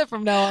to use it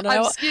from now on.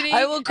 I'm skinny.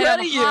 I will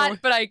credit you. Hot,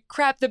 but I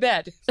crap the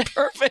bed.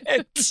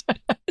 Perfect.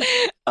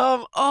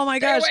 Oh my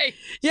gosh.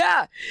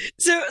 Yeah.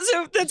 So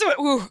that's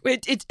what.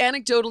 It's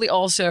anecdotally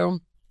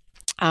also.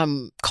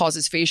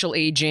 causes facial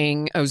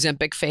aging,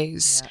 Ozempic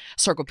phase,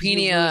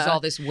 sarcopenia. You lose all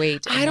this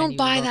weight. I don't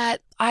buy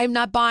that. I'm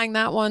not buying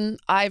that one.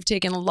 I've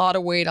taken a lot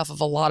of weight off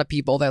of a lot of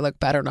people. They look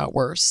better, not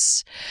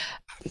worse.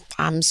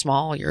 I'm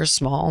small. You're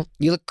small.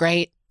 You look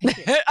great.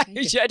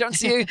 I don't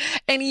see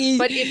any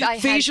But if I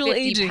had facial 50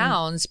 aging.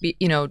 pounds,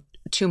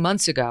 2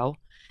 months ago,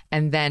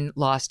 and then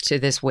lost to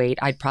this weight,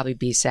 I'd probably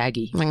be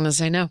saggy. I'm going to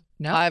say no.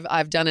 No?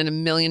 I've done it a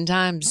million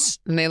times,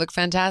 and they look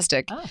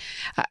fantastic.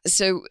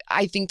 So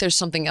I think there's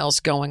something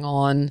else going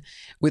on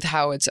with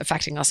how it's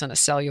affecting us on a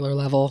cellular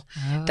level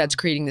that's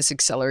creating this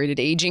accelerated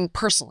aging.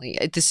 Personally,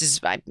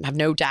 I have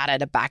no data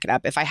to back it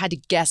up. If I had to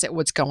guess at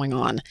what's going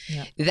on,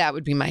 that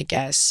would be my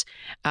guess.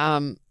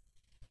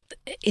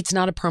 It's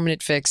not a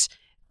permanent fix.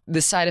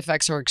 The side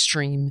effects are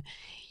extreme.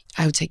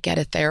 I would say get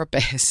a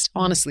therapist.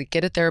 Honestly,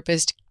 get a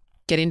therapist,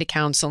 get into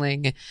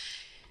counseling,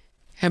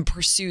 and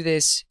pursue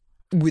this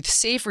with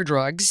safer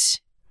drugs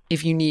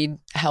if you need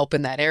help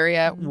in that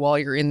area while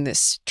you're in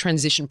this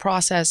transition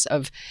process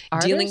of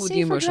dealing with the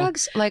emotional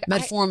drugs. Like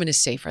metformin is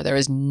safer. There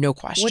is no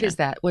question. What is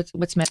that? What's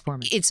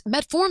metformin? It's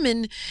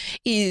metformin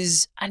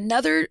is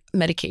another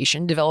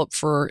medication developed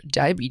for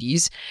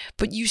diabetes,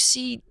 but you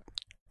see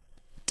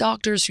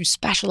doctors who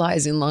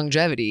specialize in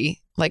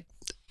longevity, like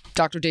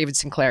Dr. David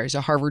Sinclair is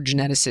a Harvard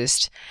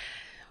geneticist,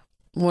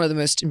 one of the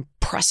most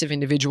impressive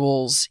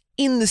individuals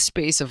in the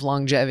space of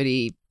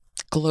longevity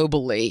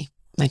globally,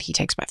 and he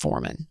takes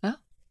metformin. Oh.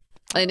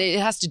 And it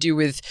has to do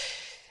with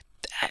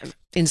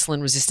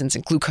insulin resistance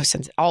and glucose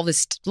and all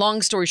this.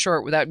 Long story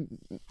short, without,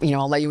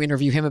 I'll let you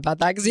interview him about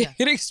that because he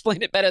can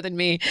explain it better than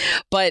me.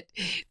 But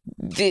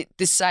the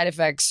side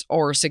effects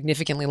are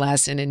significantly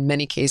less. And in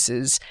many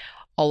cases,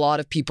 a lot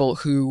of people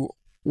who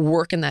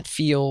work in that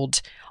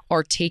field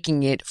are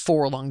taking it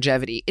for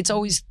longevity. It's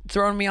always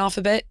thrown me off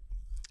a bit.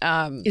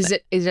 Does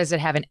it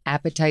have an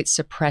appetite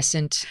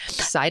suppressant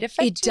side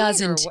effect? It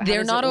doesn't.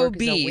 They're not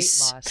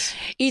obese.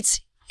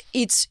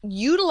 It's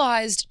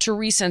utilized to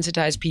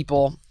resensitize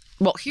people.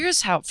 Well,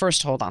 here's how.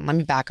 First, hold on. Let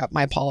me back up.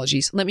 My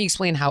apologies. Let me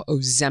explain how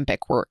Ozempic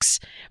works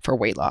for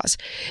weight loss.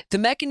 The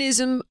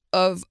mechanism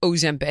of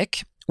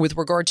Ozempic with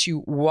regard to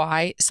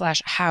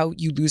why/how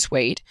you lose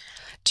weight.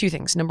 Two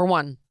things. Number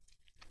one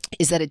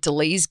is that it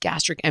delays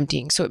gastric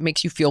emptying, so it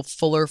makes you feel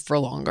fuller for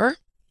longer.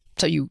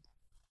 So you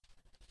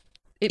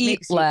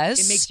eat less.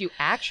 It makes you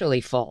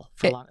actually full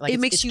for longer. Like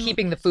it's you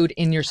keeping the food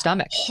in your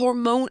stomach.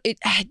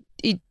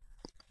 It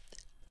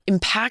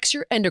impacts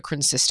your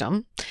endocrine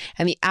system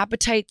and the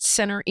appetite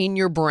center in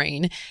your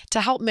brain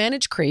to help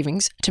manage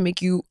cravings, to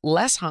make you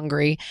less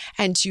hungry,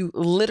 and to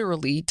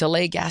literally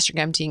delay gastric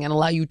emptying and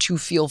allow you to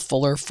feel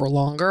fuller for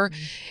longer.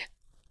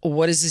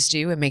 What does this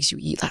do? It makes you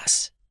eat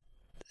less.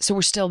 So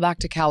we're still back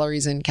to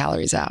calories in,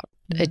 calories out.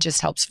 It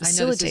just helps facilitate.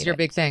 I know this is your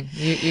big thing.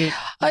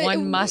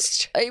 One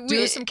must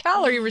do some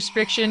calorie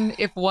restriction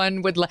if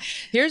one would.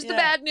 Here's the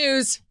bad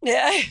news.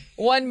 Yeah,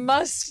 one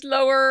must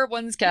lower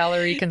one's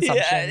calorie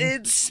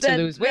consumption to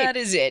lose weight. That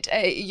is it.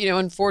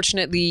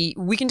 Unfortunately,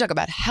 we can talk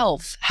about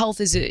health.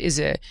 Health is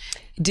a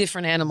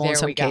different animal in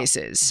some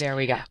cases. There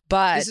we go.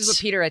 But this is what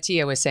Peter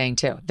Attia was saying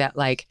too. That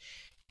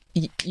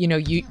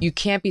you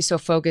can't be so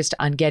focused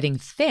on getting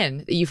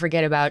thin that you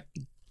forget about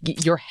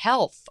your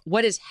health.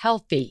 What is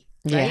healthy?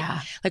 Right? Yeah.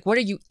 Like, what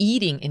are you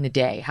eating in a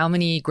day? How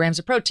many grams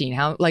of protein?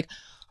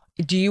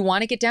 Do you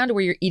want to get down to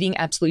where you're eating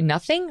absolutely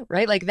nothing?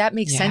 Right? Like, that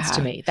makes sense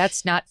to me.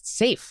 That's not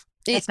safe.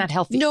 That's not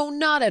healthy. No,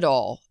 not at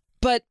all.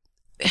 But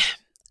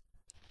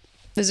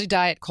there's a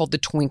diet called the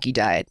Twinkie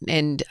diet.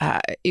 And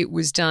it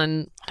was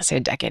done, I say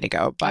a decade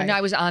ago. No, I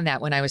was on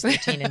that when I was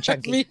 13 and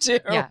chunky. Me too.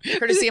 Yeah.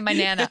 Courtesy of my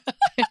Nana.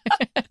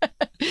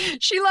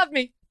 She loved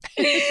me.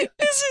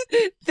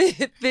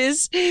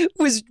 This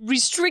was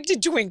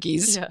restricted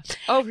Twinkies. Yeah.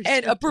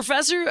 And a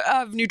professor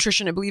of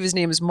nutrition, I believe his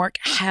name is Mark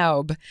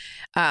Haub,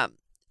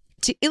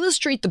 to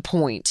illustrate the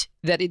point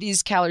that it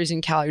is calories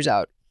in, calories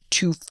out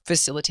to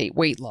facilitate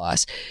weight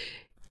loss,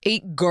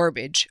 ate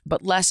garbage,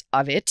 but less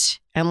of it,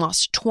 and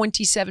lost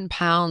 27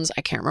 pounds.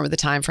 I can't remember the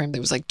time frame.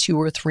 There was like 2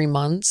 or 3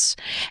 months.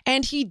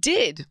 And he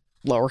did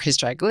lower his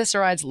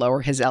triglycerides,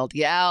 lower his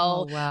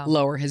LDL,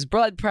 lower his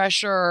blood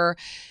pressure.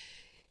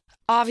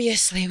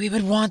 Obviously, we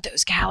would want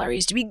those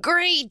calories to be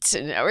great,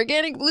 and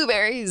organic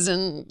blueberries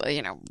and,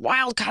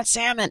 wild-caught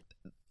salmon.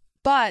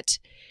 But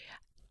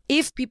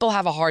if people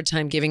have a hard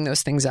time giving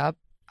those things up,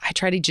 I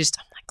try to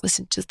I'm like,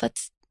 listen, just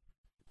let's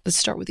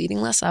start with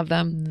eating less of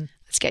them.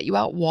 Let's get you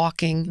out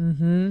walking.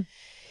 Mm-hmm.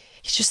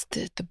 It's just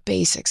the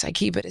basics. I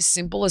keep it as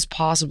simple as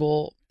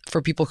possible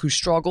for people who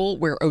struggle,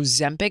 where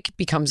Ozempic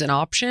becomes an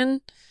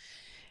option.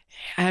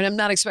 And I'm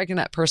not expecting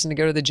that person to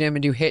go to the gym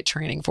and do HIIT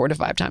training 4 to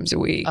 5 times a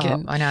week.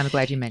 And I'm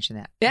glad you mentioned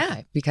that. Yeah.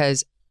 Okay.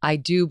 Because I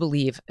do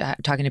believe,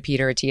 talking to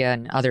Peter Attia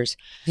and others.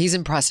 He's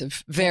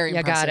impressive. Very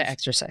impressive. You got to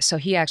exercise. So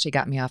he actually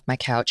got me off my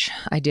couch.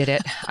 I did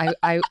it.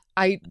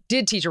 I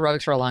did teach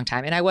aerobics for a long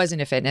time, and I was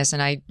into fitness,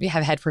 and I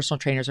have had personal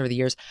trainers over the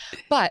years.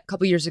 But a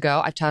couple of years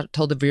ago, I've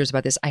told the viewers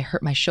about this. I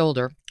hurt my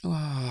shoulder.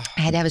 Oh.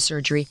 I had to have a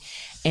surgery,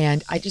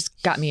 and I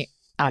just got me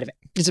out of it.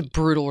 It's a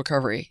brutal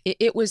recovery.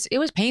 It was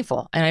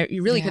painful, and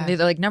you really couldn't.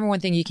 Like, number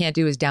one thing you can't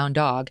do is down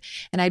dog.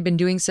 And I'd been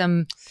doing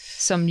some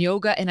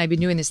yoga, and I've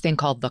been doing this thing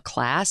called The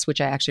Class, which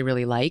I actually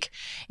really like.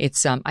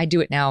 It's I do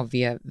it now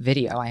via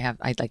video.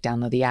 I'd like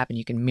download the app, and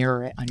you can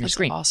mirror it on your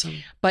screen. Awesome.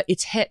 But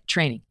it's HIIT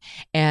training,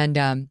 and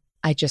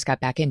I just got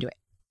back into it,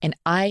 and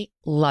I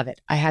love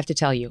it. I have to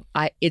tell you,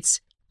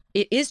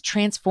 it is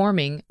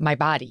transforming my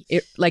body.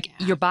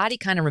 Your body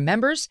kind of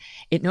remembers,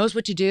 it knows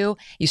what to do.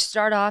 You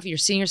start off, you're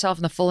seeing yourself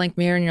in the full length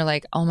mirror and you're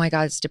like, oh my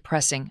God, it's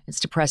depressing.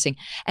 It's depressing.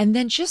 And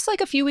then just like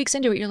a few weeks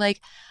into it, you're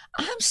like,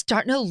 I'm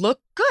starting to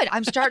look good.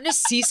 I'm starting to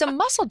see some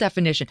muscle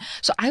definition.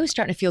 So I was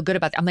starting to feel good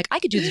about that. I'm like, I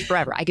could do this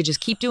forever. I could just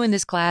keep doing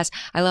this class.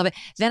 I love it.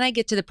 Then I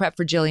get to the prep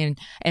for Jillian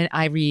and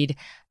I read,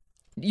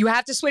 you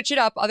have to switch it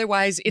up.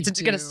 Otherwise, it's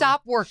going to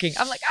stop working.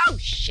 I'm like, oh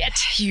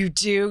shit. You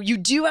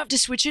do have to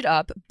switch it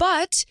up,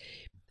 but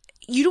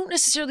you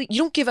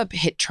don't give up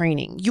HIIT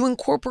training. You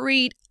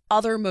incorporate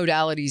other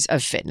modalities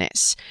of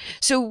fitness.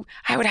 So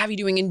I would have you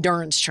doing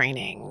endurance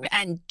training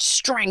and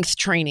strength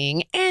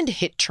training and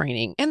HIIT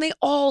training, and they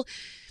all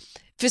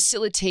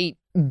facilitate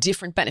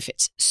different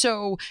benefits.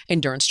 So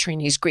endurance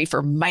training is great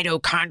for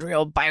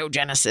mitochondrial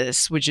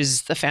biogenesis, which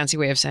is the fancy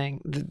way of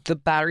saying the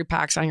battery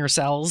packs on your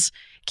cells,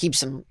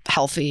 keeps them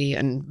healthy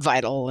and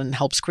vital and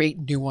helps create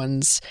new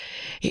ones.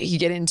 You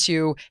get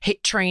into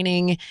HIIT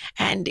training,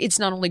 and it's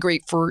not only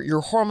great for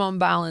your hormone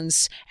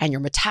balance and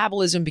your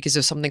metabolism because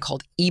of something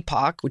called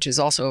EPOC, which is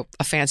also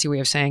a fancy way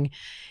of saying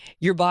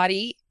your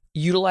body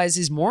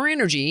utilizes more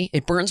energy,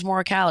 it burns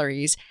more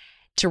calories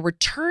to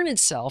return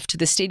itself to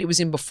the state it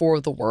was in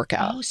before the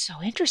workout. Oh, so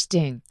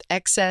interesting.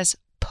 Excess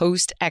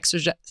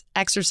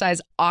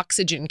post-exercise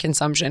oxygen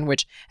consumption,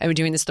 which I've been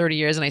doing this 30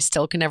 years and I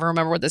still can never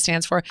remember what this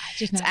stands for.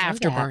 It's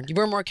afterburn. You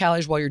burn more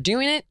calories while you're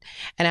doing it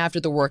and after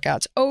the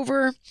workout's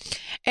over.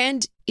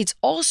 And it's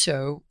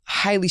also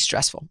highly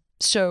stressful.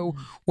 So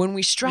when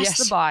we stress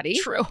the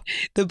body,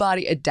 the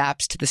body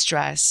adapts to the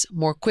stress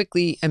more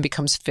quickly and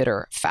becomes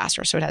fitter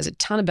faster. So it has a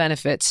ton of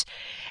benefits.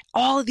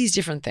 All of these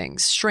different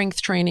things.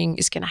 Strength training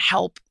is going to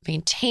help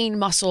maintain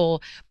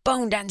muscle,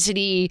 bone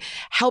density,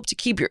 help to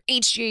keep your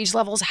HGH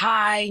levels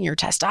high and your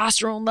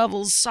testosterone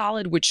levels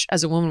solid, which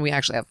as a woman, we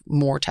actually have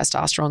more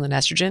testosterone than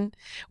estrogen.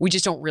 We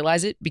just don't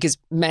realize it because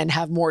men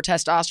have more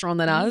testosterone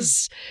than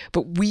us,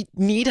 but we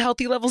need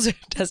healthy levels of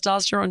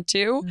testosterone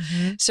too.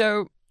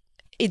 So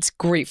it's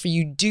great for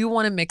you. Do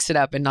want to mix it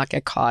up and not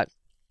get caught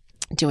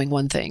doing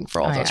one thing for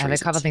all those reasons. I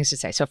have a couple things to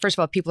say. So first of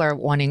all, people are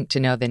wanting to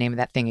know the name of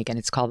that thing again.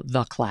 It's called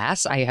The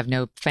Class. I have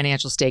no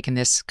financial stake in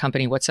this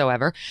company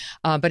whatsoever,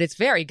 but it's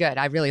very good.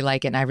 I really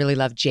like it, and I really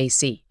love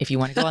JC. If you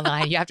want to go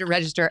online, you have to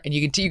register, and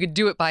you can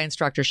do it by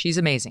instructor. She's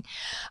amazing.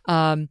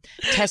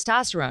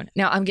 Testosterone.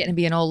 Now, I'm getting to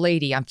be an old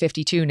lady. I'm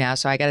 52 now,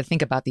 so I got to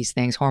think about these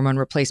things, hormone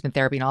replacement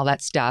therapy and all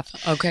that stuff.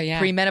 Okay,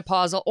 yeah.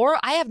 Premenopausal, or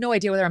I have no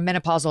idea whether I'm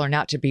menopausal or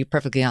not, to be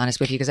perfectly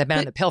honest with you, because I've been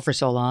on the pill for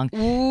so long.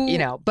 You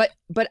know, but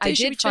I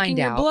did find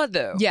out. Your blood,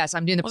 though. Yes,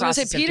 I'm doing the process. I was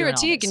going to say,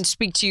 Peter Attia can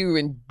speak to you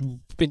in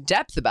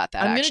depth about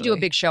that. I'm going to do a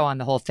big show on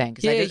the whole thing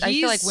because I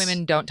feel like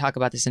women don't talk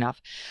about this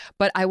enough.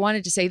 But I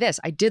wanted to say this.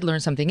 I did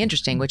learn something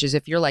interesting, which is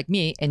if you're like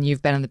me and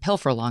you've been on the pill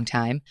for a long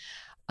time,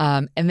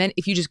 and then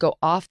if you just go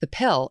off the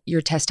pill,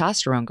 your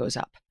testosterone goes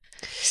up.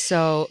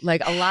 So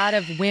like a lot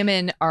of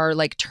women are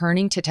like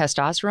turning to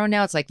testosterone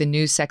now. It's like the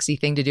new sexy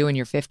thing to do in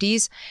your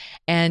 50s.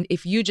 And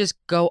if you just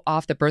go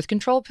off the birth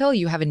control pill,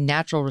 you have a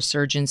natural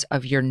resurgence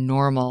of your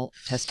normal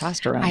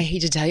testosterone. I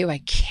hate to tell you, I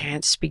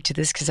can't speak to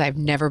this because I've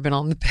never been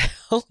on the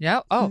pill.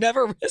 No. Oh.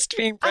 Never risked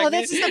being pregnant.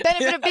 Oh, this is the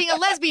benefit of being a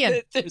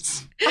lesbian.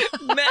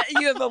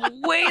 You have a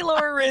way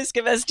lower risk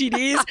of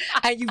STDs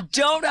and you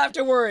don't have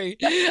to worry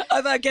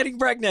about getting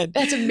pregnant.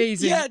 That's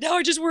amazing. Yeah, now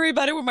I just worry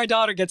about it when my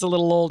daughter gets a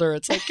little older.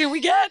 It's like, can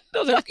we get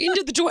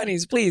into the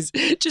 20s, please?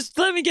 Just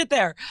let me get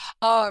there.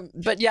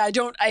 But yeah,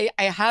 I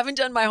haven't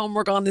done my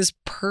homework on this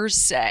per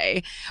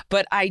se,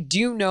 but I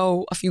do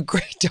know a few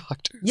great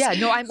doctors. Yeah,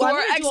 no, I'm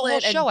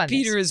excellent. Show on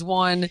Peter this. is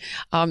one.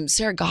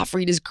 Sarah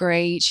Gottfried is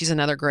great. She's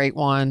another great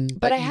one.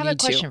 But I have a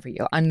question for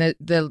you on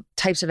the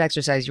types of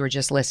exercise you were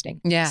just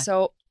listing. Yeah.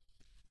 So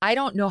I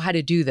don't know how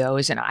to do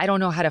those, and I don't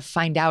know how to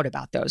find out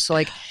about those. So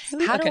like,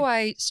 how do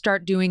I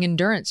start doing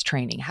endurance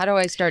training? How do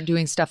I start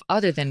doing stuff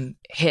other than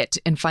HIIT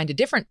and find a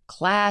different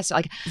class?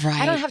 Like,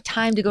 I don't have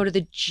time to go to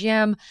the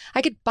gym.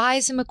 I could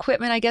buy some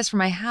equipment, I guess, for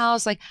my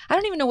house. Like, I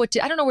don't know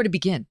where to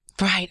begin.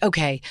 Right.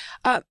 Okay.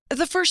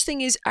 The first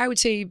thing is I would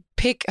say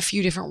pick a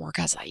few different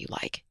workouts that you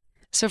like.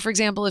 So for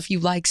example, if you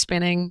like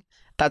spinning,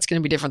 that's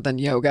going to be different than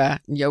yoga.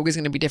 Yoga is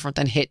going to be different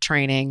than HIIT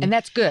training. And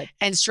that's good.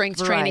 And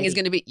strength training is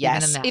going to be,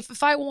 yes.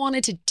 If I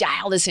wanted to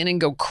dial this in and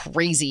go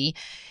crazy,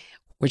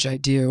 which I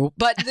do,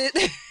 but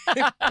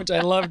which I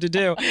love to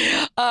do.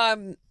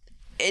 And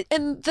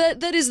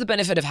that is the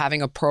benefit of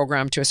having a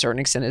program to a certain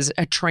extent, is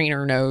a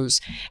trainer knows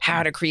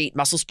how to create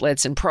muscle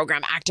splits and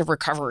program active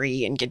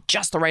recovery and get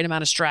just the right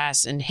amount of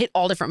stress and hit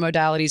all different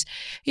modalities.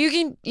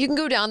 You can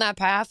go down that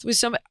path with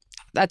some.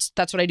 That's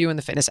what I do in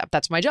the fitness app.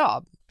 That's my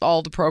job.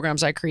 All the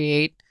programs I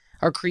create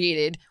are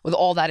created with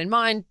all that in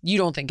mind, you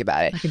don't think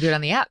about it. I can do it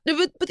on the app.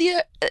 But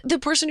the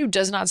person who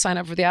does not sign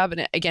up for the app,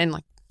 and again,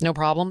 like, no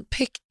problem.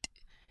 Pick,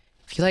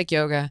 if you like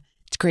yoga,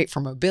 it's great for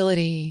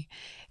mobility,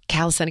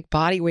 calisthenic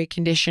body weight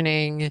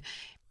conditioning.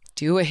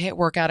 Do a HIIT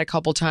workout a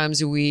couple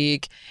times a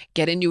week.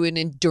 Get into an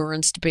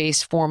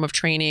endurance-based form of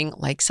training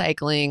like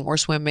cycling or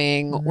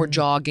swimming or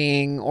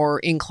jogging or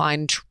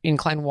incline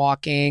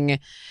walking.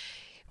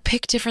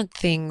 Pick different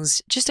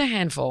things, just a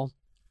handful,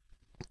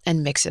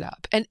 and mix it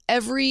up. And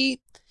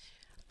every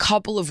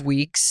couple of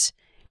weeks,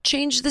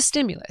 change the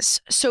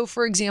stimulus. So,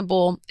 for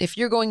example, if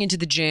you're going into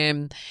the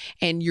gym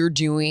and you're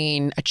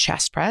doing a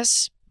chest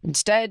press,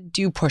 instead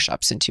do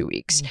push-ups in 2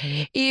 weeks.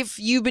 If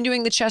you've been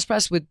doing the chest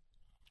press with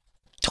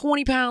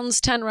 20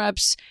 pounds, 10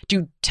 reps,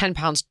 do 10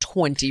 pounds,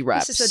 20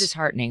 reps. This is so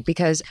disheartening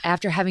because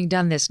after having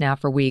done this now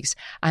for weeks,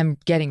 I'm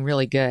getting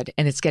really good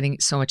and it's getting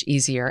so much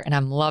easier and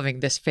I'm loving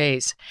this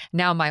phase.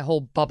 Now my whole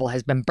bubble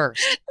has been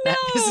burst. No,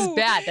 this is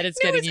bad that it's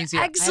getting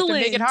easier. Excellent. I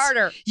have to make it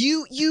harder.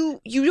 You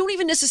don't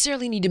even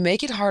necessarily need to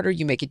make it harder.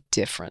 You make it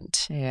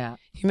different. Yeah.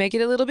 You make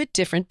it a little bit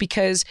different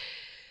because,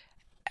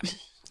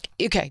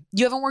 okay,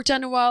 you haven't worked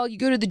out in a while. You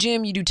go to the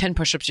gym, you do 10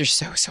 push-ups. You're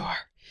so sore.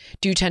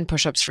 Do 10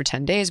 push-ups for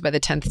 10 days. By the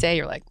 10th day,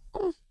 you're like,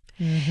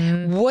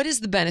 What is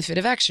the benefit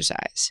of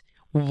exercise?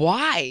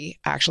 Why,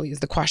 actually, is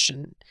the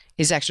question.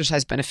 Is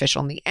exercise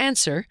beneficial? And the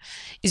answer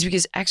is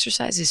because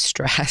exercise is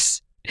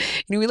stress.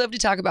 We love to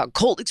talk about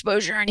cold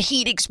exposure and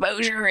heat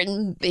exposure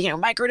and,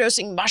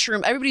 microdosing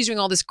mushroom. Everybody's doing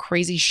all this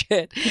crazy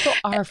shit. People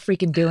are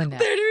freaking doing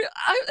that.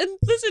 And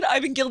listen,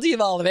 I've been guilty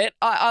of all of it.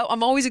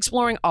 I'm always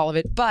exploring all of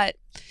it. But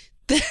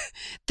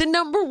the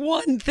number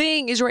one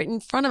thing is right in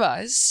front of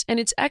us, and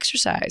it's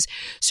exercise.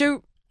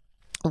 So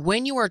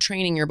when you are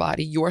training your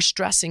body, you're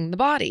stressing the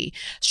body.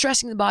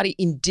 Stressing the body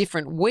in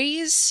different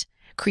ways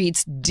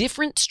creates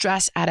different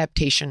stress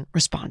adaptation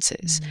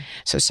responses.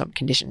 So some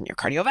condition your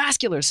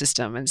cardiovascular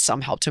system, and some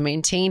help to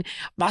maintain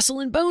muscle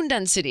and bone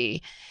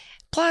density.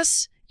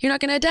 Plus, you're not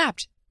going to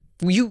adapt.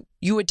 You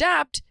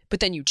adapt, but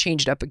then you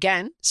change it up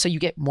again, so you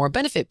get more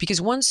benefit.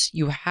 Because once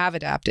you have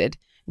adapted,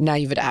 now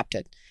you've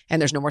adapted, and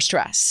there's no more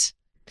stress.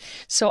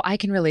 So I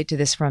can relate to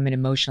this from an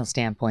emotional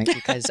standpoint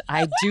because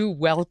I do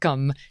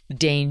welcome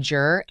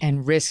danger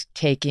and risk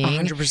taking.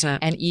 100%.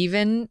 And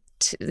even,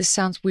 this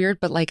sounds weird,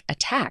 but like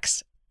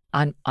attacks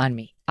on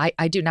me.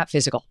 I do, not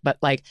physical, but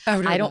like,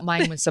 I don't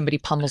mind when somebody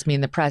pummels me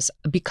in the press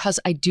because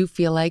I do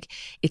feel like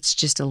it's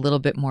just a little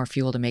bit more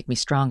fuel to make me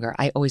stronger.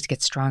 I always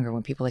get stronger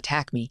when people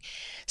attack me.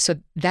 So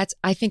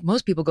I think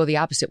most people go the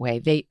opposite way.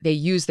 They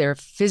use their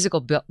physical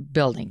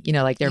building,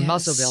 like their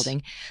muscle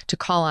building to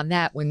call on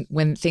that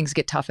when things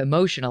get tough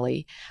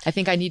emotionally. I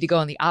think I need to go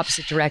in the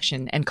opposite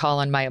direction and call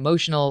on my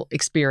emotional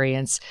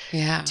experience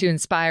to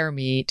inspire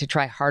me to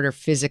try harder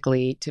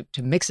physically,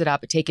 to mix it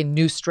up, take in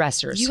new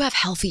stressors. You have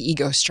healthy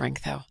ego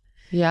strength though.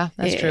 Yeah,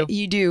 that's true.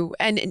 You do.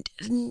 And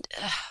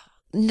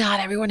not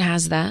everyone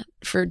has that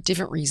for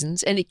different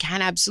reasons. And it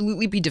can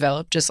absolutely be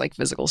developed just like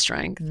physical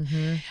strength.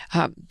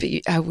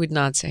 But I would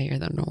not say you're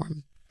the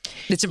norm.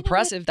 It's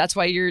impressive. That's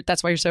why you're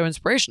so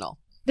inspirational.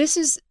 This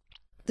is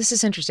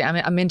interesting. I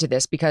mean, I'm into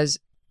this because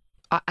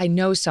I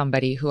know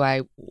somebody who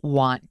I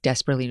want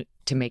desperately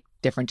to make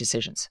different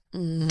decisions.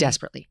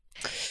 Desperately.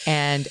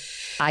 And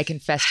I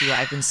confess to you,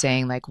 I've been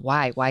saying like,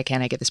 why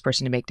can't I get this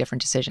person to make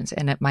different decisions?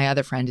 And my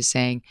other friend is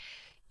saying,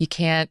 you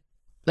can't,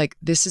 like,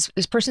 this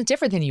person's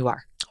different than you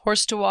are.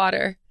 Horse to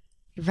water,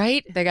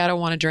 right? They gotta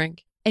want to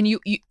drink. And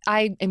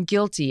I am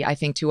guilty, I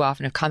think, too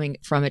often of coming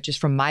from it just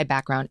from my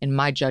background and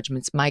my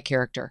judgments, my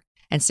character,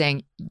 and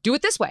saying, do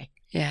it this way.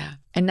 Yeah.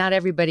 And not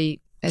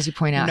everybody, as you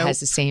point out, has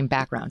the same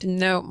background.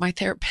 No, my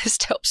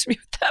therapist helps me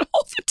with that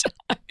all the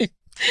time,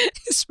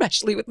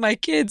 especially with my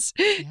kids.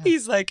 Yeah.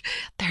 He's like,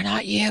 they're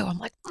not you. I'm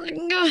like,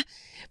 ugh.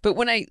 But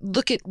when I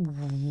look at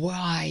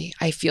why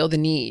I feel the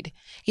need,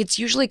 it's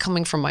usually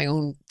coming from my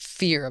own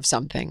fear of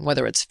something,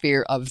 whether it's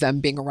fear of them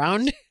being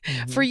around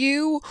for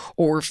you,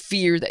 or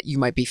fear that you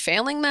might be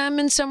failing them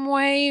in some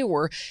way,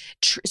 or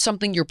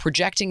something you're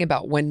projecting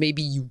about when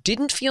maybe you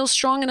didn't feel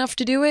strong enough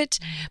to do it.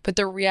 But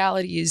the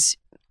reality is,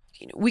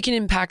 we can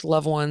impact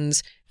loved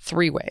ones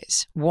 3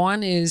 ways.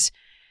 One is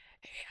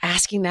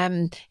asking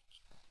them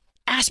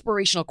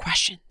aspirational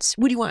questions.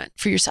 What do you want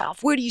for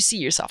yourself? Where do you see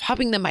yourself?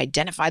 Helping them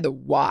identify the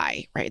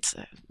why, right? It's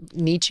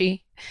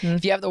Nietzsche.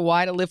 If you have the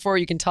why to live for,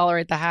 you can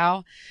tolerate the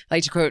how. I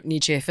like to quote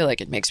Nietzsche. I feel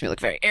like it makes me look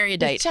very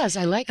erudite. It does.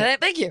 I like it.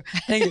 Thank you.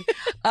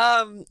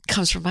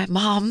 Comes from my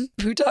mom,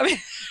 who taught me.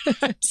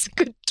 It's a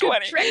good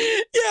 20.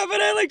 Yeah,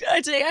 but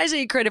I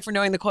take credit for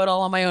knowing the quote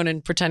all on my own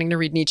and pretending to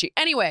read Nietzsche.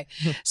 Anyway,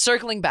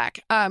 circling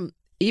back.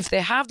 If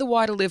they have the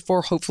why to live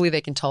for, hopefully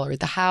they can tolerate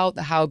the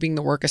how being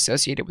the work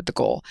associated with the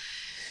goal.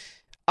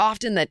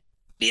 Often that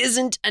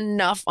isn't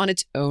enough on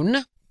its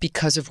own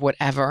because of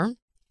whatever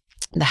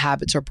the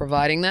habits are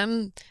providing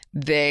them.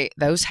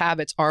 Those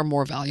habits are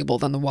more valuable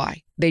than the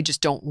why. They just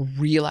don't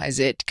realize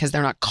it because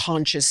they're not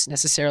conscious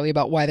necessarily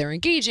about why they're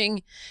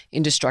engaging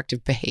in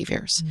destructive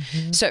behaviors.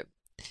 So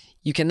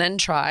you can then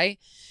try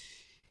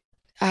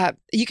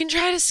You can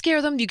try to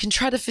scare them. You can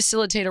try to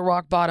facilitate a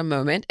rock bottom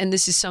moment. And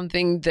this is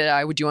something that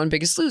I would do on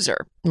Biggest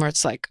Loser, where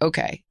it's like,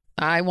 okay,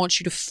 I want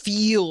you to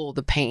feel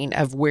the pain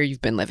of where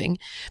you've been living,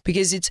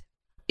 because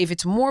if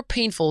it's more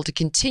painful to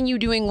continue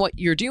doing what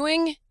you're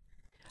doing,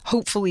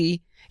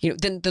 hopefully,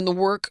 then the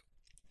work.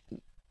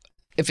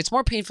 If it's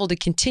more painful to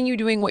continue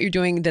doing what you're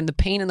doing than the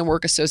pain and the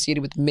work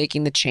associated with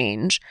making the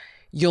change,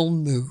 you'll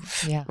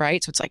move,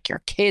 right? So it's like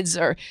your kids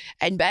are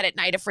in bed at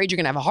night afraid you're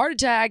going to have a heart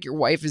attack. Your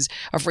wife is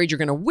afraid you're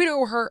going to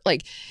widow her.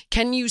 Like,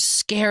 can you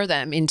scare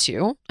them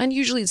into, and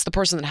usually it's the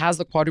person that has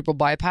the quadruple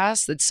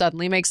bypass that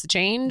suddenly makes the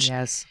change.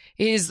 Yes.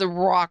 Is the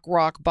rock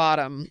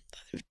bottom.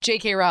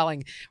 J.K.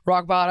 Rowling,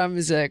 rock bottom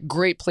is a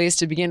great place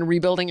to begin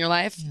rebuilding your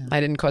life. Yeah. I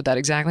didn't quote that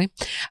exactly.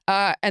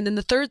 And then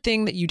the third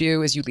thing that you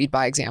do is you lead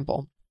by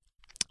example.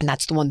 And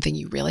that's the one thing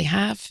you really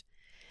have.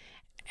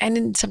 And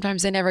then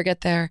sometimes they never get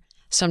there.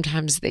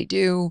 Sometimes they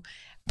do.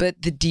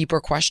 But the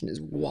deeper question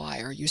is, why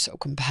are you so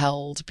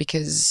compelled?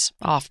 Because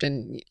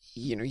often,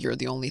 you're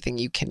the only thing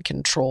you can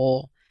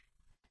control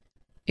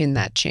in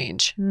that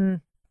change.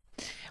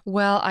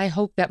 Well, I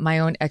hope that my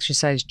own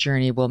exercise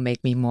journey will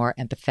make me more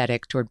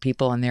empathetic toward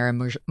people and their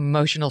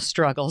emotional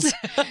struggles,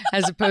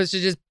 as opposed to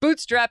just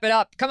bootstrap it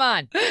up. Come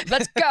on,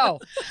 let's go.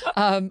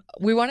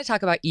 We want to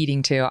talk about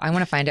eating too. I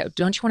want to find out,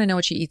 don't you want to know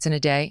what she eats in a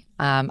day?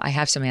 I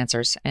have some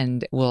answers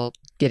and we'll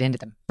get into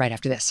them right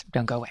after this.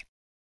 Don't go away.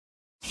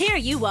 Here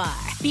you are,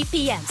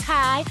 BPMs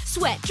high,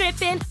 sweat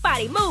dripping,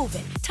 body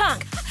moving,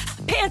 tongue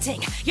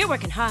panting. You're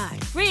working hard,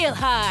 real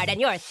hard, and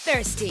you're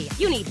thirsty.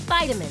 You need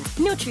vitamins,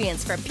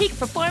 nutrients for peak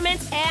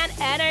performance and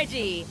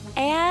energy.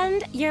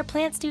 And your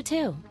plants do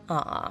too.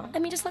 Aw, I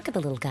mean, just look at the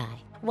little guy.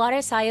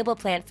 Water-soluble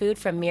plant food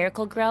from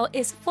Miracle Grow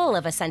is full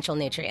of essential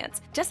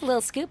nutrients. Just a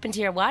little scoop into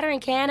your watering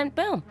can and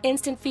boom,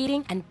 instant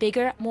feeding and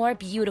bigger, more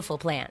beautiful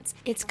plants.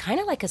 It's kind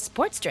of like a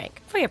sports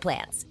drink for your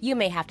plants. You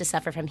may have to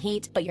suffer from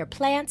heat, but your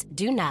plants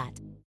do not.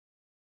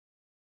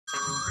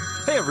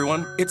 Hey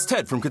everyone, it's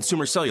Ted from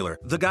Consumer Cellular,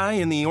 the guy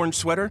in the orange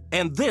sweater,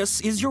 and this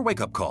is your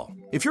wake-up call.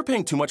 If you're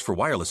paying too much for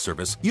wireless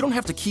service, you don't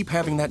have to keep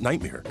having that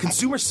nightmare.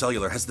 Consumer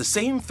Cellular has the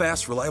same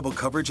fast, reliable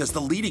coverage as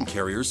the leading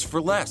carriers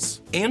for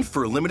less. And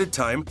for a limited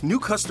time, new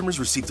customers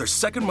receive their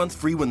second month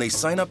free when they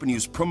sign up and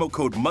use promo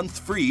code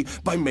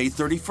MONTHFREE by May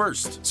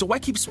 31st. So why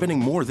keep spending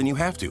more than you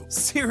have to?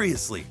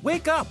 Seriously,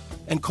 wake up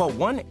and call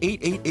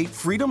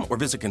 1-888-FREEDOM or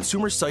visit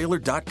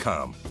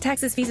consumercellular.com.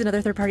 Taxes, fees, and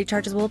other third-party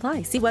charges will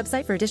apply. See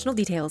website for additional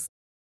details.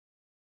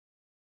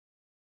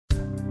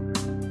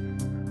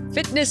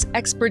 Fitness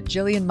expert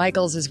Jillian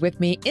Michaels is with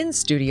me in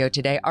studio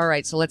today. All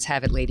right, so let's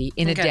have it, lady.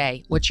 In a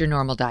day, what's your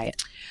normal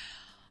diet?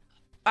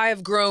 I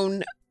have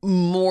grown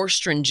more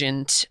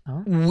stringent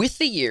with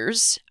the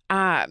years.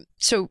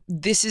 So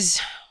this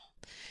is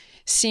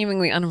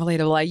seemingly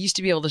unrelatable. I used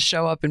to be able to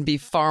show up and be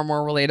far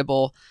more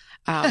relatable.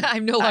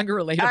 I'm no longer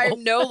relatable.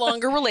 I'm no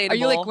longer relatable. Are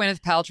you like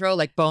Gwyneth Paltrow,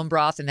 like bone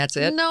broth and that's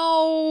it?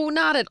 No,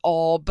 not at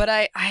all. But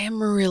I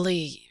am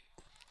really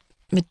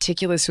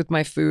meticulous with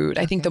my food.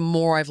 I think the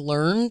more I've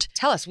learned.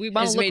 Tell us. We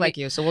want to look like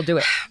you, so we'll do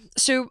it.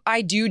 So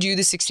I do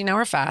the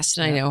 16-hour fast,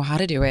 and I know how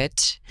to do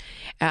it.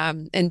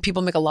 And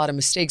people make a lot of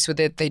mistakes with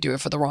it. They do it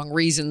for the wrong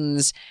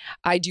reasons.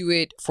 I do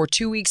it for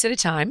 2 weeks at a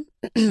time.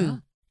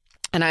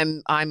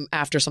 And I'm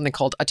after something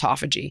called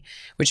autophagy,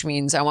 which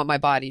means I want my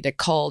body to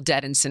cull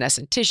dead and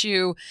senescent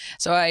tissue.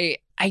 So I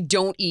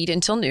don't eat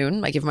until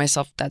noon. I give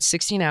myself that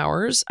 16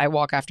 hours. I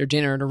walk after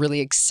dinner to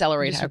really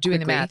accelerate how quickly. Doing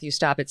the math, you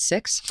stop at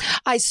 6?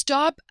 I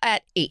stop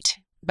at 8.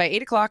 By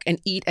 8 o'clock and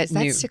eat at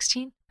noon. Is that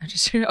 16?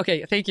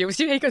 Okay, thank you.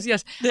 He goes,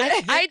 yes.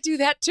 I do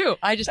that too.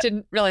 I just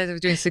didn't realize I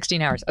was doing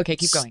 16 hours. Okay,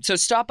 keep going. So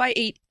stop by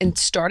 8 and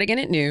start again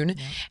at noon.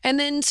 Yeah. And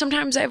then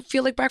sometimes I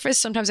feel like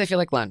breakfast, sometimes I feel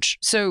like lunch.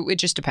 So it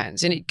just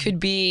depends. And it could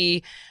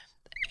be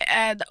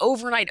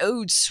overnight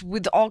oats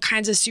with all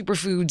kinds of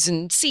superfoods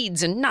and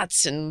seeds and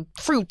nuts and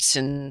fruits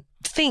and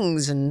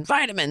things and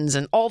vitamins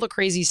and all the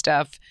crazy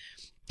stuff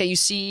that you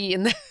see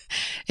in the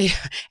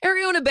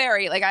Ariona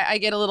Berry. Like I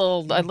get a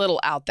little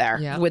out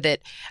there with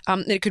it.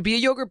 It could be a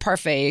yogurt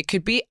parfait. It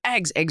could be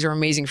eggs. Eggs are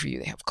amazing for you.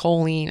 They have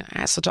choline,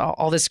 acid,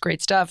 all this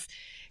great stuff.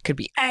 It could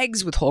be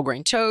eggs with whole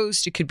grain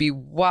toast. It could be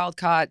wild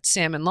caught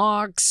salmon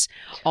lox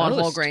on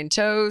whole grain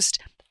toast.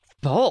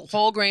 Both.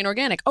 Whole grain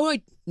organic. Oh,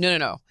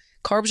 no.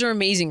 Carbs are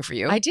amazing for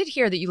you. I did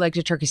hear that you liked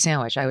a turkey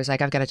sandwich. I was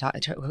like, I've got to talk.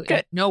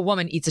 No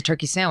woman eats a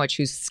turkey sandwich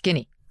who's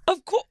skinny.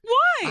 Of course.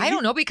 Why? I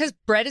don't know, because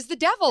bread is the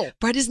devil.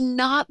 Bread is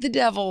not the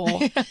devil.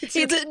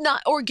 It's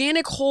not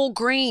organic whole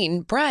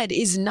grain. Bread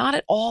is not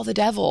at all the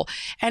devil.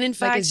 And in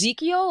fact,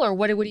 Ezekiel or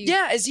what do you?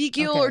 Yeah,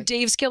 Ezekiel or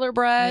Dave's Killer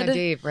Bread. Yeah,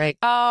 Dave, right?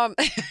 I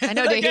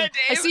know Dave. Dave.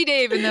 I see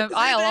Dave in the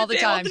aisle all the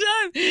time.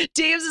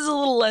 Dave's is a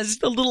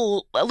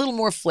little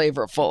more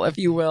flavorful, if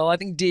you will. I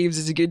think Dave's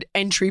is a good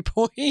entry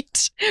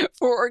point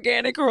for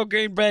organic whole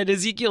grain bread.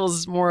 Ezekiel's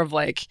is more of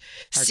like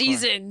hardcore.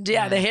 Seasoned.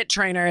 Yeah, the hit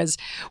trainer is.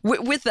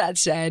 With that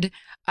said.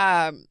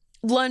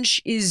 Lunch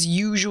is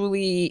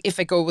usually, if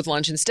I go with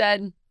lunch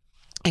instead,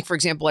 like for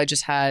example, I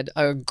just had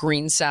a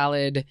green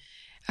salad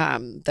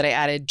that I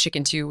added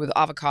chicken to with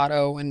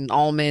avocado and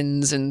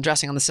almonds and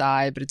dressing on the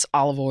side, but it's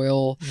olive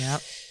oil.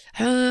 Yep.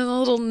 a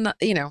little,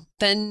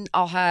 then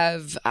I'll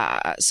have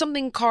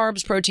something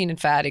carbs, protein, and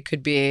fat. It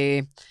could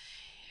be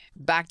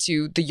back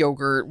to the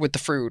yogurt with the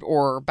fruit,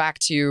 or back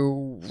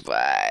to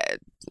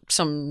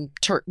some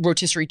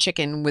rotisserie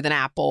chicken with an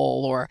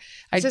apple. Or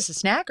is this a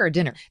snack or a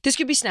dinner? This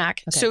could be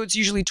snack. Okay. So it's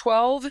usually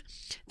 12.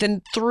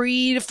 Then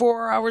 3 to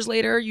 4 hours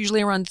later,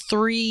 usually around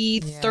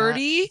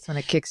 3:30, that's when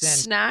it kicks in.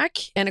 Snack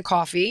and a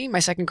coffee, my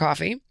second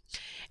coffee.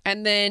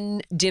 And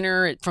then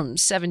dinner from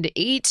 7 to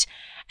 8.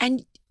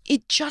 And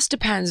it just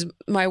depends.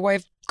 My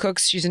wife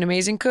cooks. She's an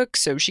amazing cook,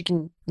 so she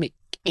can make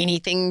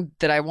anything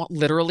that I want,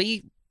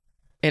 literally,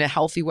 in a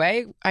healthy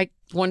way.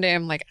 One day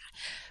I'm like,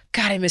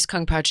 God, I miss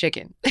Kung Pao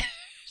chicken.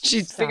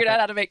 She's figured out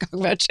how to make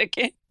Kung Pao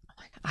chicken.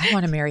 I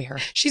want to marry her.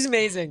 She's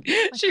amazing.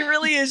 She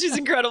really is. She's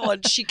incredible.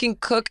 And she can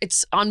cook.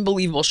 It's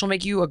unbelievable. She'll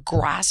make you a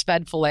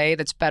grass-fed filet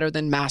that's better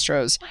than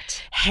Mastro's.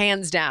 What?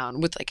 Hands down,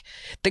 with like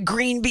the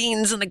green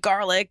beans and the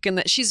garlic.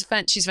 And she's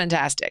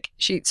fantastic.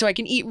 So I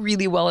can eat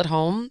really well at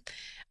home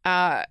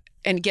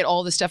and get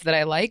all the stuff that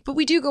I like. But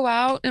we do go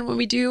out, and when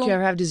we do... Do you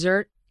ever have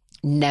dessert?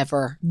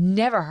 Never.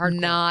 Never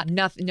hardcore.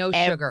 Nothing. No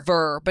sugar.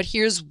 Ever. But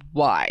here's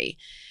why.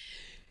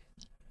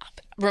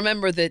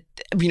 Remember that,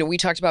 we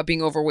talked about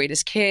being overweight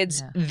as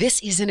kids. Yeah.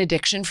 This is an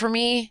addiction for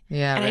me.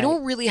 Yeah. And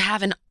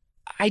right.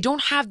 I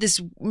don't have this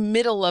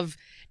middle of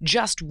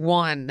just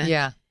one.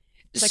 Yeah.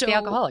 It's like the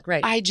alcoholic,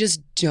 right? I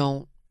just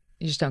don't.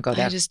 You just don't go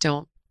there. I just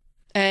don't.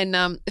 And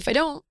if I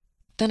don't,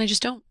 then I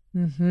just don't.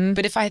 Mm-hmm.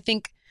 But if I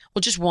think,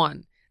 well, just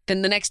one,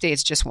 then the next day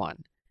it's just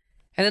one.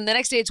 And then the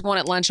next day it's one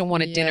at lunch and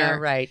one at dinner.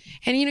 Right.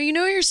 And you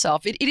know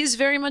yourself. It is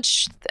very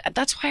much,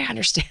 that's why I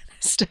understand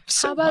this stuff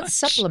so How about much.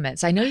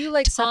 supplements? I know you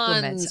like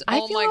supplements.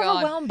 I feel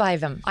overwhelmed by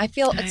them. I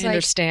feel it's I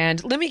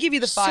understand. Let me give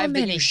you the 5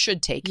 that you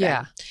should take.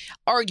 Yeah.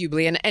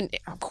 Arguably. And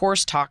of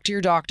course, talk to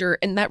your doctor.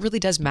 And that really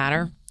does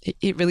matter.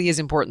 It really is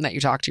important that you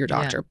talk to your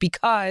doctor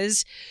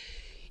because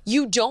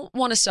you don't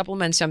want to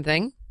supplement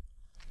something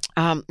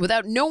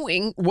without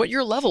knowing what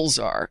your levels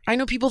are. I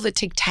know people that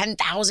take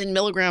 10,000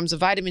 milligrams of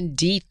vitamin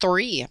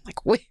D3. I'm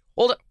like, wait,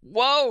 hold up.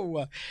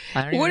 Whoa.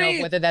 I don't even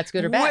know whether that's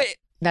good or bad.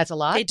 That's a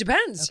lot? It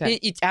depends. Okay.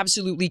 It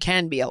absolutely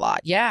can be a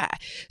lot. Yeah.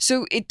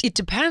 So it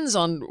depends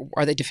on,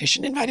 are they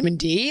deficient in vitamin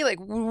D? Like,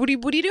 what are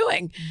you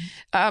doing?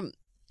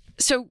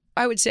 So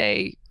I would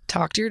say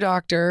talk to your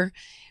doctor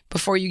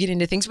before you get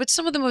into things. But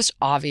some of the most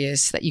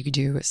obvious that you could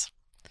do is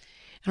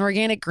an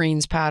organic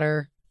greens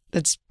powder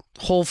that's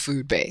whole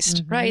food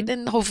based, right?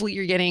 Then hopefully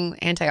you're getting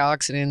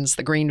antioxidants,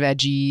 the green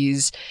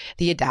veggies,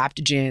 the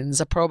adaptogens,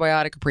 a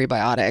probiotic, a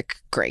prebiotic.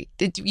 Great.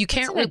 You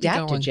can't really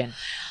adaptogen.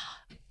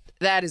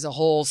 That is a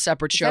whole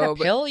separate show. Is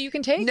that a pill you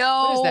can take?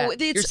 No. What is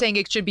that? You're saying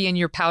it should be in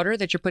your powder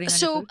that you're putting on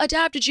your food?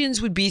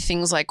 Adaptogens would be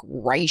things like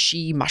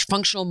reishi,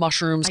 functional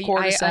mushrooms,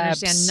 cordyceps. I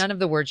understand none of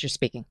the words you're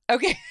speaking.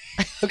 Okay.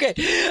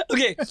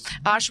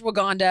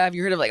 Ashwagandha. Have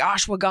you heard of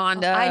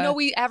ashwagandha? I know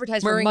we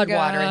advertise for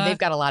Mudwater, and they've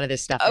got a lot of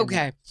this stuff.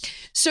 Okay.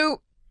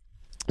 So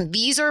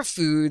these are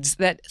foods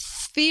that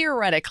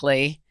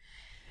theoretically...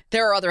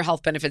 There are other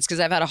health benefits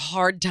because I've had a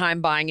hard time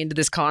buying into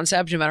this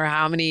concept, no matter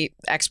how many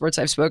experts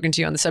I've spoken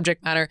to on the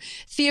subject matter.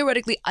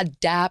 Theoretically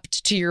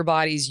adapt to your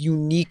body's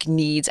unique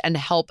needs and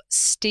help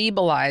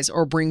stabilize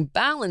or bring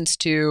balance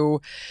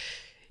to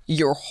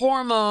your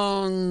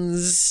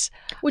hormones.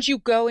 Would you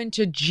go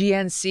into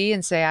GNC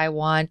and say, I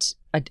want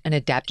an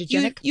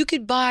adaptogenic? You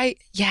could buy,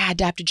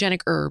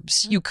 adaptogenic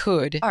herbs. You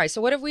could. All right.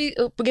 So what have we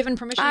given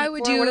permission I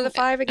would for? do What are the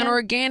 5 again? An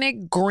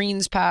organic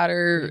greens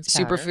powder,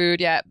 superfood.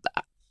 Yeah.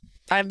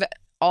 I'm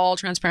all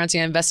transparency.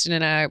 I invested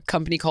in a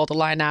company called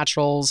Align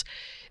Naturals.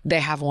 They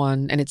have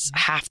one, and it's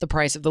half the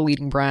price of the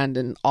leading brand,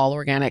 and all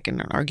organic, and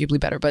arguably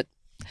better. But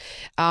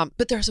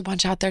there's a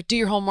bunch out there. Do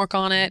your homework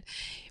on it.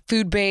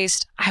 Food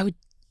based. I would,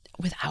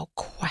 without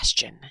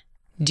question,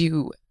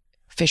 do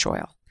fish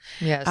oil.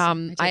 Yes.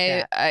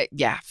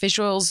 Fish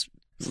oil's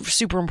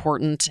super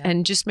important,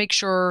 and just make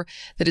sure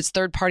that it's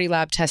third-party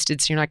lab tested,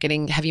 so you're not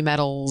getting heavy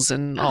metals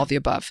and all the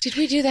above. Did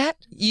we do that?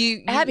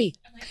 Abby.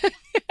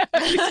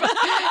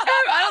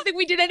 I don't think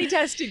we did any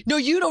testing. No,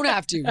 you don't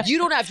have to. You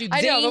don't have to.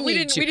 I know, but we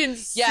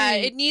didn't. Yeah,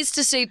 it needs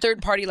to say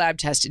third-party lab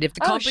tested. If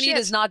the company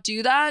does not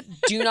do that,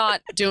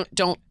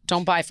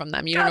 don't buy from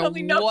them. You don't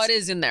know what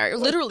is in there.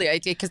 Literally,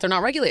 because they're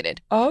not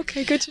regulated.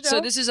 Okay, good to know. So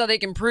this is how they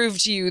can prove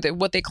to you that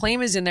what they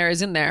claim is in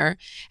there,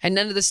 and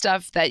none of the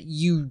stuff that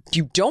you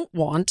don't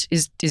want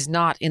is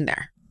not in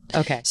there.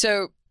 Okay.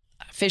 So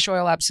fish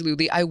oil,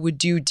 absolutely. I would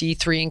do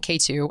D3 and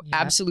K2,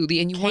 absolutely.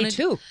 And you want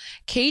K2.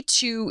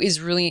 K2 is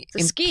really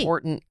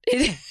important.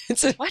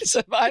 It's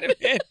a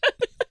vitamin.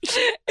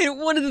 And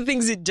one of the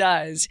things it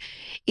does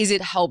is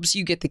it helps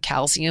you get the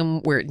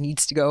calcium where it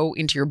needs to go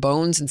into your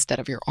bones instead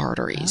of your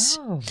arteries.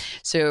 Oh.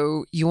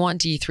 So you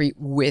want D3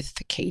 with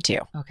K2.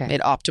 Okay.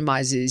 It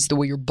optimizes the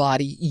way your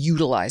body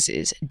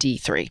utilizes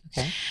D3.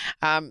 Okay.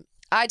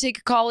 I take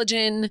a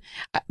collagen,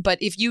 but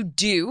if you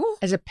do...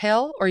 As a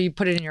pill, or you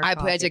put it in your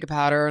coffee? I take a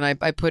powder, and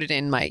I put it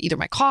in either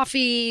my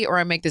coffee, or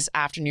I make this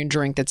afternoon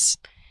drink that's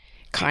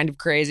kind of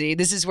crazy.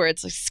 This is where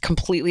it's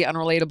completely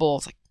unrelatable.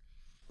 It's like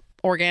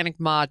organic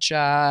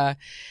matcha,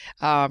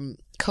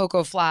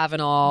 cocoa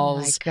flavanols.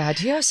 Oh my God.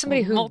 Do you have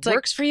somebody who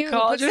works for you who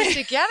puts this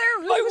together?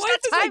 Who's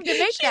got time to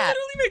make she that?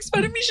 literally makes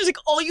fun of me. She's like,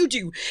 all you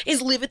do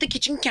is live at the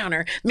kitchen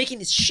counter making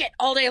this shit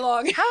all day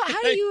long.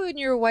 How do you and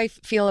your wife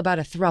feel about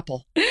a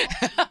throuple?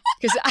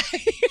 Because the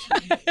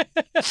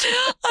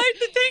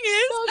thing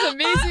is, sounds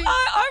amazing.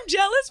 I'm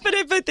jealous, but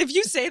if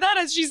you say that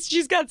as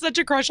she's got such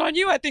a crush on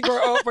you, I think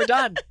we're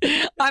done.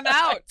 I'm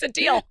out. It's a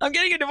deal. I'm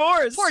getting a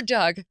divorce. Poor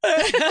Doug.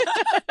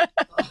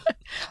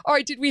 All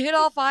right, did we hit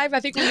all 5? I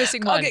think we're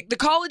missing one. Okay, the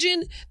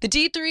collagen, the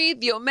D3,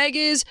 the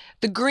omegas,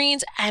 the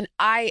greens, and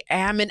I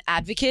am an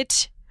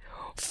advocate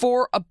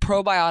for a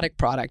probiotic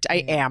product.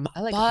 I am.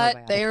 I like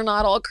but they are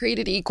not all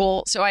created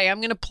equal. So I am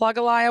going to plug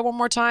Alaya one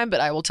more time,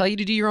 but I will tell you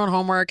to do your own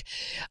homework.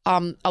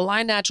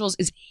 Align Naturals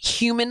is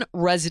human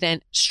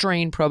resident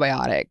strain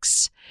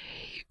probiotics,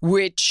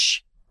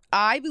 which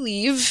I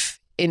believe,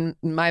 in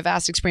my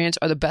vast experience,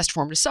 are the best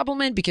form to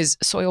supplement because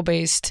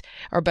soil-based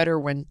are better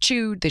when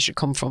chewed. They should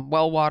come from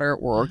well water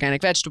or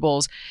organic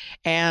vegetables.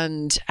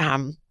 And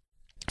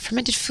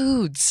fermented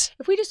foods.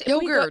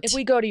 Yogurt. If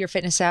we go to your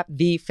fitness app,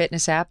 the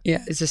fitness app,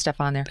 is this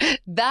stuff on there?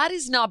 That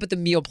is not, but the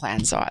meal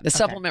plans are. The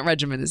supplement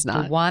regimen is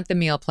not. We want the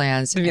meal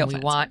plans, and we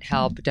want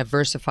help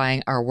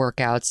diversifying our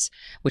workouts,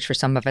 which for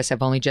some of us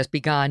have only just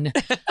begun.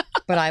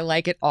 But I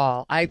like it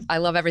all. I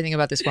love everything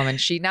about this woman.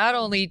 She not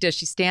only does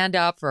she stand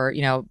up for,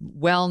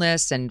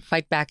 wellness and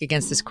fight back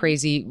against this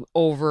crazy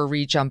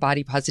overreach on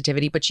body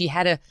positivity, but she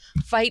had a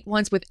fight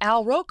once with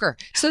Al Roker.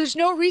 So there's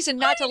no reason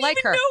not to like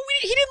her.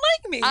 He didn't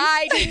like me.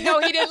 I didn't know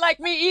he didn't like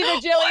me either,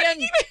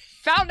 Jillian.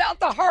 Found out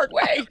the hard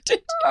way.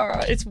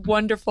 It's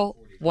wonderful.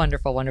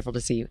 Wonderful, wonderful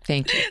to see you.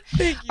 Thank you.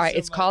 Thank you. All right,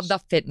 it's called The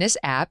Fitness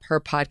App. Her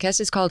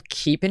podcast is called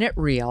Keeping It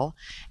Real.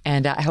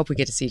 And I hope we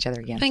get to see each other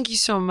again. Thank you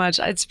so much.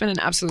 It's been an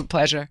absolute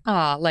pleasure.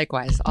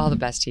 Likewise. All the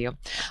best to you.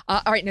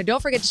 All right, now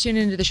don't forget to tune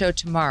into the show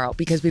tomorrow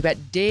because we've got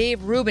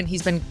Dave Rubin.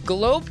 He's been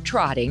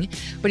globe-trotting,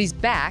 but he's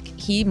back.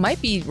 He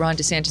might be Ron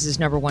DeSantis'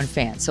 #1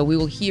 fan. So we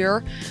will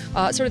hear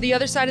sort of the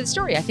other side of the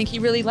story. I think he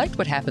really liked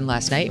what happened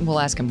last night, and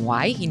we'll ask him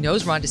why. He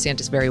knows Ron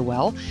DeSantis very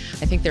well.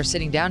 I think they're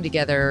sitting down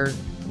together,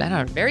 I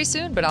don't know, very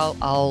soon, but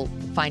I'll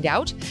find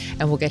out,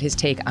 and we'll get his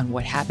take on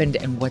what happened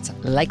and what's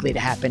likely to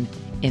happen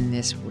in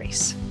this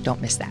race.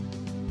 Don't miss that.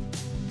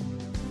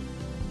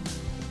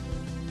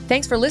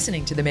 Thanks for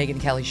listening to The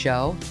Megyn Kelly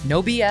Show.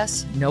 No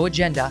BS, no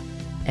agenda,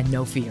 and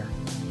no fear.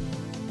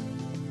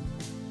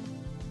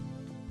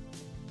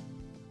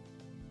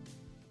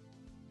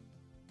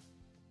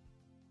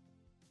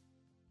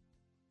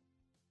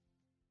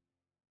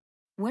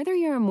 Whether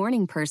you're a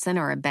morning person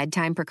or a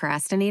bedtime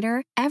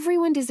procrastinator,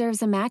 everyone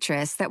deserves a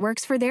mattress that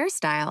works for their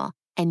style.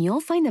 And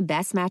you'll find the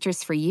best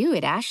mattress for you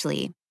at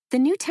Ashley. The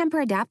new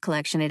Temper-Adapt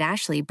collection at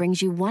Ashley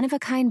brings you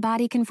one-of-a-kind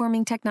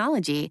body-conforming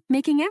technology,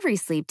 making every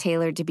sleep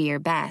tailored to be your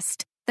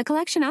best. The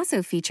collection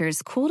also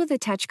features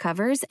cool-to-the-touch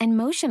covers and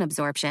motion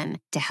absorption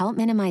to help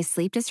minimize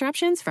sleep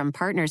disruptions from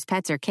partners,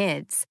 pets, or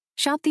kids.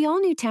 Shop the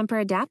all-new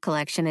Temper-Adapt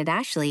collection at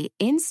Ashley,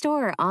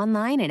 in-store or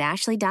online at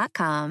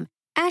ashley.com.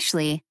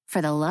 Ashley,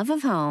 for the love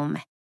of home.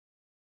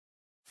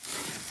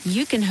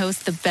 You can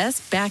host the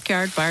best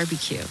backyard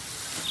barbecue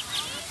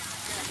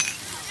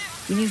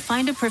when you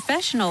find a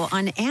professional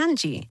on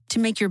Angie to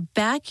make your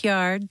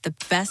backyard the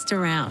best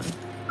around.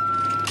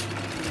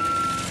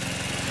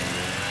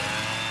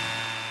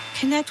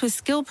 Connect with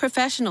skilled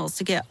professionals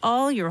to get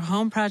all your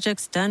home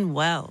projects done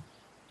well.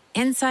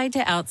 Inside to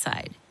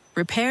outside,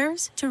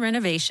 repairs to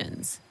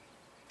renovations.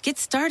 Get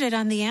started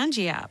on the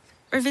Angie app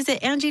or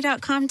visit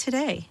Angie.com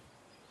today.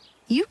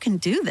 You can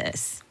do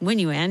this when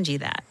you Angie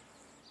that.